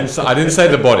 Well, I didn't say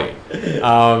the body.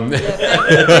 Yeah, thanks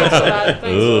for that.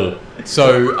 Thanks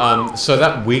for that. So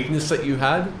that weakness that you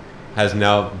had has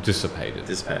now dissipated.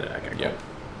 Dissipated, okay, cool. Yeah.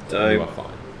 So, You are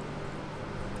fine.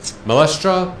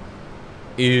 Malestra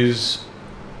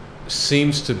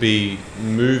seems to be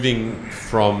moving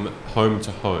from home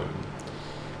to home,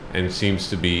 and seems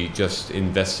to be just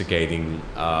investigating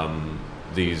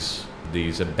these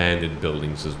abandoned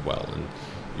buildings as well. And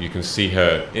you can see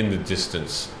her in the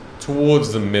distance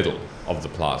towards the middle of the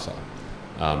plaza,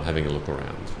 having a look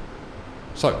around.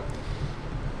 So,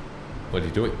 what are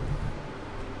you doing?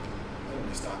 I think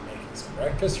we start making some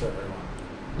breakfast for everyone.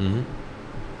 Mm-hmm.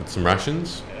 With some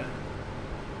rations. Yeah.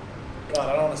 God,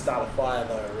 I don't want to start a fire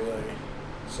though, really.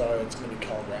 So it's going to be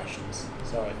cold rations.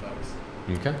 Sorry, folks.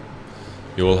 Okay.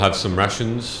 You will have some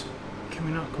rations. Can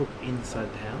we not cook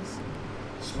inside the house?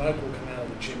 Smoke will come out of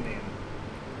the chimney.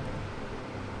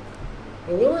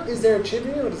 Well, will it? Is there a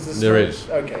chimney or does this? There is.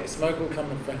 Okay, smoke will come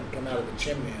out of the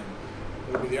chimney, and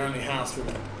it'll be the only house with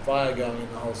a fire going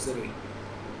in the whole city.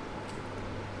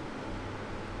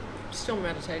 Still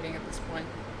meditating at this point.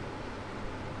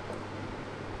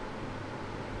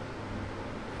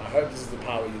 I hope this is the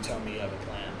part where you tell me you have a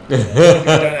plan. You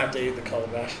don't have to eat the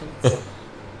cold rations.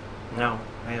 No,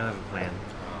 I don't have a plan.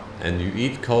 And you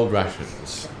eat cold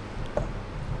rations.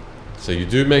 So you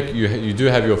do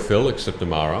have your fill, except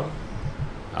Amara,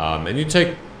 and you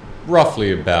take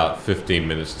roughly about 15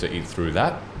 minutes to eat through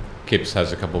that. Kips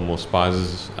has a couple more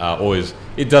spiders.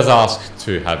 It does ask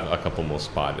to have a couple more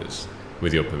spiders,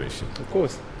 with your permission. Of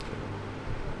course.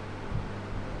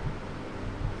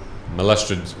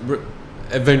 Malestra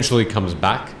eventually comes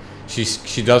back.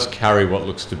 She does carry what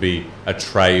looks to be a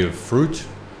tray of fruit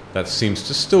that seems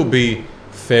to still be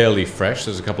fairly fresh.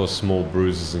 There's a couple of small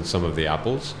bruises in some of the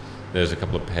apples. There's a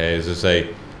couple of pears. There's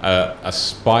a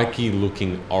spiky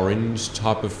looking orange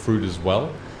type of fruit as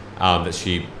well that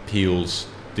she peels.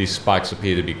 These spikes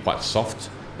appear to be quite soft,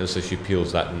 and so she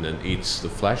peels that and eats the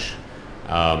flesh.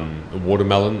 A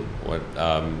watermelon,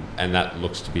 and that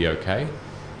looks to be okay.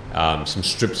 Some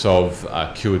strips of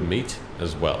cured meat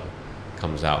as well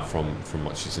comes out from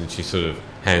what she's, and she sort of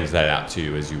hands that out to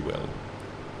you as you will.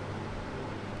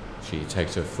 She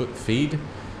takes her feed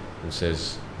and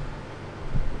says,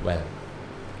 well,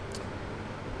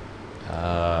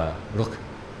 look,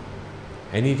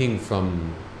 anything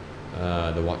from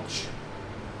the watch?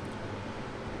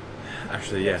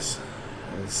 Actually, yes.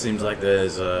 It seems like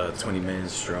there's a 20-man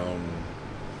strong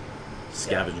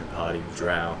scavenger party of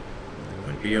drow. They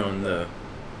went beyond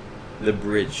the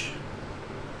bridge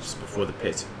just before the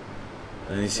pit.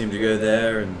 And they seemed to go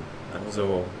there, and that was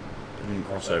all. They didn't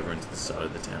cross over into the side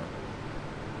of the town.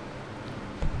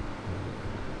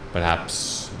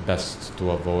 Perhaps best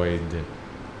to avoid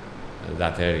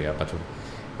that area, but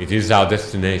it is our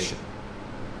destination.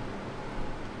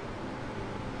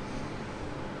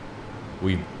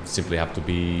 We simply have to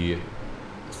be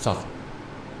subtle.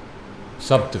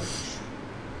 Subterfuge.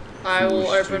 I will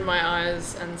Foolish open to- my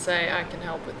eyes and say I can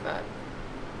help with that.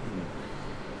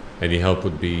 Any help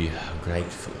would be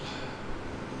grateful.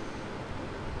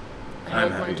 I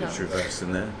I'm hold my happy to tongue. traverse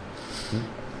in there.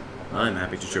 I'm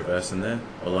happy to traverse in there,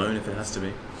 alone if it has to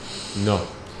be. No.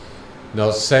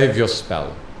 No, save your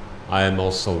spell. I am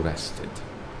also rested.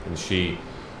 And she,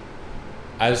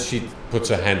 as she puts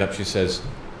her hand up, she says,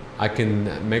 I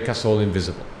can make us all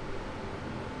invisible.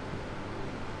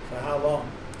 For how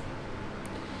long?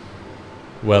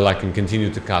 Well, I can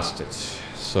continue to cast it.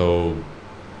 So,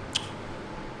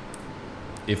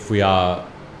 if it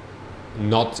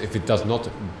does not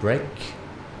break,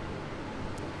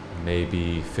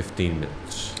 maybe 15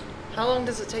 minutes. How long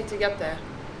does it take to get there?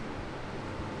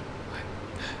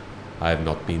 I have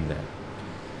not been there.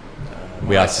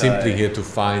 We are Might simply I here to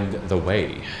find the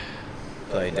way.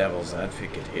 play devil's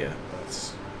advocate here, but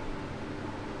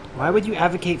Why would you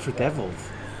advocate for devils?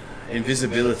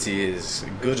 invisibility is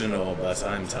good and all, but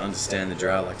I'm to understand the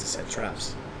drow like to set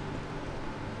traps.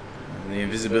 And the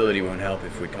invisibility won't help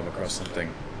if we come across something.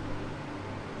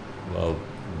 Well,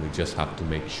 we just have to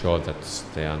make sure that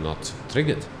they are not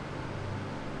triggered.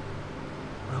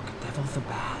 Look, devils are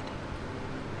bad.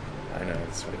 I know,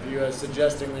 it's If you are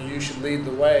suggesting that you should lead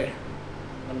the way,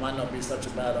 that might not be such a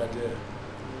bad idea.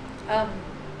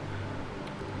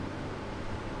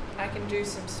 I can do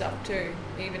some stuff too.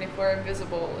 Even if we're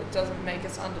invisible, it doesn't make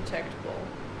us undetectable.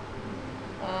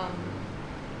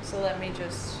 So let me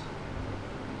just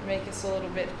make us a little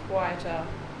bit quieter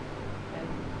and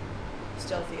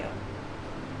stealthier.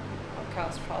 I'll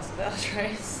cast Pass Without a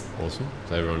Trace. Awesome.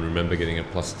 So everyone remember getting a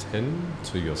 +10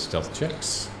 to your stealth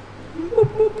checks.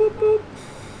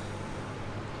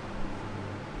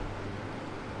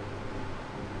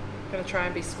 Gonna try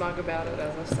and be smug about it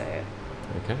as I say it.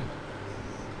 Okay.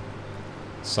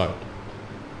 So,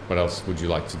 what else would you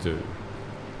like to do?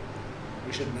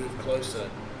 We should move closer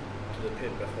to the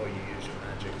pit before you use your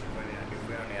magic. If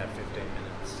we only have 15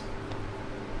 minutes.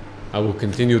 I will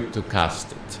continue to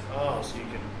cast it. Oh, so you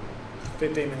can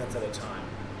 15 minutes at a time.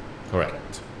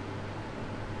 Correct.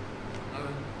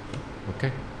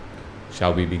 Okay.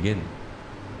 Shall we begin?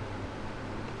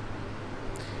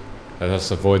 Let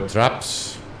us avoid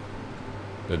traps,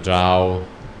 the drow,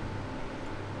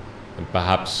 and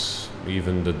perhaps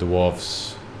even the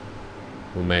dwarves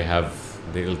who may have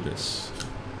the illness.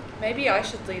 Maybe I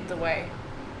should lead the way.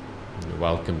 You're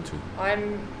welcome to.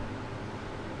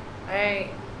 I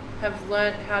have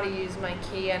learnt how to use my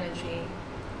key energy.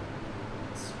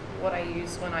 It's what I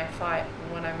use when I fight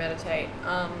and when I meditate.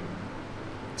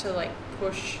 To like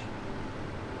push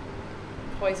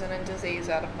poison and disease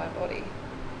out of my body.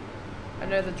 I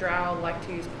know the drow like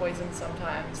to use poison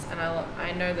sometimes, and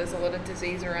I know there's a lot of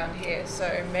disease around here,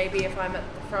 so maybe if I'm at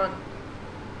the front,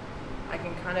 I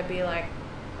can kind of be like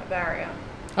a barrier.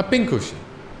 A pincushion.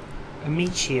 A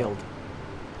meat shield.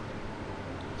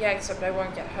 Yeah, except I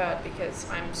won't get hurt because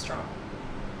I'm strong.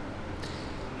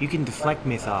 You can deflect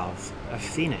missiles. I've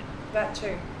seen it. That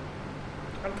too.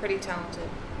 I'm pretty talented.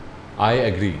 I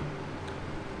agree.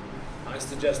 I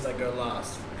suggest I go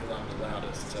last because I'm the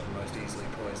loudest and most easily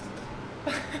poisoned.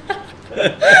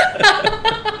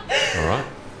 Alright.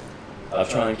 I'll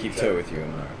try and keep toe with you,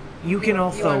 Amara. You can You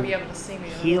also won't be able to see me.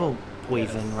 heal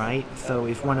poison, right? So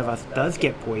if one of us does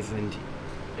get poisoned,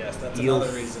 Yes, that's You'll-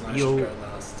 another reason I you'll- should go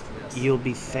last. Yes. you'll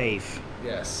be safe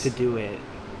Yes. to do it.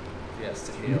 Yes,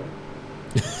 to heal.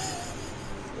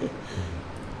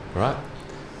 Alright.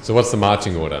 So what's the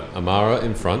marching order? Amara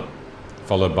in front,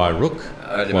 followed by Rook,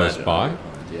 I'd close imagine by. I'm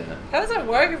behind, yeah. How does that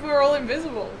work if we're all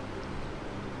invisible?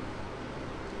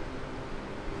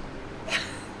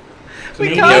 We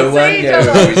Maybe can't no one see each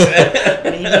other. knows.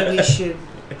 Maybe we should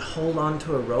hold on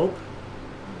to a rope?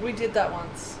 We did that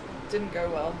once. Didn't go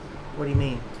well. What do you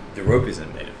mean? The rope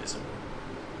isn't made of visible.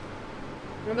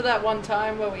 Remember that one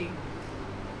time where we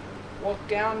walked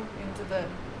down into the...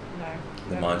 No.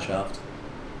 The never mine mind. shaft.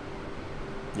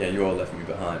 Yeah, you all left me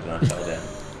behind and I fell down.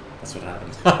 That's what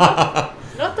happened.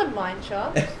 Not the mine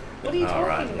shaft. What are you talking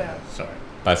Alright, about? yeah, sorry.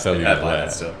 By selling I'd like Blair.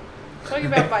 that still. Talking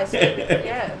about bicycle.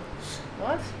 Yeah.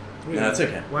 What? No, it's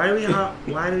okay. Why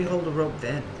do we hold a rope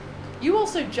then? You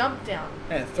also jumped down.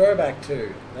 And throwback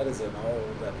 2. That is an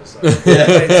old episode.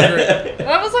 Yeah.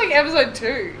 That was like episode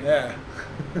 2. Yeah.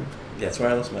 Yeah, that's where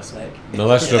I lost my snake.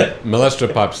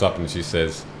 Melestra pipes up and she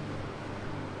says,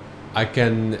 I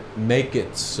can make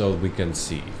it so we can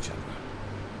see each other.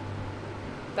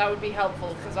 That would be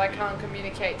helpful because I can't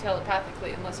communicate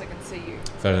telepathically unless I can see you.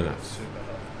 Fair enough. Super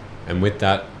helpful. And with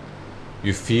that,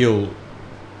 you feel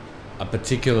a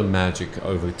particular magic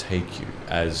overtake you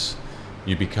as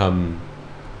you become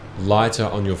lighter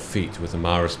on your feet with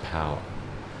Amara's power,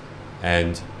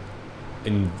 and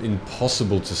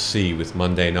impossible to see with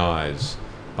mundane eyes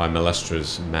by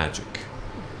Melestra's magic.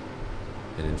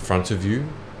 And in front of you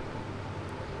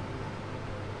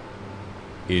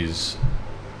is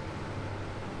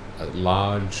a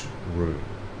large room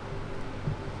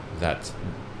that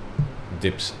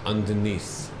dips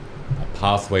underneath a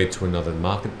pathway to another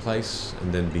marketplace,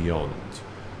 and then beyond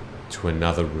to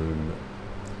another room.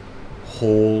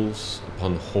 Halls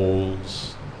upon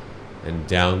halls, and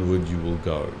downward you will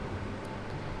go.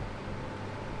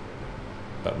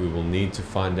 But we will need to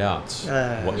find out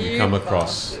what you You come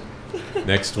across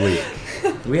next week.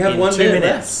 We have In 1 2 minute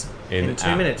minutes. left. In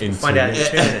 2 minutes. in We'll find 2 out in minutes.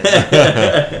 2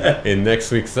 minutes. In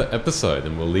next week's episode,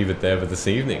 and we'll leave it there for this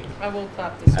evening. I will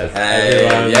clap this. As Hey,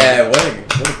 everyone- yeah, what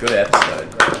a good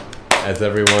episode. as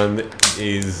everyone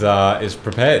is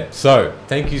prepared. So,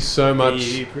 thank you so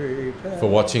much for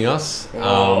watching us,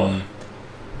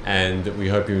 and we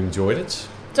hope you enjoyed it.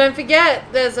 Don't forget,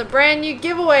 there's a brand new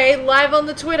giveaway live on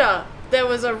the Twitter. There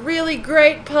was a really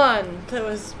great pun that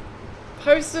was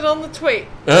posted on the tweet,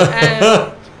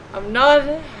 and I'm not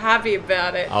happy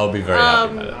about it. I'll be very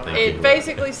happy about it. Thank you. It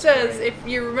basically says, if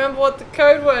you remember what the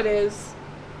code word is,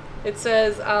 it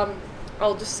says,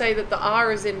 I'll just say that the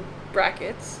R is in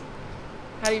brackets.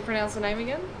 How do you pronounce the name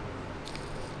again?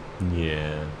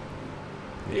 Yeah.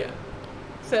 It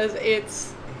says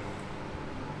it's...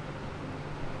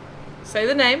 Say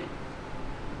the name.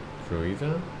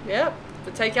 Cruiser? Yep,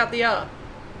 but take out the R.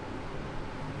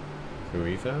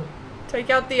 Cruiser? Take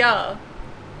out the R.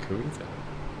 Cruiser?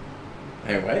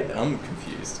 Hey, wait, I'm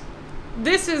confused.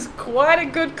 This is quite a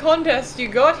good contest you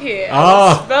got here. And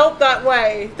Ah. It's spelt that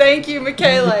way. Thank you,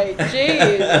 Michele.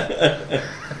 Jeez.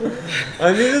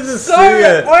 I needed to So see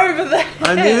it. over there.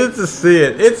 I needed to see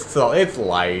it. It's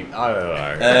late. I don't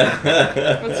know.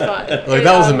 That's fine. Like,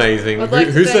 that was amazing. I'd like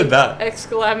Who to said thank that?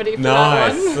 Exclamity for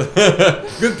that one.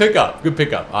 Nice. Good pickup. Good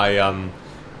pickup. Unintentional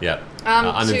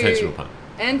To pun.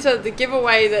 enter the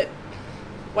giveaway that...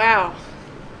 Wow.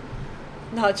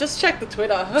 No, just check the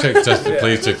Twitter. Please check the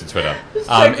Twitter. Just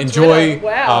check the Enjoy. Twitter.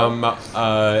 Wow.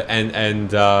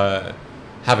 And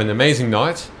have an amazing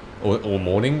night or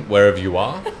morning wherever you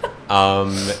are.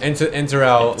 Enter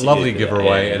our lovely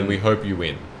giveaway, and we hope you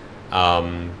win.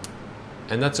 And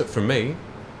that's it from me.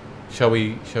 Shall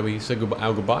we say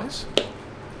our goodbyes?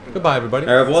 Goodbye, everybody.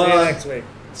 Au revoir. See you next week.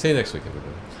 See you next week,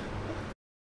 everybody.